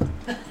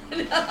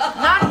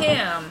Not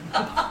him.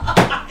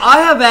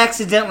 I have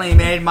accidentally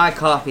made my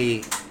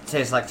coffee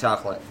taste like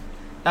chocolate.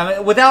 I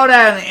mean, without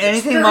adding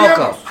anything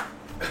mocha.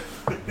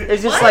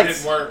 It's just What? like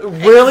Didn't work.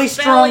 really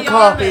strong Expelliarmus.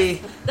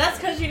 coffee That's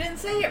because you didn't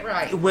say it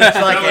right. with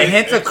like a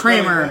hint of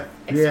creamer,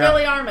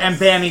 Expelliarmus. and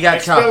bam, you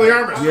got chocolate.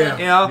 Expelliarmus. Yeah.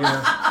 You know?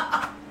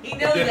 Yeah. He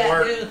knows Didn't that,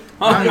 work. dude.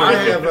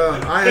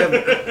 I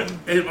have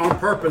and on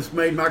purpose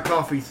made my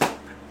coffee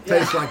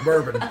taste like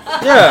bourbon.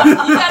 Yeah. You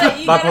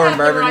gotta Popcorn have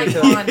bourbon, the right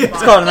you too. one.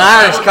 It's called an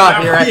Irish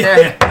coffee right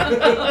there.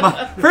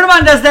 My friend of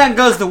mine does that and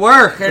goes to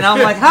work, and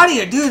I'm like, how do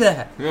you do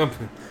that?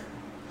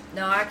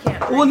 No, I can't.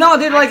 Drink. Well, no,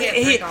 dude, I like can't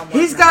he, drink on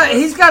he's work got nights.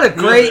 he's got a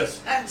great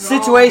this.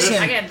 situation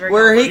I can't drink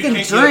where on he work. can You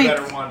can't get a drink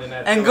better one than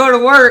that, and Joe. go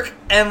to work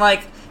and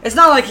like it's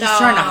not like he's No,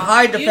 trying to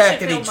hide the you fact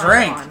should that he feel my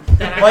drank. one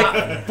that I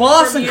got Like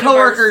boss from and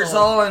coworkers Universal.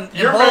 all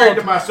You're married to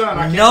involved my son.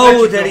 I can't let know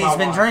you that kill he's my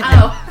been wife. drinking,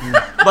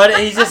 Oh, but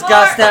he just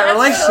got that That's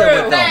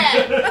relationship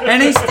with true. them,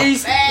 and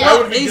he's That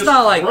would be he's just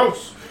not like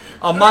gross.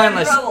 a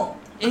mindless.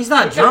 He's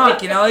not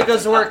drunk, you know. He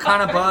goes to work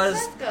kind of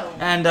buzzed,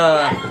 and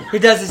he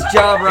does his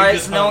job right,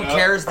 just so no hung one up.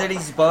 cares that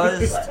he's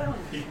buzzed.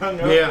 He hung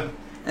up. Yeah.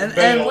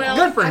 And well,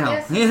 good for I him,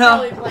 guess he's you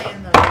know. probably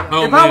playing the-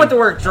 Oh, If man. I went to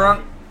work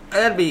drunk,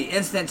 that'd be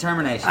instant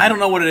termination. I don't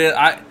know what it is.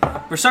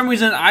 For some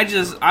reason I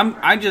just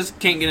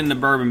can't get into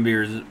bourbon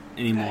beers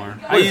anymore.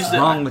 I What's used to.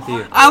 wrong with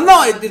you? I don't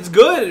know. It's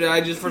good.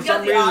 I just for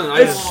some reason I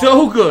It's just.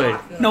 so good.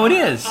 No, it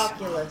is.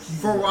 Oculus.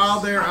 For a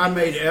while there, I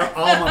made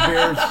all my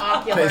beers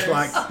taste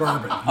like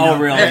bourbon. Oh,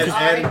 really?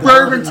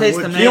 Bourbon tastes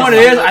wood- amazing. You know what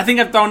it is? I think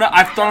I've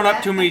thrown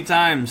up too many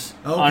times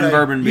on Okay,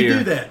 bourbon beer. You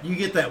do that. You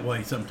get that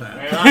way sometimes.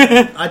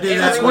 I do that.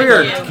 That's with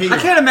weird. tequila. I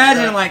can't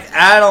imagine like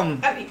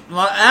Adam.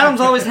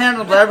 Adam's always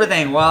handled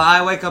everything while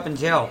I wake up in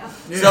jail.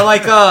 So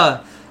like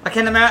I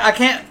can't imagine. I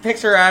can't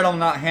picture Adam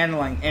not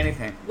handling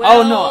anything.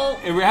 Oh no!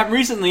 It happened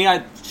recently.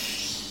 What?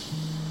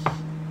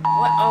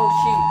 Oh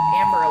shoot!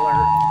 Amber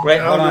Alert. Wait,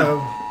 Oh, hold on. no.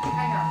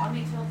 Hang on. Let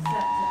me tell Seth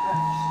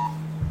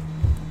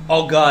to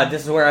Oh god,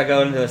 this is where I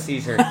go into a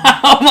seizure.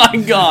 Oh my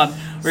god!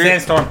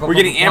 Sandstorm. We're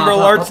getting Amber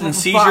Alerts and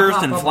seizures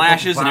and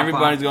flashes, and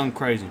everybody's going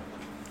crazy.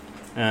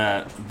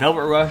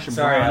 Velvet Rush. And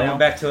Sorry, Brown I Ale. went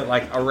back to it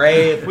like a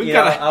rave. We've you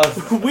got know, I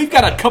was we've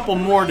got a couple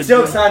more to do.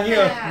 jokes on you.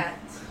 that.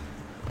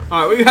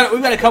 All right, we've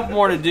got a couple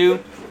more to do.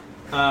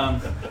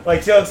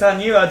 Like jokes on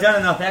you. I've done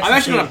enough. I'm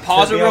actually gonna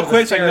pause it real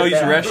quick so I can go use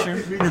the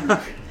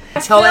restroom.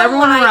 Tell feel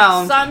everyone like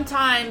around.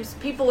 Sometimes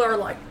people are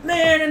like,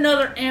 "Man,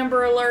 another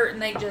Amber Alert," and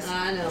they just.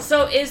 I know.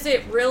 So is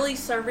it really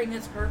serving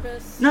its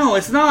purpose? No,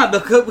 it's not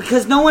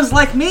because no one's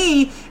like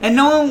me, and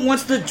no one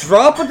wants to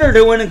drop what they're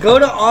doing and go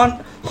to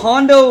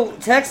Hondo,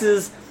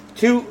 Texas,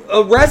 to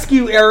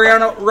rescue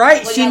Ariana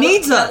Wright. Well, She yeah,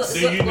 needs look, us. Do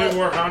you know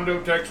where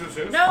Hondo, Texas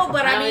is? No,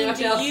 but I No, mean, you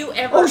do don't. you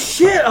ever? Oh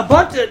shit! A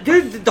bunch of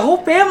dude. The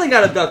whole family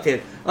got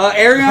abducted.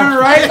 Ariana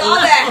Wright, saw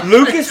that.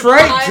 Lucas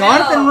Wright, I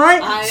Jonathan know,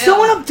 Wright. I know.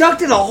 Someone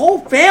abducted a whole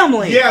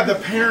family. Yeah, the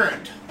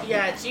parent.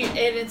 Yeah, it's you,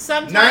 and it's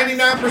sometimes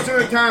 99% of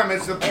the time,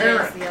 it's the it is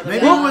parent. the other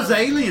Maybe way. it was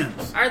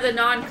aliens. Are the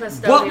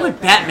non-custodial? What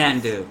would parents. Batman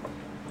do?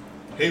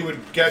 He would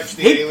catch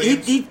the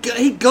aliens.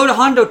 He'd go to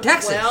Hondo,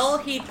 Texas. Well,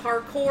 he'd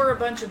parkour a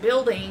bunch of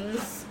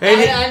buildings.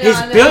 And I know, his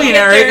I know.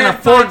 billionaire Get ain't there gonna in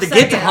afford 5 to get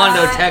to seconds.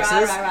 Hondo, Right,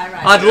 Texas.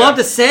 right. I'd love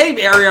to save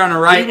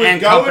Ariana Wright He would and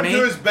go company.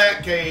 into his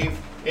bat cave,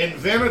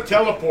 invent a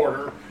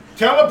teleporter,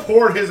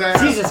 teleport his ass.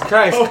 Jesus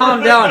Christ, over calm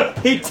there. down.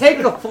 He'd take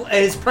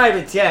his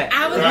private jet.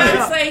 I was Right.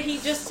 gonna say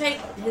he'd just take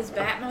his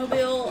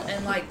Batmobile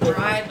and like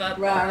drive up.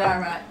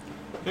 Right.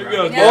 Here we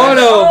go. Oh,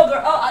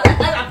 no. That's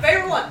my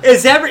favorite one.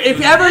 If ever you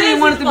This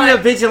wanted is to be a my-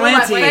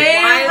 vigilante, my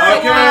Okay, Like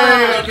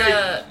okay.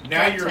 a-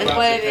 Now you're That's about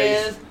what to it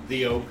taste is.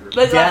 the ogre.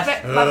 But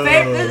Death. my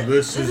favorite.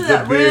 This is is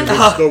the a beer. real- This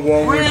is the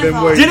one we've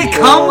been waiting did it for.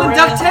 come with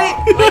duct tape?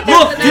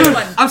 Look, the dude, new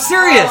one. I'm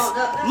serious.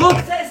 Oh, Look,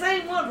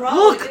 same one, bro.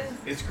 look.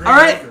 It's green all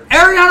right, ogre.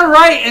 Ariana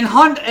Wright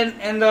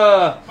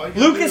and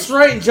you Lucas do-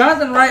 Wright and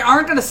Jonathan Wright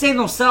aren't gonna save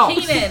themselves.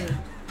 Keenan,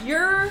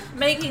 you're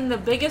making the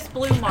biggest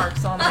blue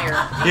marks on there.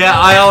 Yeah,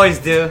 I always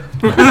do.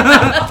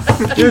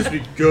 Just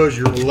because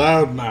you're a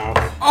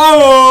loudmouth.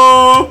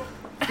 Oh.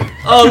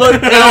 Oh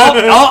look,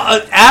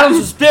 Adams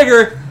was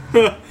bigger.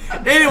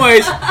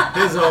 Anyways,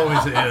 His always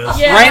is.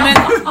 Yeah.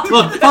 Raymond,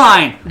 Look,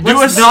 fine.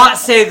 Let's us- not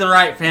save the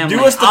right family.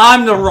 do us the-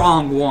 I'm the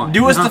wrong one.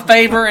 do us the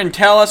favor and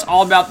tell us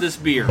all about this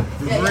beer.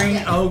 The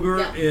green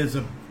ogre is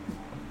a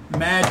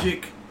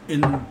magic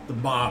in the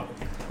bottle.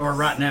 Or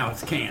right now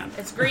it's canned.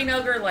 It's green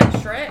ogre like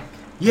Shrek.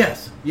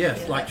 Yes,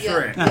 like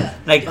Shrek.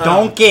 like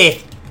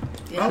donkey.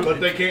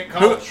 But they can't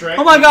call it Shrek.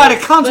 Oh my God!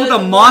 It comes with a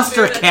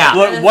monster cap.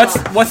 What,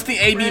 what's the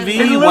ABV?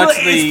 It's What's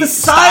it's the the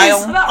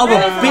size style? of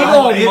a big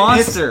old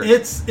monster.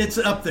 It's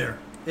up there.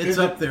 It's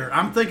up there.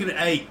 I'm thinking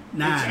 8,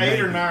 9. It's 8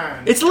 or maybe.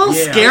 9. It's a little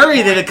Yeah.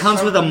 scary that it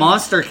comes with a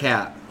monster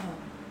cap.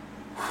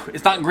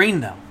 It's not green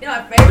though. You know,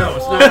 my favorite No,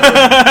 it's one.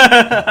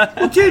 not.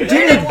 Well, dude,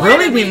 didn't it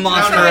really be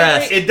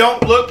monster-esque? It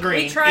don't look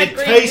green. We tried It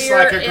green tastes beer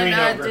like a in green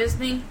ogre.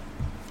 Disney.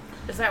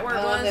 Is that where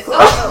it was?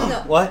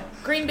 No. What?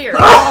 Green beer.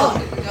 Salud,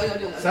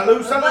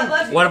 salud.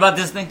 Salute. What about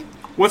Disney?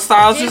 What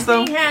style is this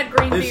though? Disney had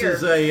green This beer.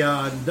 is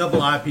a double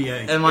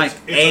IPA. And like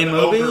It's a an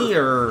movie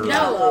or? I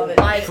no, love it.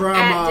 like From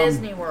at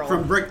Disney World.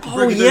 From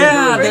Oh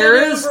yeah, Brewery. there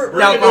is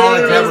Brigadoon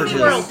alcoholic Brewery.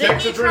 Disney World. beverages. Didn't you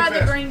Texas try Red the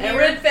Fest. green And beer?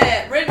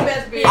 Red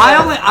Fest beer.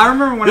 I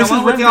remember when This I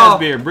is went with Red y'all. Fest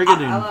beer,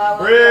 Brigadoon.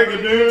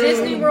 Brigadoon.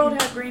 Disney World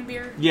had green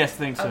beer. Yes,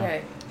 think so.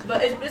 Okay.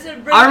 But it's a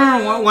I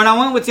remember when I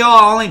went with y'all.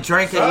 I only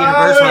drank at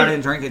Universal. I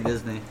didn't drink at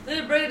Disney. This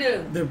is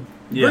Brigadoon. The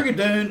Yeah.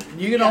 Brigadoon,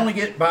 you can only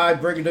get by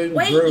Brigadoon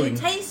Wait, Brewing you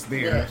taste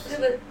beer this.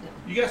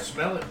 You gotta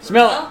smell it.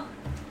 Smell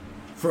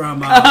from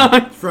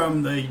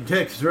the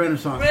Texas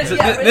Renaissance. Red- it.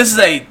 yeah, This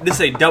is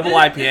a double This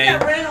is IPA.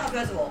 that Red Hot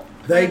Festival.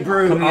 They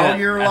brew Coming all in at,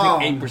 year I long.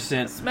 think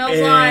 8%. Smells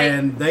like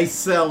And they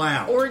sell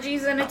out.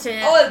 orgies in a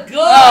tent. Oh, it's good.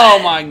 Oh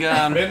my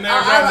god. Been there,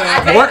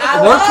 I done that. Work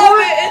love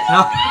it.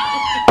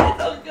 It's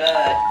for it? so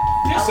good.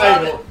 Just I say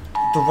love it. it.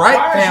 The right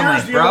Why is yours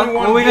family, the bro. only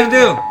What one are we gonna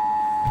getting do?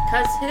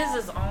 Because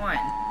his is on.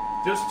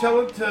 Just tell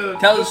it to.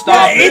 Tell it to just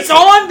stop. It's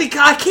on because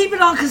I keep it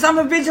on because I'm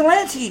a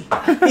vigilante.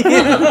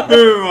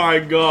 Oh my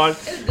god.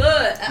 It's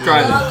good. Try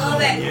I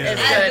love it. Yeah. It's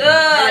It's good.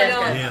 good. It is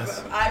good.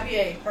 Yes.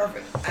 IPA.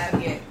 Perfect.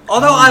 IPA.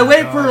 Although I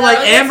wait for like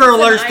No, this Amber is an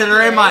alerts that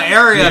are in my IPA.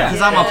 area Yeah.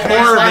 because I'm a It tastes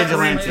horror like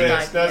vigilante.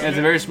 Renfest, doesn't It's a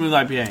it? very smooth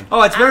IPA.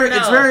 Oh, it's I don't very, know.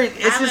 it's I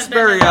haven't just been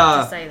very,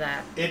 enough to say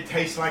that. It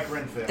tastes like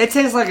Renfest. it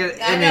tastes like an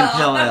I Indian know.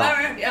 pale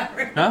ale.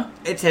 Yeah, Huh?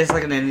 It tastes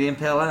like an Indian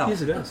pale ale.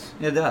 Yes, it does.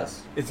 It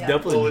does. It's Yeah.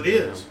 definitely. Well, it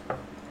is.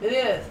 it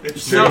is.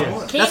 It's So- true.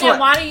 That's Keenan, what-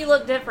 why do you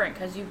look different?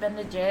 Because you've been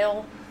to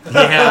jail?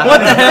 Yeah. What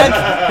the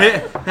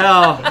heck?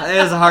 Oh,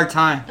 it was a hard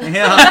time.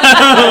 Yeah.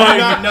 Have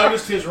you not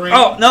noticed his ring?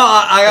 Oh no,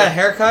 I got a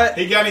haircut.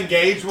 He got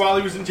engaged while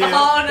he was in jail.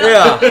 Oh, no.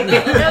 Yeah.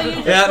 No, you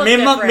just Yeah, look me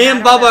and different. me and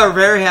I don't Bubba know. are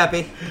very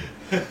happy.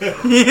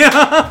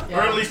 Yeah.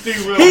 Or at least he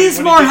will. He's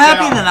when more he gets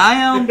happy out. than I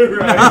am.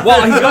 Right.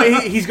 Well,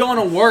 he's going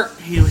to work.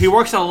 He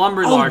works at a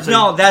lumber Oh yard. so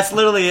no, that's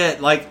literally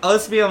it. Like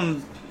oatmeal,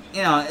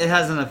 you know, it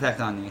has an effect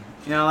on you.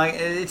 You know, like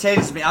it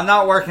changes me. I'm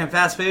not working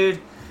fast food.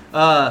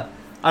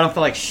 I don't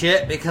feel like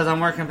shit because I'm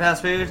working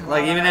fast food.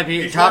 Like even if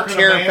you He's top working a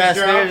tier man's fast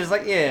job? food, it's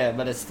like yeah,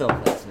 but it's still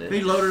fast He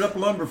food. loaded up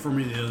lumber for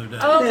me the other day.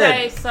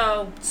 Okay,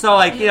 so So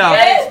like you know,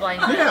 that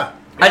explains it. Yeah.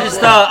 I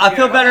just I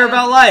feel better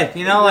about life.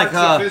 You know, He like works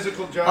a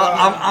physical job.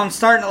 I'm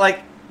starting to like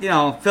you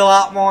know fill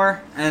out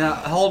more and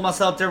hold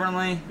myself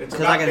differently It's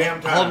because I about damn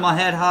can time. hold my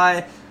head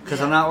high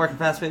because I'm not working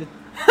fast food.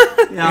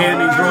 You know?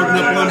 And he's loading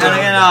up And lumber.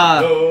 again,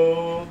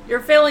 Oh, You're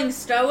feeling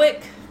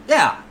stoic?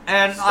 yeah,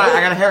 and I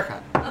got a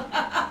haircut.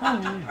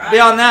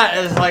 Beyond that,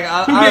 it's like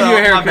I gave don't you a know, my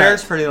haircut?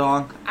 beard's pretty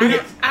long.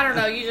 I don't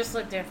know, you just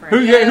look different.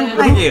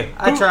 Thank you.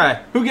 I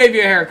try. Who gave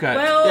you a haircut?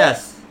 Well,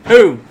 Yes.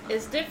 Who?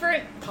 is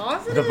different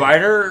positive? The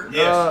biter,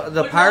 Yes.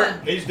 the Which pirate.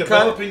 one? he's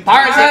developing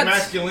Pirate toxic hats.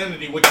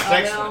 masculinity, which is I know.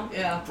 excellent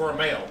Yeah. for a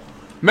male.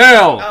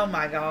 Mel. Oh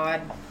my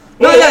god.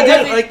 No, yeah,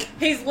 Because dude, like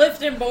he's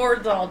lifting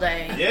boards all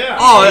day. Yeah.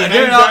 Oh, he dude,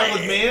 hangs no, out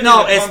with men.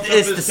 no, and it it's- pumps up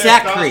it's his the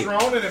Sacrete.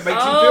 testosterone and it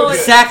makes Oh, him feel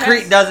it's good.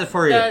 Sacrete does it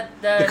for you.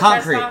 The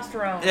concrete.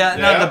 testosterone. Yeah,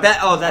 Yeah.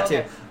 no, that too.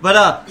 Okay.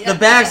 But Yeah. the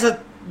bags of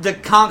the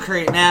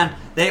concrete, man,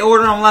 they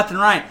order them left and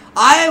right.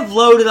 I have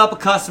loaded up a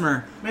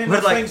customer Man, with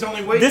those like things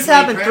only weigh this 20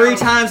 happened 3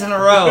 pounds. times in a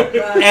row,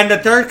 and the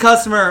third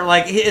customer,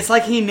 like it's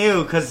like he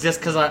knew because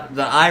the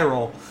eye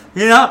roll,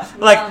 you know,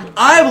 like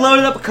I've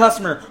loaded up a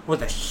customer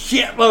with a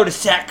shitload of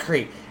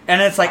Sacrete,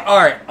 and it's like, all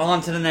right,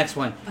 on to the next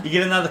one. You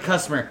get another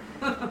customer.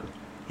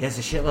 He has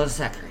a shitload of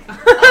Sacrete.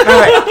 All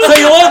right, so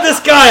you load this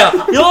guy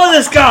up. You load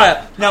this guy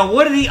up. Now,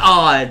 what are the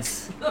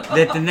odds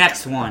that the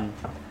next one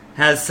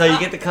has? So you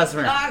get the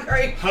customer.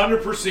 Concrete.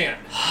 100%.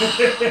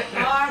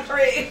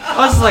 Concrete. I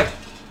was just like,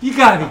 you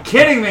gotta be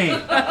kidding me.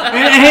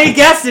 And he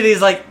guessed it.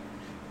 He's like,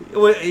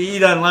 you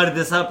done loaded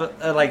this up.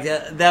 Like,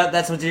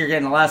 that's what you're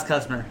getting the last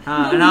customer.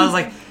 And I was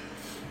like,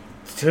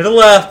 to the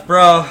left,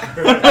 bro.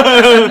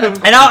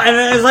 and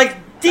it was like,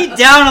 deep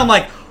down, I'm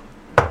like,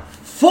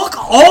 fuck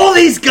all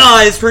these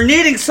guys for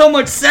needing so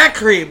much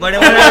Sacrete. But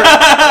whenever,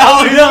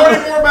 you know,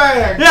 20 more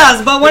bags.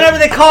 yes, but whenever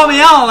they call me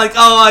out, I'm like,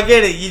 oh, I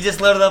get it. You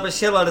just loaded up a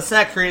shitload of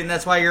Sacrete, and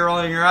that's why you're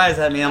rolling your eyes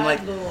at me. I'm like,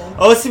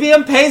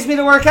 OCBM pays me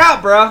to work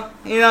out, bro.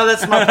 You know,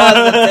 that's my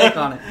positive take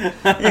on it.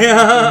 Oh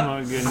Yeah.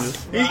 my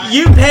goodness.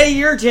 You pay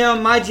your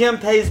gym, my gym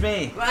pays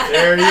me.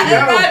 There you go.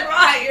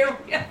 Right.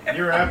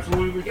 You're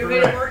absolutely You're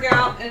going to correct. work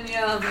out and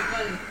yeah, make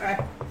money. Right.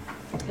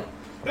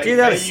 They Dude,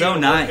 that pay is you so to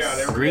work nice. out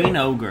every Green day.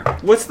 ogre.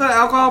 What's the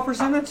alcohol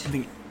percentage?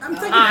 I'm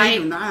thinking I-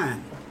 8 or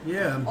 9.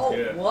 Yeah. Oh,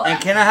 Yeah. what?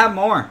 And can I have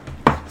more?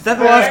 Is that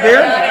the last beer?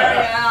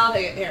 Yeah, I'll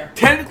take it here.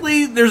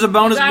 Technically, there's a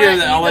bonus beer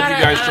that I'll let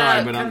you guys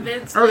try, but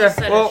convince Okay,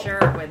 Lisa well- to share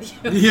it with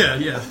you. Yeah,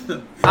 yeah.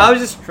 I was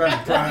just Trying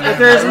to find if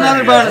there's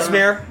another bonus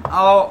beer,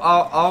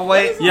 I'll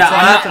wait. Yeah, till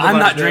I'm after not- the I'm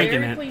bonus not beer.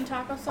 drinking Dairy it. Queen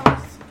taco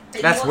sauce.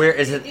 That's You weird.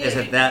 want- Is it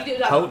you that do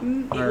that.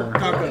 potent? You Or?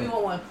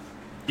 want one?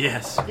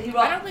 yes. You I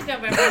want- don't think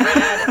I've ever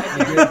had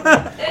a Dairy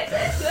Queen.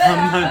 It's good.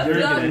 not I was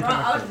drinking it. right.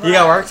 I was You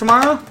got right. work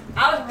tomorrow?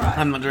 I was right.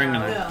 I'm not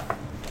drinking it. Yeah.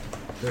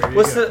 There you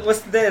What's go.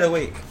 the day of the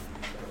week?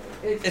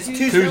 It's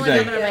Tuesday. Feeling I'm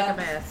Tuesday. gonna make a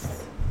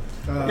mess.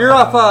 You're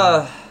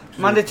off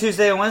Monday,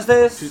 Tuesday, and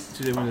Wednesdays.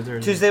 Tuesday, Wednesday,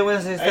 Thursday. Tuesday,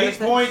 Wednesdays,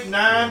 Thursday. 8.95%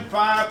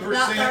 Not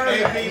Thursday, not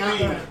ABV.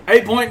 Thursday.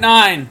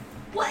 8.9.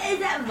 What is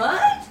that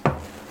much?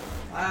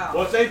 Wow.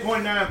 Well, it's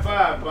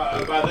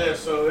 8.95 by this,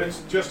 so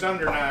it's just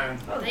under 9.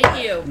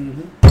 Thank you.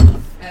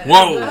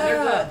 Whoa.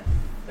 They're good.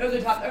 They're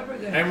good. They're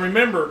pretty good. And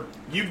remember,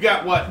 you've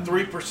got what,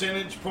 3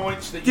 percentage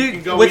points that you can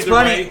Dude, go what's either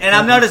funny, way. and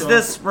I've noticed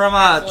this from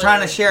trying to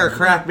Absolutely. share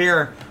craft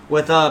beer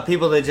with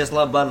people that just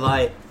love Bud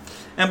Light.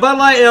 And Bud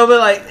Light, it'll be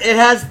like it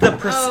has the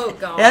Oh,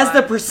 God. it has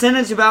the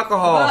percentage of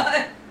alcohol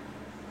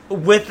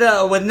with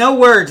no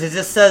words. It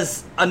just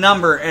says a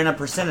number and a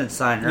percentage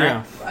sign, right?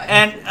 Yeah. Right.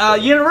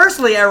 And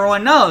universally,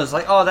 everyone knows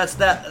like, oh, that's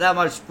that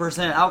much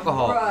percent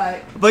alcohol.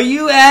 Right. But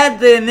you add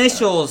the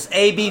initials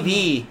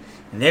ABV,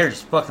 and they're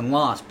just fucking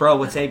lost, bro.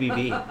 What's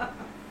ABV?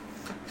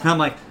 And I'm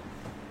like,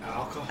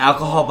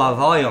 alcohol by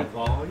volume.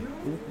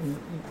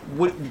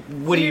 What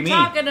do you You're mean?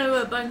 talking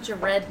to a bunch of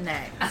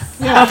rednecks.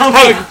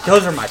 Hey,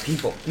 those are my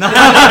people. No,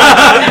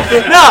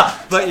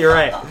 but you're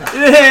right.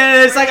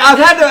 It's like I've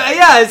had to.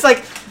 Yeah, it's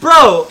like,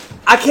 bro,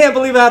 I can't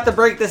believe I have to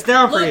break this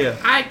down for Look, you.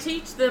 I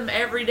teach them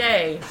every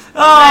day.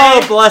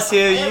 Oh, bless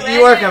you.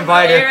 You work in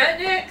Viter.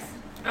 Rednecks?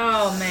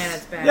 Oh man,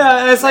 it's bad.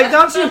 Yeah, it's like,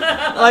 don't you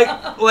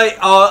like? Wait,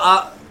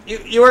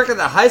 you work at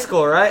the high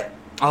school, right?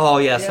 Oh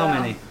yeah, so Yeah.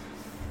 many.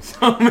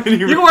 So many.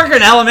 You can work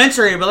in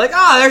elementary, but like,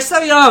 oh, they're so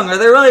young. Are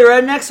they really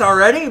rednecks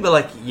already? But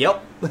like,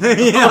 yep.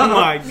 You know? Oh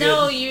my god.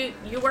 No, you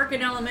work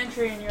in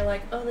elementary and you're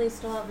like, oh, they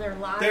still have their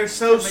lives. They're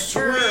so to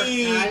mature.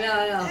 sweet. I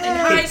know. In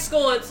high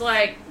school, it's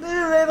like They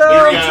you're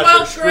don't- in guys are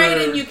 12th grade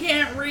screwed. and you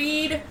can't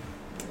read.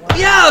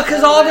 Yeah,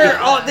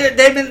 because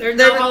they've been There's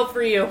no hope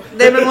for you.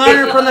 they've been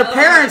learning from their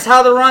parents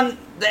how to run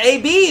the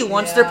AB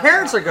once their Yeah.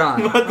 parents are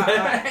gone. What the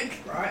heck?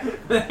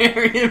 Right.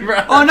 Aryan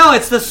Brothers. Oh no,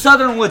 it's the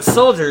Southernwood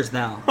Soldiers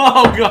now.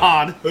 Oh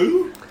god.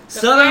 Who?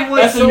 Southernwood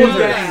That's a new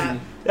Soldiers.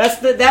 thing. That's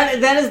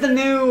that is the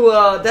new.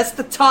 That's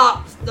the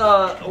top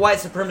white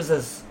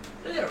supremacists.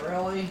 Is it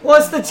really? Well,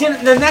 it's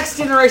the next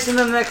generation,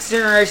 the next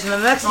generation, the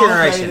next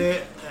generation.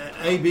 Okay,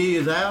 the AB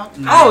is out.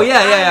 Oh yeah.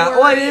 I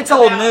Well, worry it's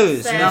old about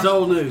news. sex. You know? It's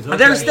old news. But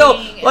they're okay. still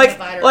Being in like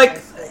Viter like High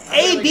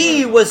School.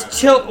 AB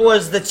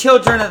was the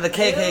children of the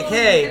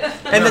KKK,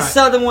 and the Right.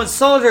 Southernwood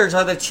Soldiers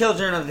are the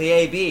children of the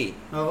AB.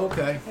 Oh,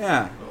 okay.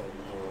 Yeah.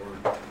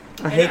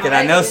 I hate that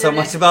I know so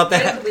much about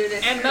that.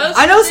 And most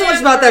I know of so much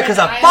them about are that because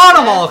in I fought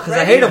them all ISS. because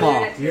I hate them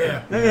all. Yeah.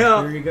 Yeah.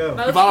 There you go.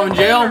 Most You bought of them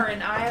in jail? are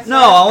in ISS No,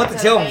 I went to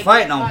because jail they and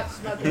fighting get them. caught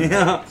smoking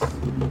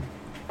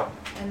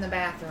Yeah. in the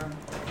bathroom.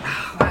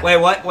 Wait,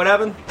 what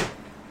happened?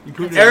 You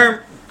proved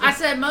Aaron, I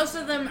said most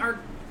of them are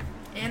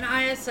in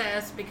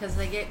ISS because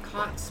they get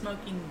caught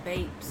smoking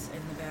vapes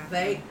in the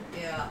bathroom.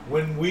 Yeah.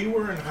 When we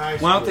were in high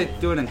school, why don't they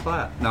do it in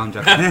class? No, I'm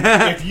joking.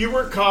 if you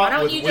were Why caught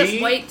don't with you weed,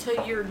 just wait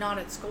till you're not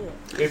at school?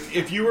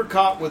 if you were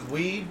caught with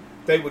weed,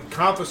 they would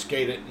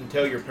confiscate it and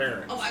tell your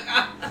parents. Oh my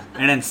god.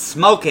 And then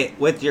smoke it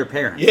with your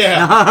parents.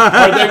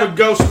 Yeah, or they would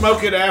go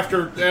smoke it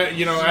after,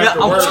 after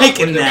I'm work.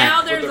 taking with their- that. Now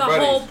with there's their a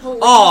buddies. whole police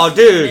Oh,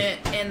 dude. unit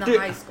in the Dude.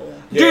 high school.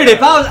 Dude, Yeah.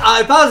 if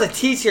I was a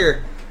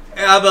teacher,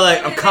 I'd be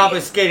like, I'm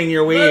confiscating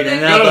your weed,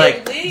 and then I'd be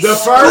like, The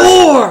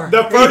score!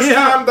 The first Yeah.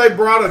 time they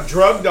brought a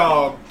drug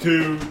dog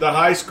to the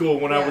high school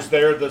when I was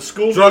there, the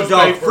school drug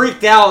dog newspaper-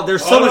 freaked out.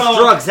 There's so Oh, much no.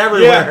 drugs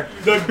everywhere.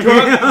 Yeah, the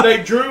drug, they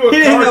drew a He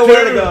cartoon. didn't know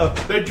where to go.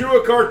 They drew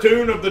a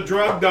cartoon of the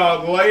drug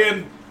dog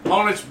laying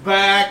on its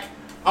back,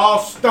 all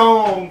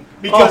stoned,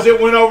 because it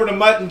went over to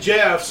Mutt and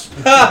Jeff's.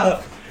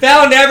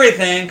 Found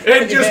everything.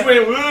 It just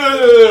went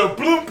 "Ugh,"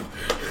 bloop.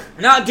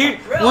 No, dude.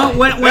 Really?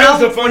 When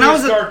That was the when I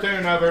was funniest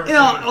cartoon I've ever you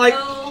know, seen. like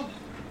Oh,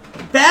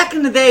 back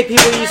in the day,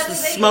 people used to Yeah,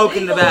 they smoke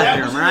in the legal. That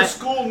was bathroom, in the right?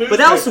 school But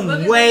that was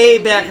newspaper. some way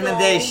back in the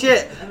day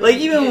shit. Like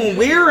even when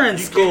we were in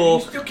You school,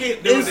 still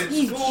can't do it in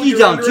you school. you You're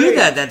don't do underage.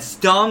 that. That's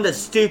dumb. That's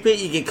stupid.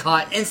 You get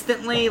caught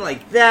instantly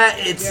like that.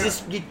 It's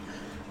just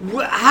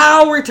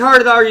how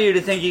retarded are you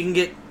to think you can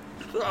get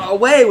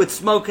away with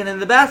smoking in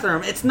the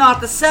bathroom? It's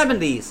not the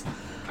 70s.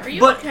 Are you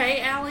But-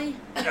 okay, Allie?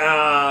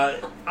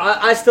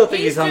 I still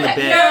think he's on the No,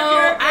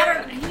 bed. I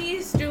don't.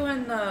 He's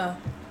doing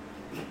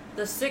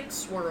the six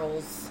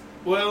swirls.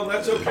 Well,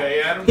 that's okay.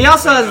 Adam. He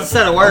also hasn't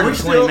said a word Are in we 20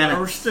 still? minutes.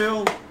 Are we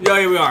still? Yeah,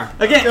 here we are.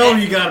 Again, Oh,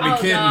 you gotta be Oh,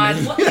 kidding God.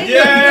 me. What- Yay! This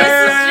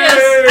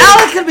is just.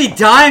 Alec could be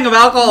dying of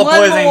alcohol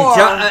One poisoning. more.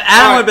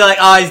 Adam would be like,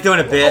 "Oh, he's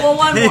doing a bit." Well,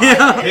 one more.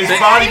 His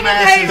body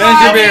mass is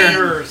There's your beer.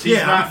 yours. He's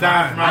Yeah, not I'm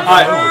dying fine. from All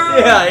right. alcohol.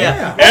 Yeah.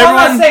 Well, I'm Everyone-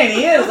 not saying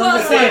he is. I'm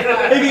just saying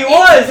if he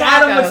was,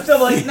 Adam would still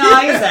be like, "Nah,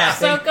 he's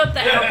acting." Soak up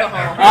the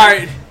alcohol. All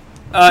right.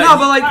 No,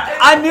 but like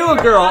I knew a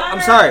girl.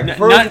 I'm sorry.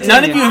 before we None of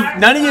continue.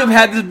 you have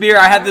had this beer.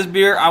 I had this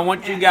beer. I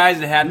want you guys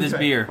to have this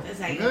beer.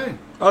 Okay.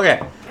 Okay.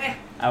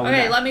 I will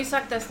Okay, not. let me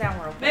suck this down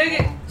real quick. Maybe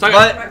get Suck it.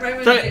 But right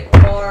when Suck you it.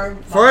 get warm.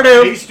 for a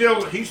do. He's still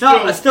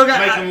No, I still got-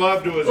 making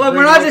love to his. Look, we're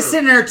green not order. just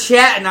sitting there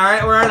chatting. All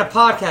right, we're on a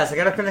podcast. I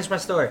gotta finish my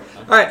story.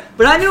 All right,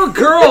 but I knew a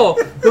girl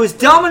who was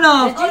dumb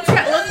enough. Did you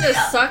tell him to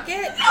suck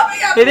it?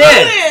 He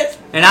did,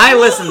 and I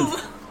listened.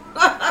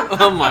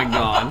 Oh my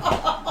god.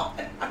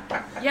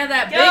 Yeah,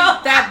 that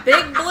Yeah.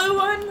 big blue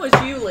one was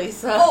you,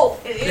 Lisa. Oh,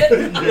 it is.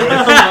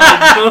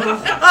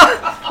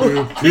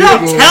 You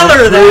don't tell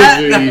her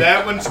that.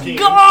 That one's key.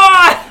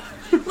 God!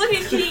 Look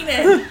at Keenan.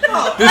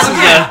 This is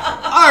a.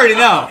 I already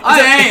know. I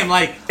am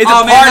like, it's a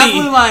oh man, that party.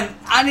 blue line.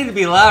 I need to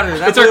be louder.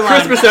 That It's our blue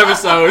line- Christmas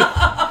episode.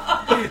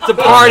 It's a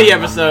party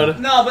episode.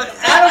 No, but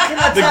Adam can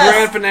attest. The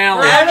grand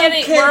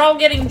finale. We're all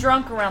getting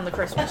drunk around the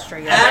Christmas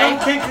tree. Adam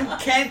Okay?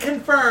 can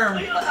confirm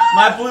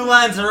my blue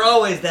lines are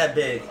always that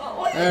big.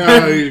 Oh,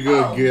 he's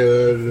gonna get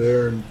out of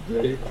there and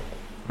say,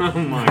 Oh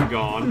my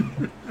god.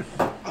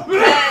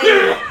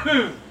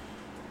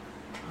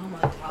 Oh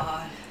my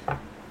god.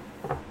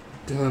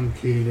 "Dumb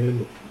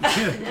Keenan."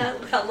 Now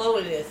look how low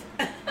it is.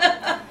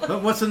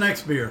 But what's the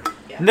next beer?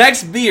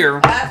 Next beer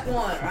Last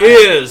one, right?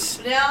 is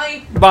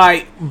Finale.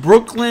 by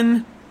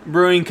Brooklyn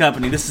Brewing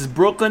Company. This is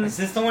Brooklyn. Is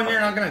this the one you're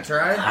not gonna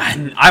try?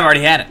 I've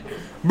already had it.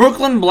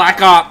 Brooklyn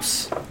Black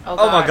Ops.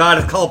 Oh my God,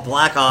 it's called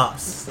Black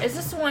Ops. Is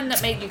this the one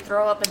that made you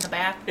throw up in the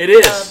bath? It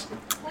is.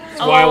 That's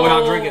why I went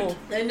out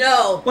drinking.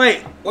 No.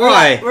 Wait,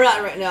 why? We're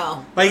not right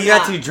now. Like you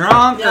got too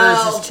drunk, or No.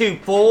 is this too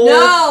full?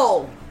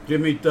 No. Give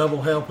me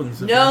double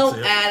helpings. If No, that's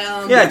it.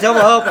 Adam. Yeah,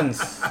 double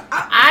helpings.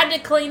 I had to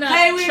clean up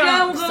Hey, we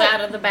chunks don't go-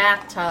 out of the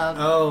bathtub.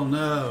 Oh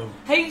no.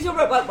 Hey, you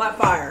sober up by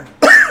fire.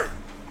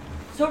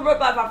 Sober up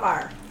by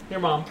fire. Here,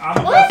 Mom.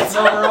 What?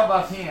 Sober up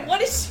by 10. What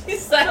did she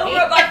say? Sober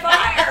up by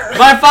fire.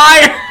 By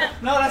fire!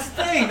 No, that's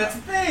the thing. That's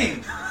the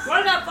thing.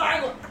 We're not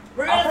fire.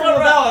 We're I'll gonna pull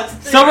sober the up. bell. It's the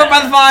thing. Sober by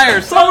the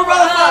fire! Sober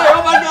by the fire!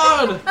 Oh my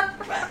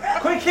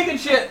God! Quit kicking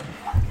shit!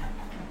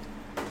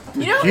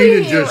 You know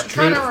Keenan who just he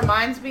kind of tripped.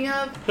 reminds me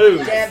of? Who?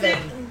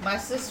 Devin, my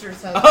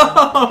sister's husband.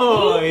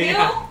 Oh, Who?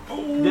 yeah.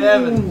 Bill?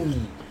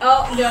 Devin.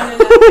 Oh, no.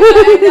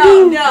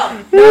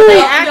 No,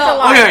 they act no.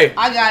 alike. Okay.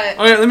 I got it.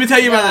 Okay, let me tell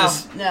you about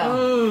this.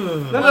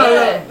 No. No.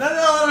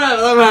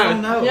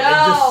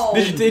 No.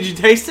 Did you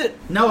taste it?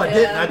 No, I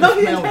didn't. I No, just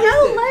he smelled didn't. it.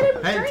 No, let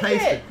him I hadn't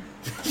drink tasted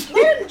it.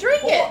 Let him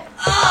drink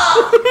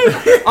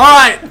it. All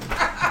right.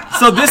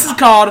 So this is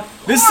called.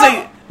 This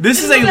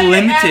is a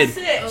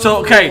limited. So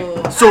okay.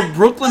 So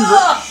Brooklyn.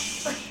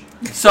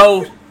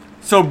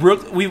 So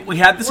Brook. We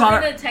had this We're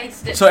on. gonna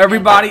taste it. So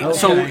everybody.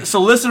 Okay.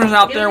 So listeners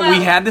out there,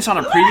 we had this on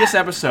a previous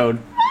episode.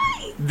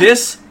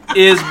 This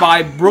is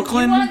by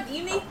Brooklyn.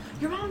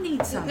 Your mom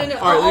needs some. No.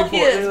 All right, Oh,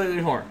 yes. let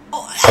me pour.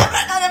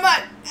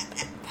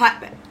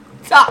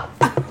 Stop.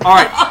 All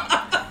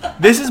right.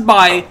 This is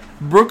by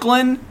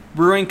Brooklyn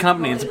Brewing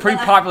Company. It's a pretty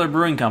popular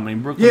brewing company.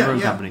 Brooklyn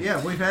Brewing Company.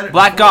 Yeah, we've had it.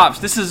 Black before. Ops.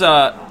 This is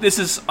a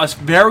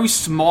very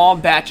small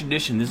batch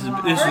edition. This is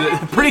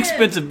a pretty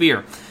expensive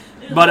beer,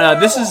 but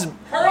this is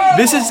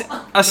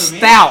a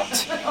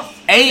stout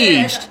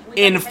aged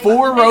in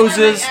Four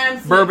Roses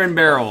bourbon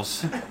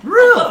barrels.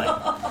 Really?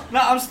 No,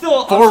 I'm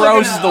still. Four I'm still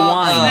Roses gonna, the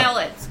wine. Smell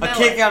it. A Smell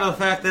kick it. out of the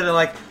fact that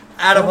like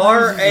out of Four our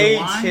Roses the age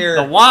wine? here.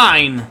 The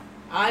wine,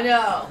 I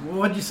know. Well,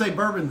 what'd you say,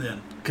 bourbon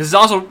then? because it's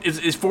also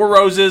it's Four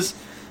Roses,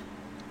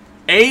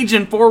 aged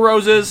in Four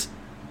Roses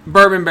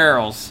bourbon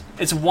barrels.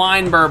 It's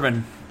wine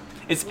bourbon.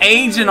 It's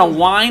aged in a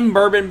wine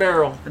bourbon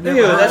barrel. Ew,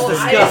 that's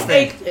I disgusting.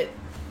 faked it.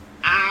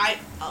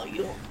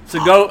 You.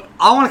 So go.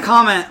 I want to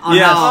comment on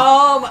Yes.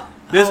 how.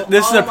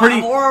 This is a pretty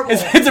horrible.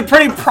 it's a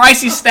pretty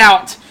pricey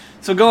stout.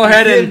 So go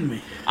ahead kidding and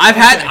me.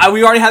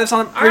 we already had this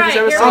on a previous right,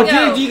 here episode. we Oh,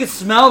 go. dude, you can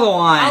smell the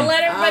wine. I'll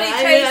let everybody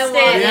I taste know it.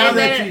 why. Now And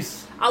that then you...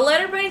 I'll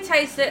let everybody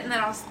taste it, and then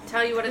I'll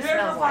tell you what it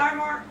smells like.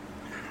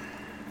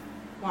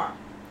 Mark.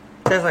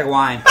 Tastes like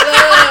wine.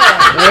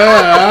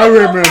 Yeah, I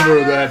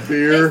remember that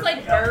beer. Tastes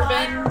like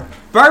bourbon.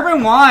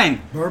 Bourbon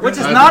wine, Bourbon which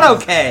is wine. not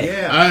okay.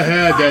 Yeah. I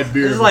had that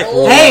beer. It's like,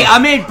 before. hey, I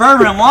made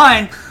bourbon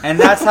wine, and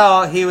that's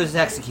how he was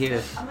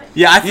executed.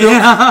 Yeah, I feel.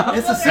 Yeah.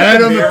 It's a second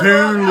Adam beer.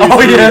 apparently. Oh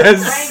blew-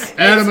 yes.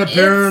 Adam It's-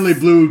 apparently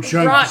blew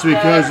chunks rock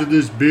because hard. of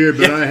this beer,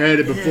 but I had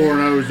it before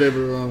and I was able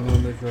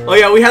to. Oh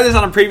yeah, we had this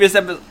on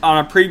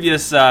a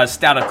previous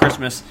stout of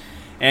Christmas,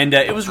 and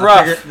it was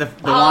rough. The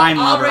wine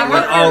I'll lover. bring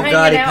went, it. oh Hanging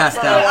god, he out passed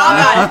for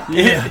out.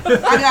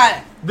 I got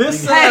it.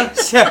 This Hey.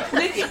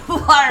 Nikki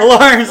Liar.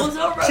 Lawrence, Was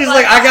over she's by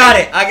like, I got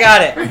it, I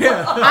got it.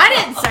 I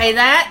didn't say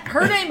that.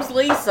 Her name's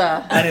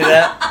Lisa. I knew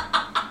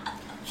that.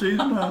 She's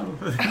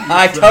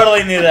I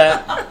totally knew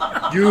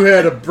that. You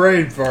had a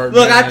brain fart.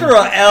 Look, I man. threw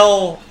a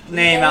L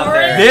name out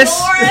there. This.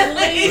 Lauren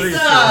I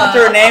Lisa.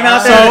 threw a name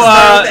out there.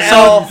 that started with So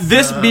L.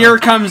 this beer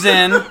comes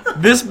in.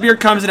 This beer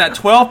comes in at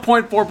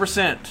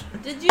 12.4%.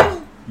 Did you?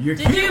 You're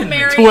Did you kidding me.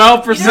 marry? 12%. You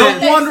know what No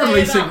they wonder say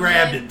Lisa about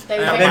grabbed men? it. They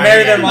They They marry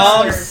married their their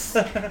moms.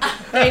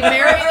 They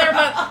marry their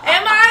mother.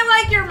 Am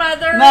I like your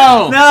mother?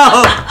 No.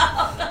 No.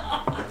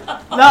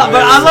 No,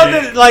 but I love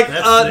that. Like,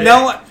 That's sick.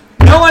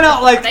 no one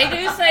else. Like, They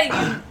do say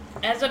you,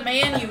 as a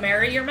man, you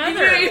marry your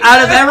mother.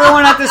 out of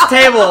everyone at this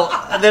table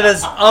that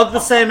is of the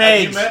same Have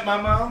you age, met my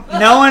mom?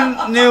 no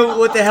one knew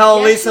what the hell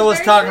Yeah, Lisa she's was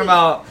very talking sweet.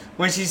 about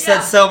when she said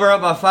Yeah. sober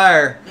up by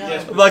fire.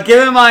 Yes, but But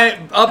given my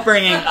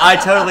upbringing, I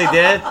totally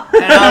did,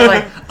 and I was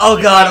like, "Oh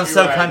God, I'm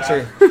so You're right,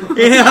 country."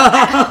 You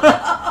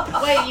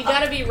know? Wait, you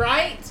gotta be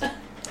right.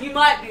 You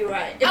might be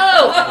right.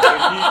 Oh, you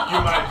might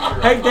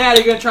be right. Hey, Dad,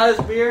 you gonna try this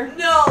beer?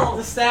 No.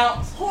 The stout.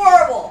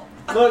 Horrible.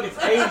 Look, it's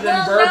aged in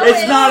Well, bourbon. no,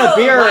 It's not a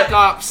beer. Black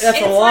Ops. That's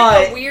it's a like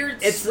lie. a weird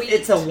It's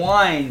sweet. a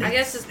wine. I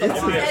guess it's the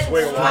It's wine. a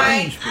sweet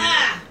wine. strange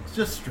beer. It's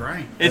just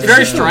strange. It's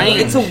very strange.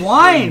 It's a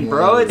wine,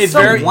 bro. It's,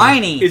 so very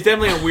whiny. It's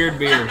definitely a weird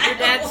beer. Your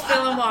dad's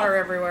spilling water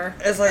everywhere.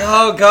 It's like,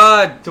 oh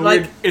God. It's, a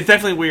Like, weird, it's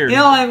definitely weird. you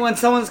know, like when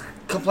someone's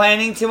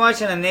complaining too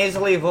much in a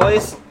nasally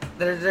voice,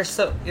 they're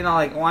so,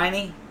 like,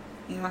 whiny.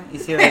 You know, you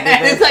see what I did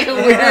there? It's like a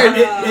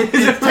weird.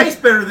 It tastes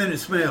better than it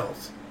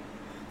smells.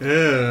 Yeah,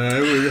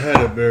 it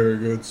had a very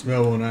good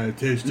smell when I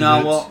tasted No,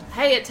 it. well,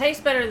 Hey, it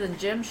tastes better than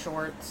gym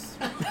shorts.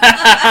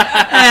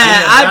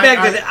 I beg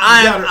to. you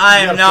I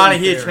gotta am not a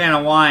point huge there. fan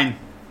of wine.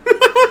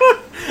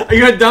 Are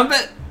you gonna dump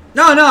it?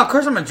 No, of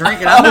course I'm gonna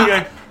drink it. Oh, I'm not,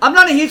 okay. I'm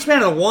not a huge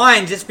fan of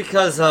wine just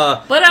because.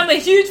 But I'm a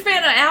huge fan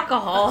of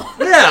alcohol.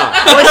 Yeah,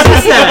 what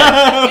she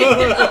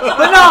said.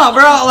 But no,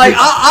 bro. Like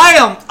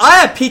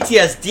I have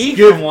PTSD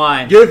from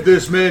wine. Give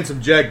this man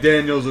some Jack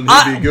Daniels and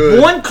he'll be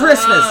good. One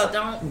Christmas.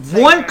 Don't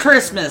say One that.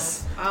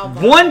 Christmas. I'll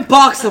buy One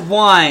box of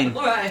wine.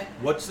 Right.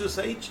 What's this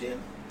H in?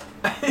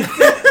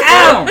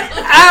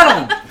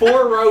 Adam.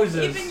 Four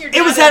Roses. Even your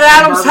It was dad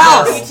at Adam's has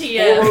house.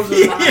 PTS. Four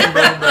Roses and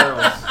bourbon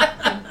barrels.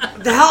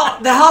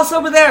 The house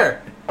over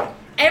there.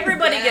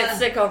 Everybody Yeah. gets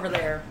sick over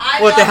there.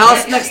 What, the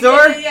house next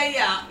door?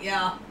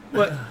 Yeah.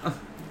 What?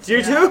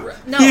 You too?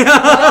 No. Yeah.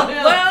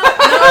 Well,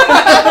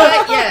 no,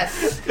 but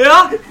yes.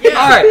 Yeah? Yeah.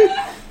 All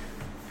right.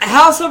 A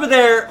house over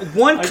there,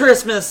 one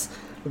Christmas,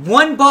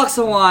 one box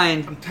of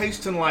wine, I'm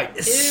tasting like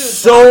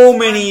so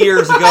many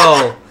years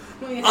ago.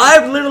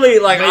 I've literally,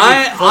 like, Maybe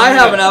I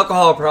have an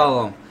alcohol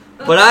problem,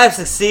 but I have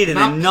succeeded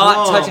Not in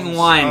not plums, touching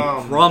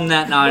wine from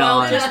that night Well,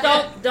 on. just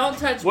don't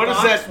touch What is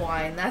box that?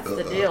 wine. That's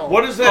the deal.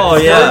 What is that? Oh,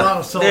 fruit? yeah. A lot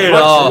of salt. Dude,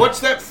 What's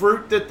that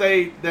fruit that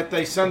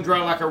they sun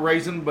dry like a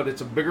raisin, but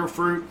it's a bigger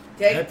fruit?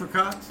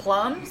 Apricots?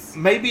 Plums?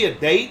 Maybe a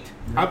date.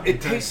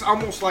 It tastes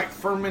almost like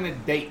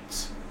fermented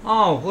dates.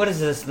 Oh, what is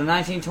this, the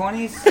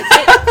 1920s?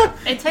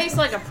 It tastes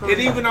like a prune. It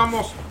even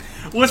almost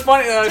What's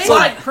funny? It tastes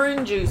like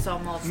prune juice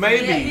almost.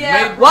 maybe.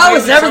 Yeah. maybe Why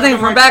was maybe everything something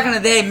from like- back in the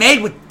day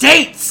made with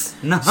dates?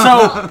 No.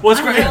 So what's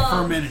great?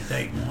 Fermented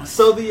date one.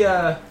 So the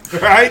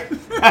right?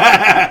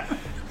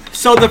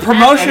 so the And it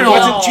promotional.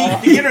 wasn't cheap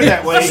to get her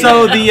that way.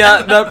 So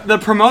the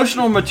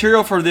promotional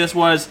material for this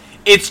was,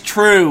 it's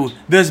true,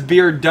 this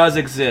beer does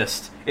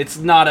exist. It's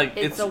not a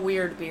It's a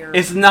weird beer.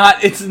 it's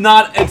not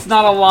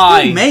a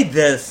lie. Who made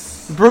this?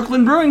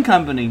 Brooklyn Brewing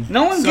Company.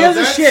 No one So gives a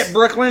that's- shit,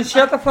 Brooklyn.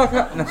 Shut the fuck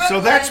up. No.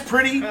 So that's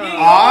pretty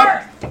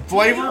odd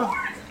flavor.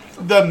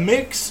 The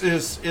mix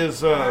is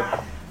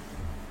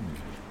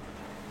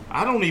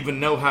I don't even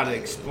know how to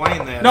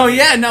explain that. No,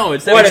 yeah, no,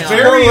 it's What, It's it's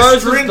very Four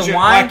Roses, the astringent.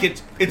 wine? Like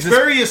it's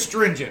very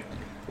astringent.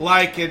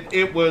 Like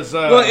it was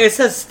Well, it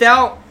says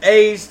stout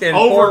aged and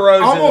Four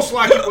Roses. almost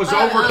like it was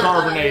over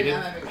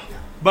carbonated,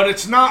 but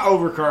it's not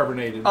over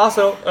carbonated.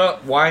 Also,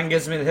 wine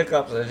gives me the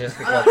hiccups. I just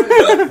hiccup.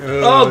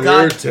 Oh,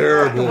 They're God.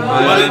 terrible.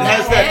 But it man.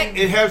 has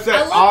I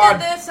that looked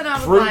odd at this and I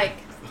was fruit. like,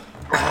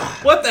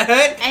 What the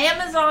heck?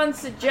 Amazon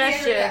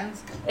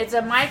suggestions. It's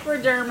a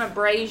microderm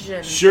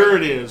abrasion. Sure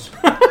it is.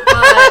 But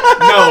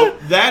No,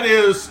 that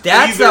is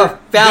That's either, a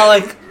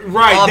phallic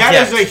Right, that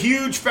object. is a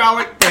huge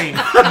phallic thing.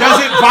 Does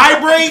it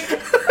vibrate?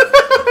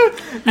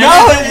 No,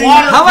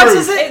 how much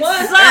is it?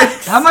 it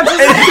sucks. How much is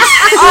it?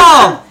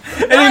 Oh,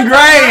 It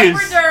engraves.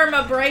 Microderm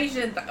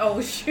abrasion. Oh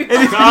shoot.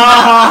 whoops!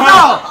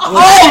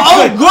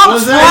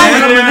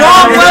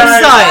 Wrong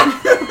website.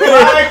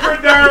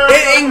 Microderm.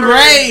 It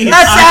engraves.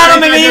 That's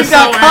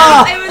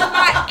AdamandEve.com. It was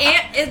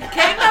it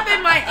came up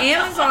in my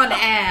Amazon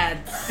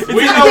ads. We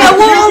know Yeah, what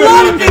well, a you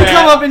lot do of with things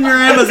come that. up in your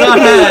Amazon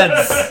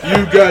ads.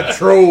 You got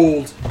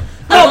trolled.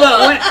 No, but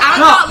when, I'm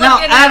not no,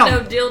 looking Adam. at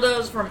no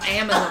dildos from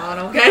Amazon,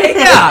 okay?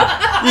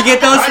 Yeah, you get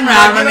those from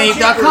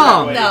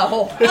AdamandEve.com.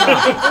 No.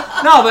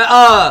 No, but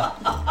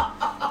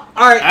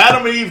all right.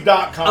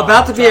 AdamEve.com.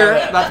 About the beer, Try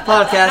that. about the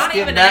podcast, Not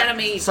getting even back, Adam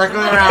Eve.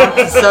 circling around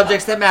to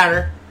subjects that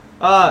matter.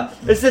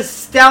 It says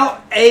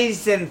stout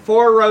aged in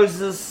Four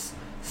Roses,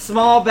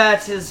 small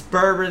batches,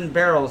 bourbon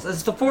barrels.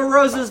 Is the Four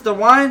Roses the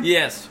wine?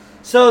 Yes.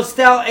 So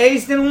stout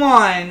aged in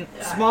wine,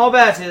 small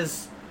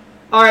batches.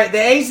 All right, the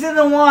aged in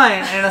the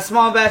wine and a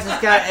small batch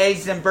has got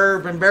aged in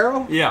bourbon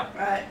barrel. Yeah.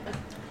 Right.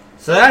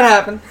 So that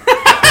happened.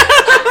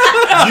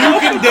 You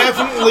can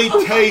definitely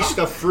taste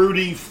a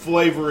fruity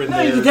flavor in No,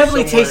 there. you can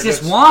definitely somewhere taste this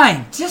that's-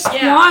 wine. Just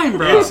Yeah. wine,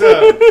 bro. It's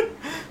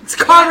It's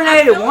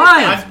carbonated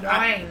wine.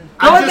 Wine.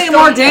 The only I just thing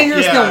more don't-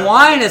 dangerous yeah. than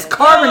wine is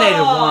carbonated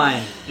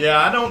wine. yeah,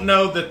 I don't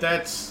know that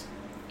that's.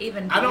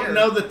 Even I don't beer.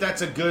 know that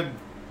that's a good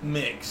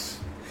mix.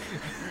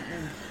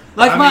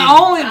 Like I my mean-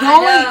 only, the I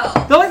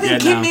only know. thing Yeah,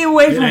 that kept no. me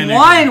away from ain't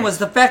wine was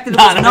the fact that it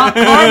was not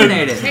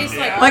carbonated. Tastes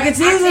Like it's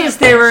easy to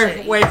stay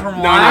away from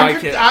No, wine. I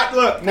can't.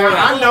 Look, now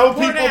I know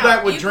people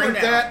that would drink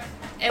that.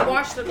 And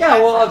wash the Yeah,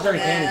 well, I'll glass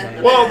drink out.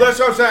 anything. Well, that's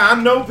what I'm saying.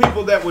 I know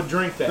people that would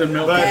drink that, The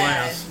milk but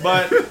glass.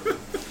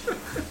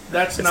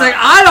 that's It's not. like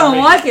I for don't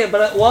me. like it,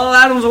 but while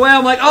Adam's away,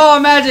 I'm like, oh,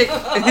 magic.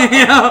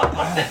 You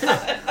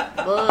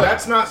know?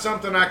 That's not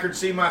something I could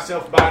see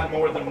myself buying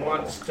more than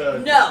once.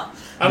 No.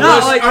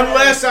 Unless, like-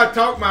 unless I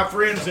talk my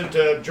friends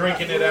into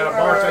drinking it at a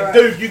bar. It's like,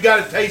 dude, you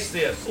got to taste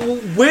this.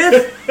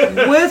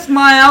 With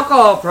my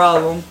alcohol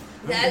problem,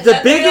 The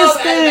biggest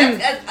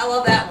thing- I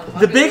love that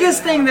one. the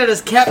biggest thing that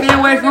has kept me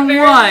away from Very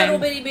little wine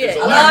bitty bit.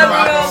 I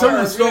love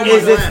Someone stole my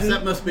Is glass. it's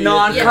That must be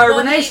non- it. Yeah,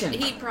 well, carbonation.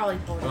 he probably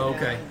poured it out.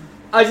 Okay.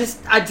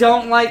 I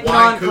don't like Wine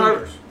non-carb.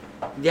 coolers.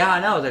 Yeah, I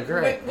know they're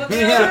great. Wait, what's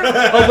the Yeah.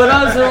 other? Oh,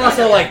 but those are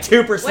also like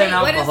 2% Wait,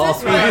 what is alcohol.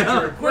 this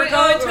one? We're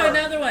going to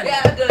another one.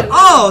 Yeah, good.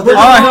 Oh, there's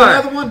All right. more.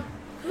 Another one?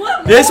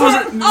 What This more?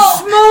 was-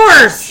 Oh,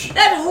 S'mores.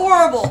 that's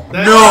horrible.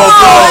 That's- No,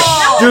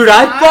 Oh. bro. Dude,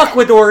 I fuck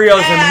with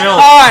Oreos and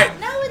milk. All right.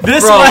 No, it's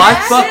This Bro, one. I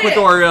That's fuck with it.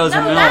 Oreos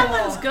and No, milk. that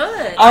one's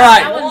good. All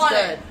right. That one's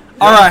good.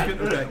 All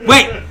right. Okay.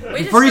 Wait,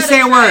 We before you just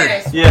say a gotta word, try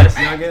it. Yes.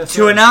 I guess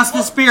to announce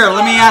this beer,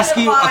 let me ask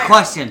you a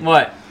question.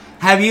 What?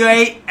 Have you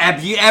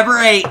ever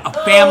ate a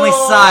family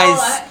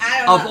size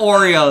of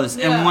Oreos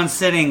in one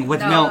sitting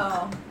with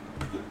milk?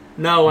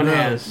 No one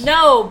has.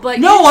 No, but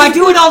No, I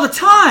do it all the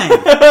time.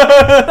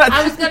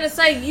 I was gonna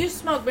say you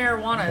smoke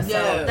marijuana, so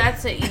No.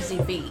 that's an easy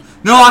beat.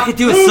 No, I could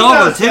do it sober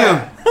does too.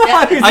 that?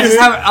 I just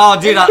have it. Oh,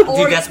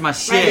 dude, that's my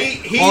shit.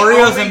 He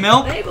Oreos only- and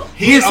milk.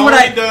 He Here's what only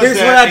I. does Here's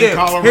what that I in do.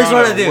 Colorado, Here's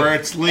what I do. where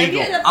it's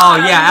legal. Oh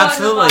yeah,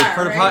 absolutely.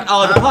 For the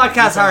the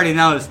podcast already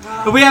knows.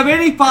 But we have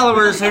any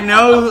followers who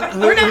know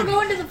We're not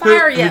going to the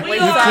fire yet,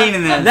 who's Lisa. keen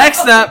in this.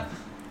 Next up,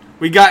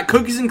 we got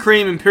cookies and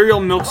cream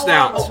Imperial Milk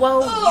Stout. Whoa,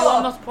 you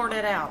almost poured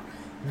it out.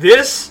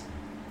 This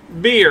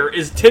beer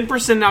is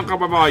 10% alcohol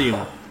by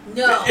volume.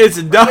 No.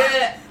 It's double.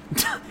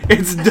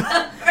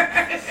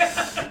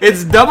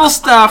 It's double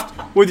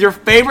stuffed with your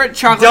favorite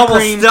chocolate Double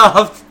cream.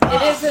 stuffed.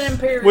 It is an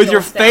imperial With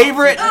your stout,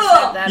 favorite- so just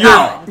set that Your-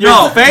 out.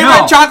 your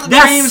favorite chocolate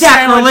that's cream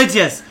sandwich.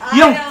 sacrilegious. You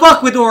don't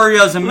fuck with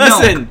Oreos and milk.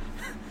 Listen,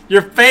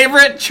 your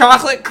favorite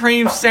chocolate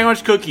cream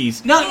sandwich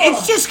cookies. No,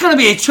 it's just gonna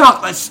be a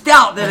chocolate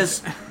stout that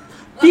is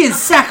being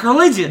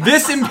sacrilegious.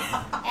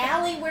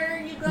 Allie, where are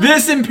you going?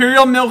 This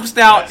Imperial Milk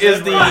Stout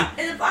is the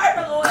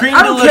cream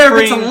I don't care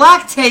if it's a cream.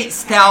 lactate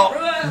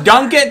stout.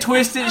 Don't get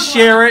twisted,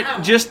 share it.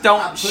 Just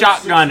don't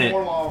shotgun it.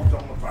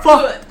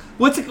 Fuck.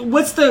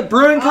 What's the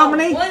brewing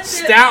company?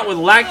 Stout with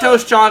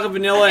lactose, chocolate,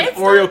 vanilla, and It's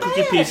Oreo not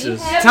cookie bad.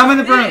 pieces. Tell me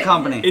the brewing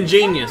company.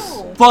 Ingenious.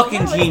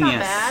 Fucking It's not genius.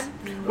 bad.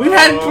 We've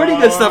had pretty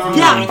good stuff from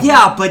Yeah, them.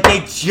 yeah, but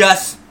they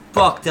just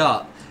fucked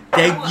up.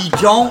 You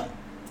don't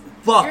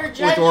fuck You're with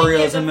judging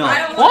Oreos it and milk.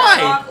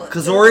 Why?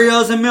 Because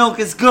Oreos and milk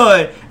is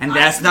good, and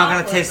that's not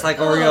gonna taste like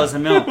Oreos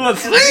and milk.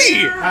 Let's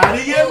see. How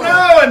do you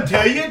know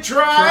until you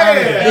try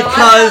it?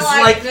 Because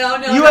I like no,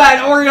 no, you no. add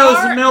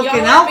Oreos and milk y'all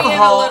and are being a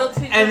alcohol, little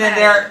too and then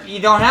dramatic. you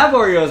don't have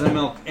Oreos and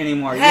milk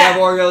anymore. You have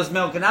Oreos,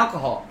 milk, and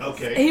alcohol.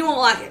 Okay. He won't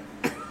like it.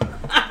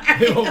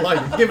 He don't like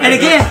it. Give it And a-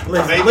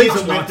 again- Maybe Lisa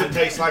it's meant wants to it.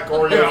 taste like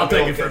Oreo Here, I'll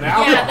take milk it from and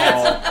now.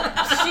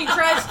 alcohol. She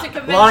tries to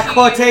convince A lot of you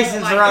quotations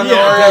you don't around like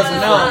the it. Oreos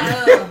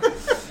and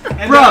milk.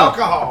 And Bro.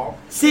 alcohol.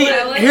 See,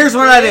 Really? here's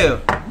what I do.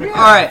 All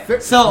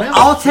right, so milk.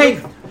 I'll take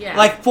Yeah.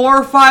 like 4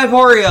 or 5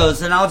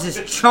 Oreos and I'll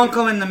just chunk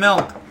them in the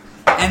milk,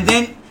 and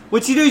then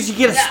what you do is you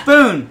get a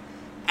spoon,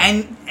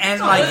 and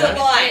like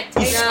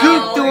you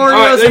scoop the Alright,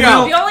 Oreos there and you go.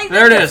 milk. The only thing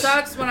There it that is.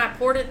 sucks when I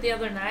poured it the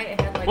other night,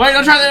 it had like. Wait,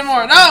 don't try that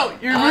anymore. No,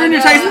 you're ruining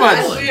your taste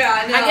buds.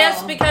 Yeah, I know. I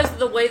guess because of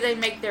the way they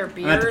make their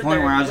beer, I'm at the point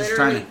they're where I was just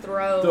trying literally to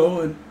throw. Throw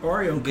an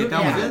Oreo Get cookies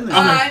done with in it. there.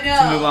 I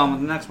To move know. on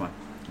with the next one.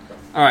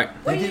 All right.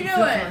 What are you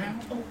doing?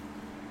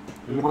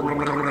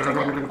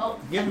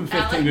 Give him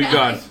 15 Good minutes.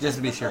 God. Just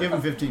to be sure. Give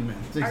him 15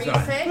 minutes. Are you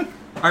Exactly. sick?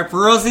 All right, for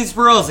Rosies.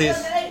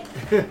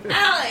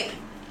 Allie.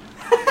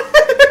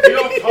 You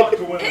don't talk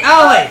to women.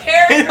 Allie,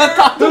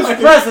 Character. who's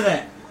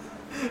president?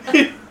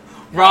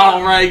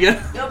 Ronald Reagan.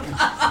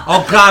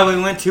 Oh God,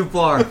 we went too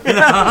far.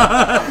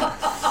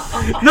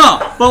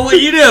 No, but what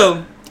you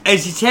do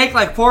is you take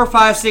like 4,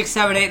 5, 6,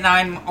 7, 8,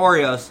 9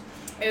 Oreos,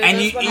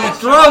 and you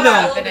throw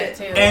them In it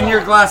too. in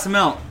your glass of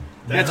milk,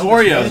 That's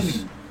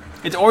Oreos.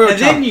 It's Oreo and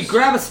then chunks. you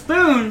grab a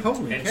spoon.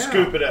 Holy And cow.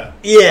 scoop it up.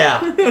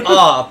 Yeah.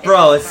 Oh,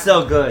 bro, it's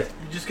so good.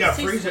 You just gotta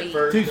Too freeze it sweet.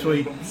 first. Too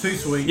sweet. Too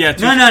sweet. Yeah,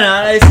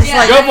 No. It's just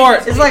like Go for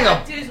it. It's like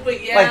a Too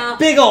sweet, yeah. like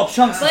big old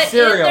chunks of But in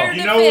cereal. their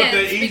You know what the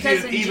defense, easiest,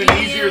 because even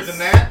easier Ingenious than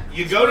that?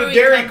 You go to Brewing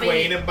Dairy Company-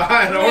 Queen and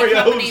buy an Brewing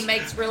Company Oreos.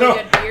 makes really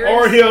good beers.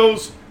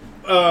 Oreos.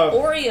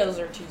 Oreos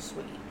are too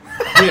sweet.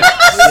 Yeah,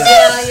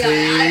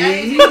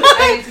 yeah.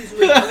 I ain't too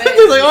sweet.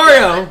 It's like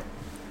Oreo.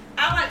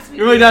 I like sweet.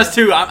 It really does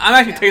too. I'm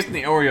actually tasting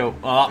the Oreo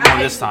a lot more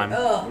this time.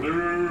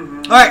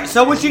 Ugh. All right,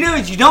 so what you do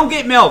is you don't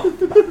get milk.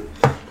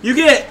 You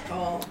get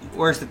Oh.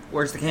 where's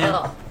the can?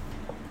 Ugh.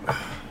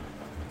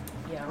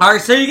 Yeah. All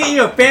right, so you get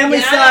you a family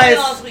Yeah, I like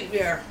all size. sweet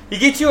beer. You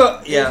get you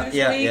a yeah. Too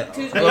A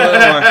sweet. little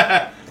bit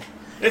more.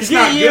 It's You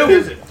not get good, you-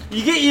 is it?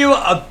 You get you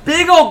a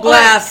big old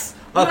glass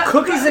of Right.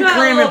 cookies and Right.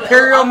 cream I love it.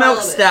 Imperial I Milk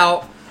love it.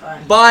 Stout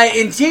Fine. by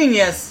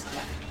Ingenious,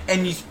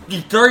 and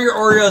you throw your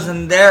Oreos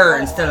in there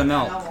instead of I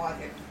milk. don't like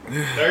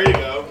it. There you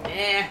go.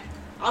 Eh.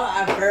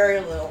 I have very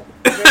little.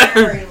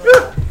 Very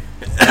little.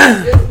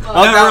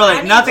 Oh, no,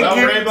 really, nothing Well,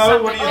 can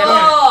Rainbow, what do you think?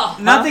 Oh.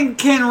 nothing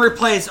can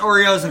replace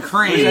Oreos and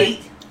cream.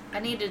 I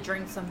need to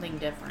drink something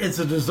different. It's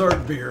a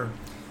dessert beer.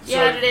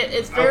 Yeah,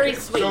 it's very Okay,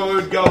 sweet. So it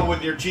would go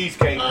with your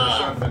cheesecake or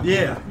something.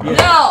 Yeah. Yeah.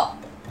 No.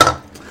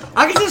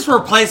 I could just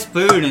replace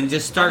food and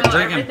just start No,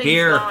 drinking everything's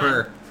beer fine.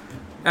 for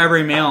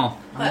every meal.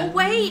 Oh,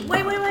 wait.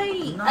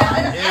 Everything.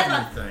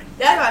 That's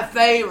my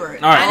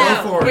favorite. All right.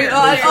 I know. Go for it.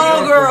 It's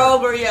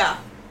ogre, yeah.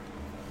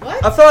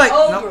 What? I feel like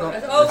Ogre. no,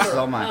 It's this is ogre.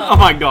 all mine. Oh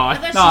my I god.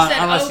 thought No, she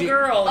said, unless oh, you-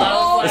 girl. I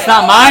was like, It's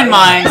not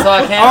mine, so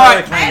I can't All really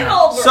right. claim I'm it.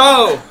 ogre.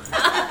 So,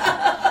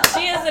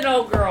 She is an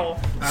old girl.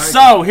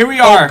 so here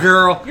we Oh, are.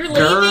 girl. You're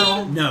girl.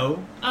 leaving? No,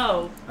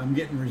 Oh. I'm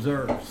getting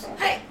reserves.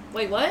 Hey.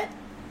 Wait, what?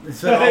 They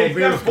said all Hey, the you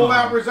gotta beers pull gone.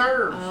 out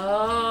reserves.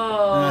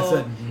 Oh. And I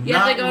said, you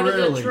have to not go to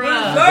really. the I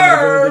truck.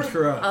 gotta go to the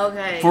truck.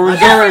 Okay. For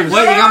reserves.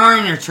 What, you got more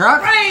in your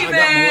truck?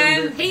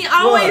 Raven. He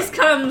always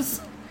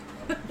comes.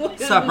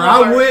 What's up, bro?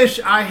 I wish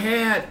I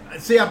had.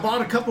 See, I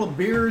bought a couple of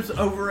beers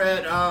over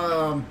at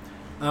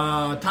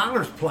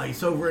Tyler's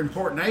place over in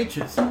Port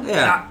Neches.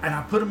 Yeah. And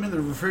I put them in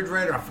the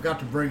refrigerator. I forgot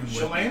to bring them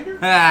with me. Shalander?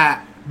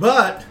 Ah,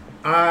 But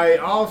I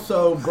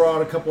also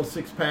brought a couple of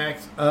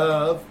 6-packs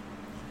of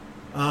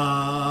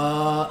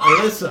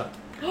Alyssa.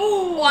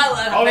 Oh, I love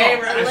Hold on.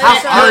 favorite. Is how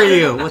this- are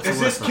you? What's Is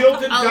this Alyssa?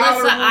 Kilton Alyssa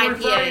Tyler we're IPA.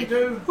 referring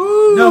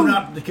to? No,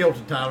 not the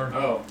Kilton Tyler.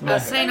 Oh.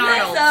 St.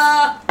 Arnold's.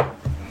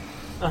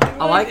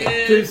 I like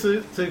it.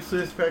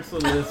 6-packs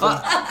of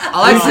Alyssa. I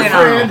like Who's your St.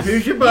 friend? Arnold's.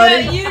 Who's your Yeah,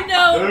 buddy? you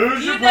know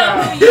Who's your who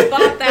pal? you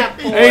bought that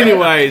for.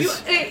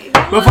 Anyways,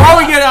 before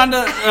we get on to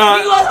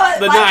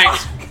the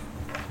night,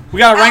 we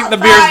gotta rank the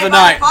beers of the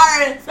night.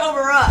 Fire and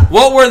sober up.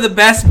 What were the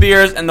best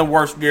beers and the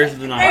worst beers of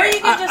the Or night? you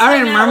can just I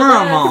hang don't out remember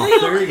with them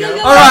us. all. There you go.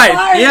 All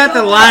right, You have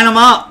to line them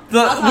up.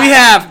 we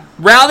have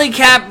Rally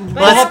Cap. Let's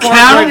Ballpark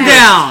count them Breakfast.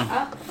 down.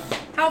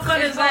 How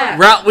fun is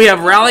that? We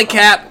have Rally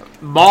Cap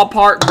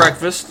Ballpark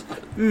Breakfast.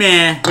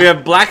 Meh. We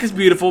have Black is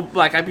Beautiful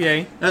Black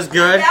IPA. That's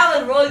good. That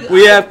was really good.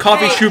 We have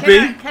Coffee Hey,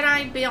 Shoopy. can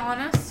I be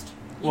honest?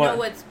 You What? know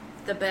what's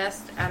the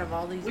best out of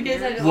all these We just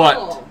beers? had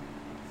What?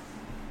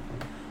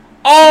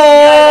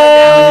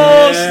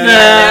 Oh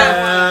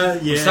snap!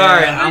 Yeah.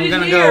 Sorry, I'm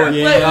gonna go with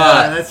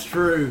Yeah, that's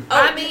true.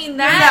 I mean,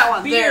 that that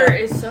one beer there.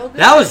 is so good.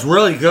 That was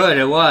really good.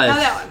 It was. How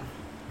that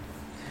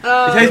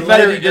one? It tastes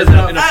better lady just does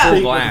not in a full speak with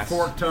a glass.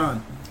 forked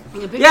tongue.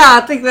 Yeah,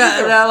 I think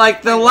that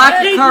like the lack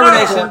of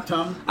carbonation. Forked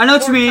tongue. I know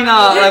what you mean.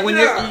 Like when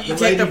you The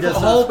take lady the does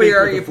not whole speak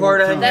beer, with a you pour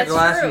it forked in your tongue.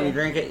 glass That's and you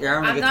true. drink it. You're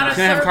having a I'm good not a time. It's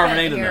gonna have servant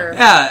carbonate in here. there.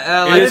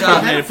 Yeah, It like is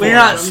carbonated when you're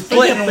not form.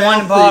 splitting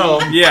one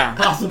bottle. Yeah.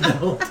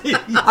 Possibility.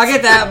 I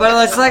get that,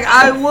 but it's like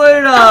I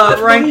would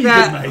rank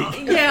that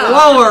Yeah.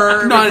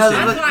 lower No, I because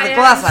understand. of That's why the I'm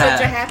glass I such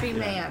a had. happy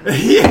man.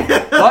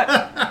 What?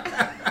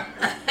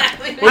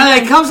 I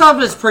mean, it comes off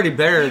as pretty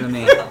bitter to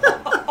me.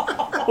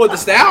 What, the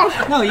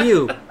stout? No,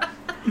 you.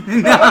 Why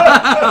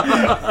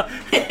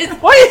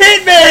you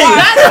hit me?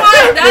 That's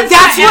why.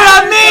 That's what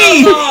I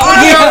mean.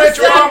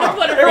 Yeah.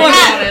 Put a ring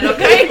on it,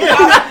 okay?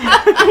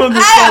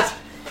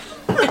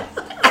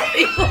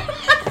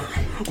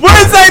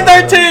 Wednesday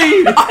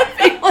 13.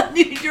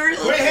 New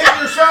Jersey. Quit hitting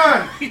your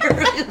son.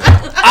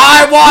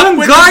 I walk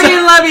with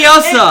Guardian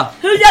Leviosa.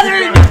 Who's the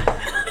other?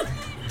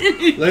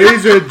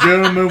 Ladies and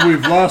gentlemen,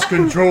 we've lost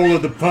control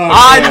of the podcast.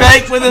 I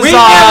bake with a We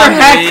never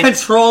had zombie.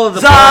 control of the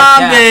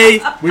podcast.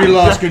 Zombie. We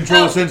lost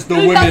control since the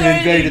Who's women other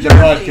invaded the New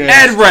podcast. Jersey?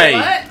 Ed Ray.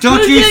 What? Don't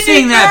Who's you in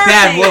sing New that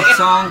bad Jersey? wolf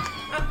song.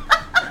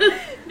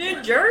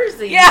 New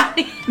Jersey. Yeah.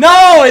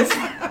 No, it's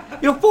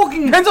You're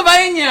fucking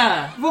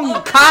Pennsylvania.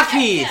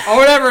 cocky. Or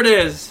whatever it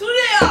is. Who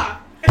they are?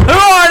 Who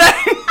are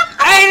they?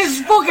 Hey, this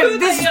is fucking.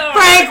 This is they are.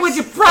 Frank with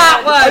your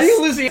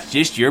bratwurst.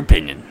 Just your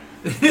opinion.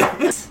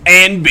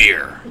 And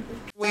beer.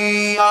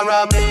 We are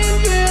a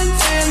million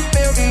and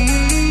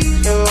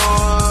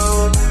billion.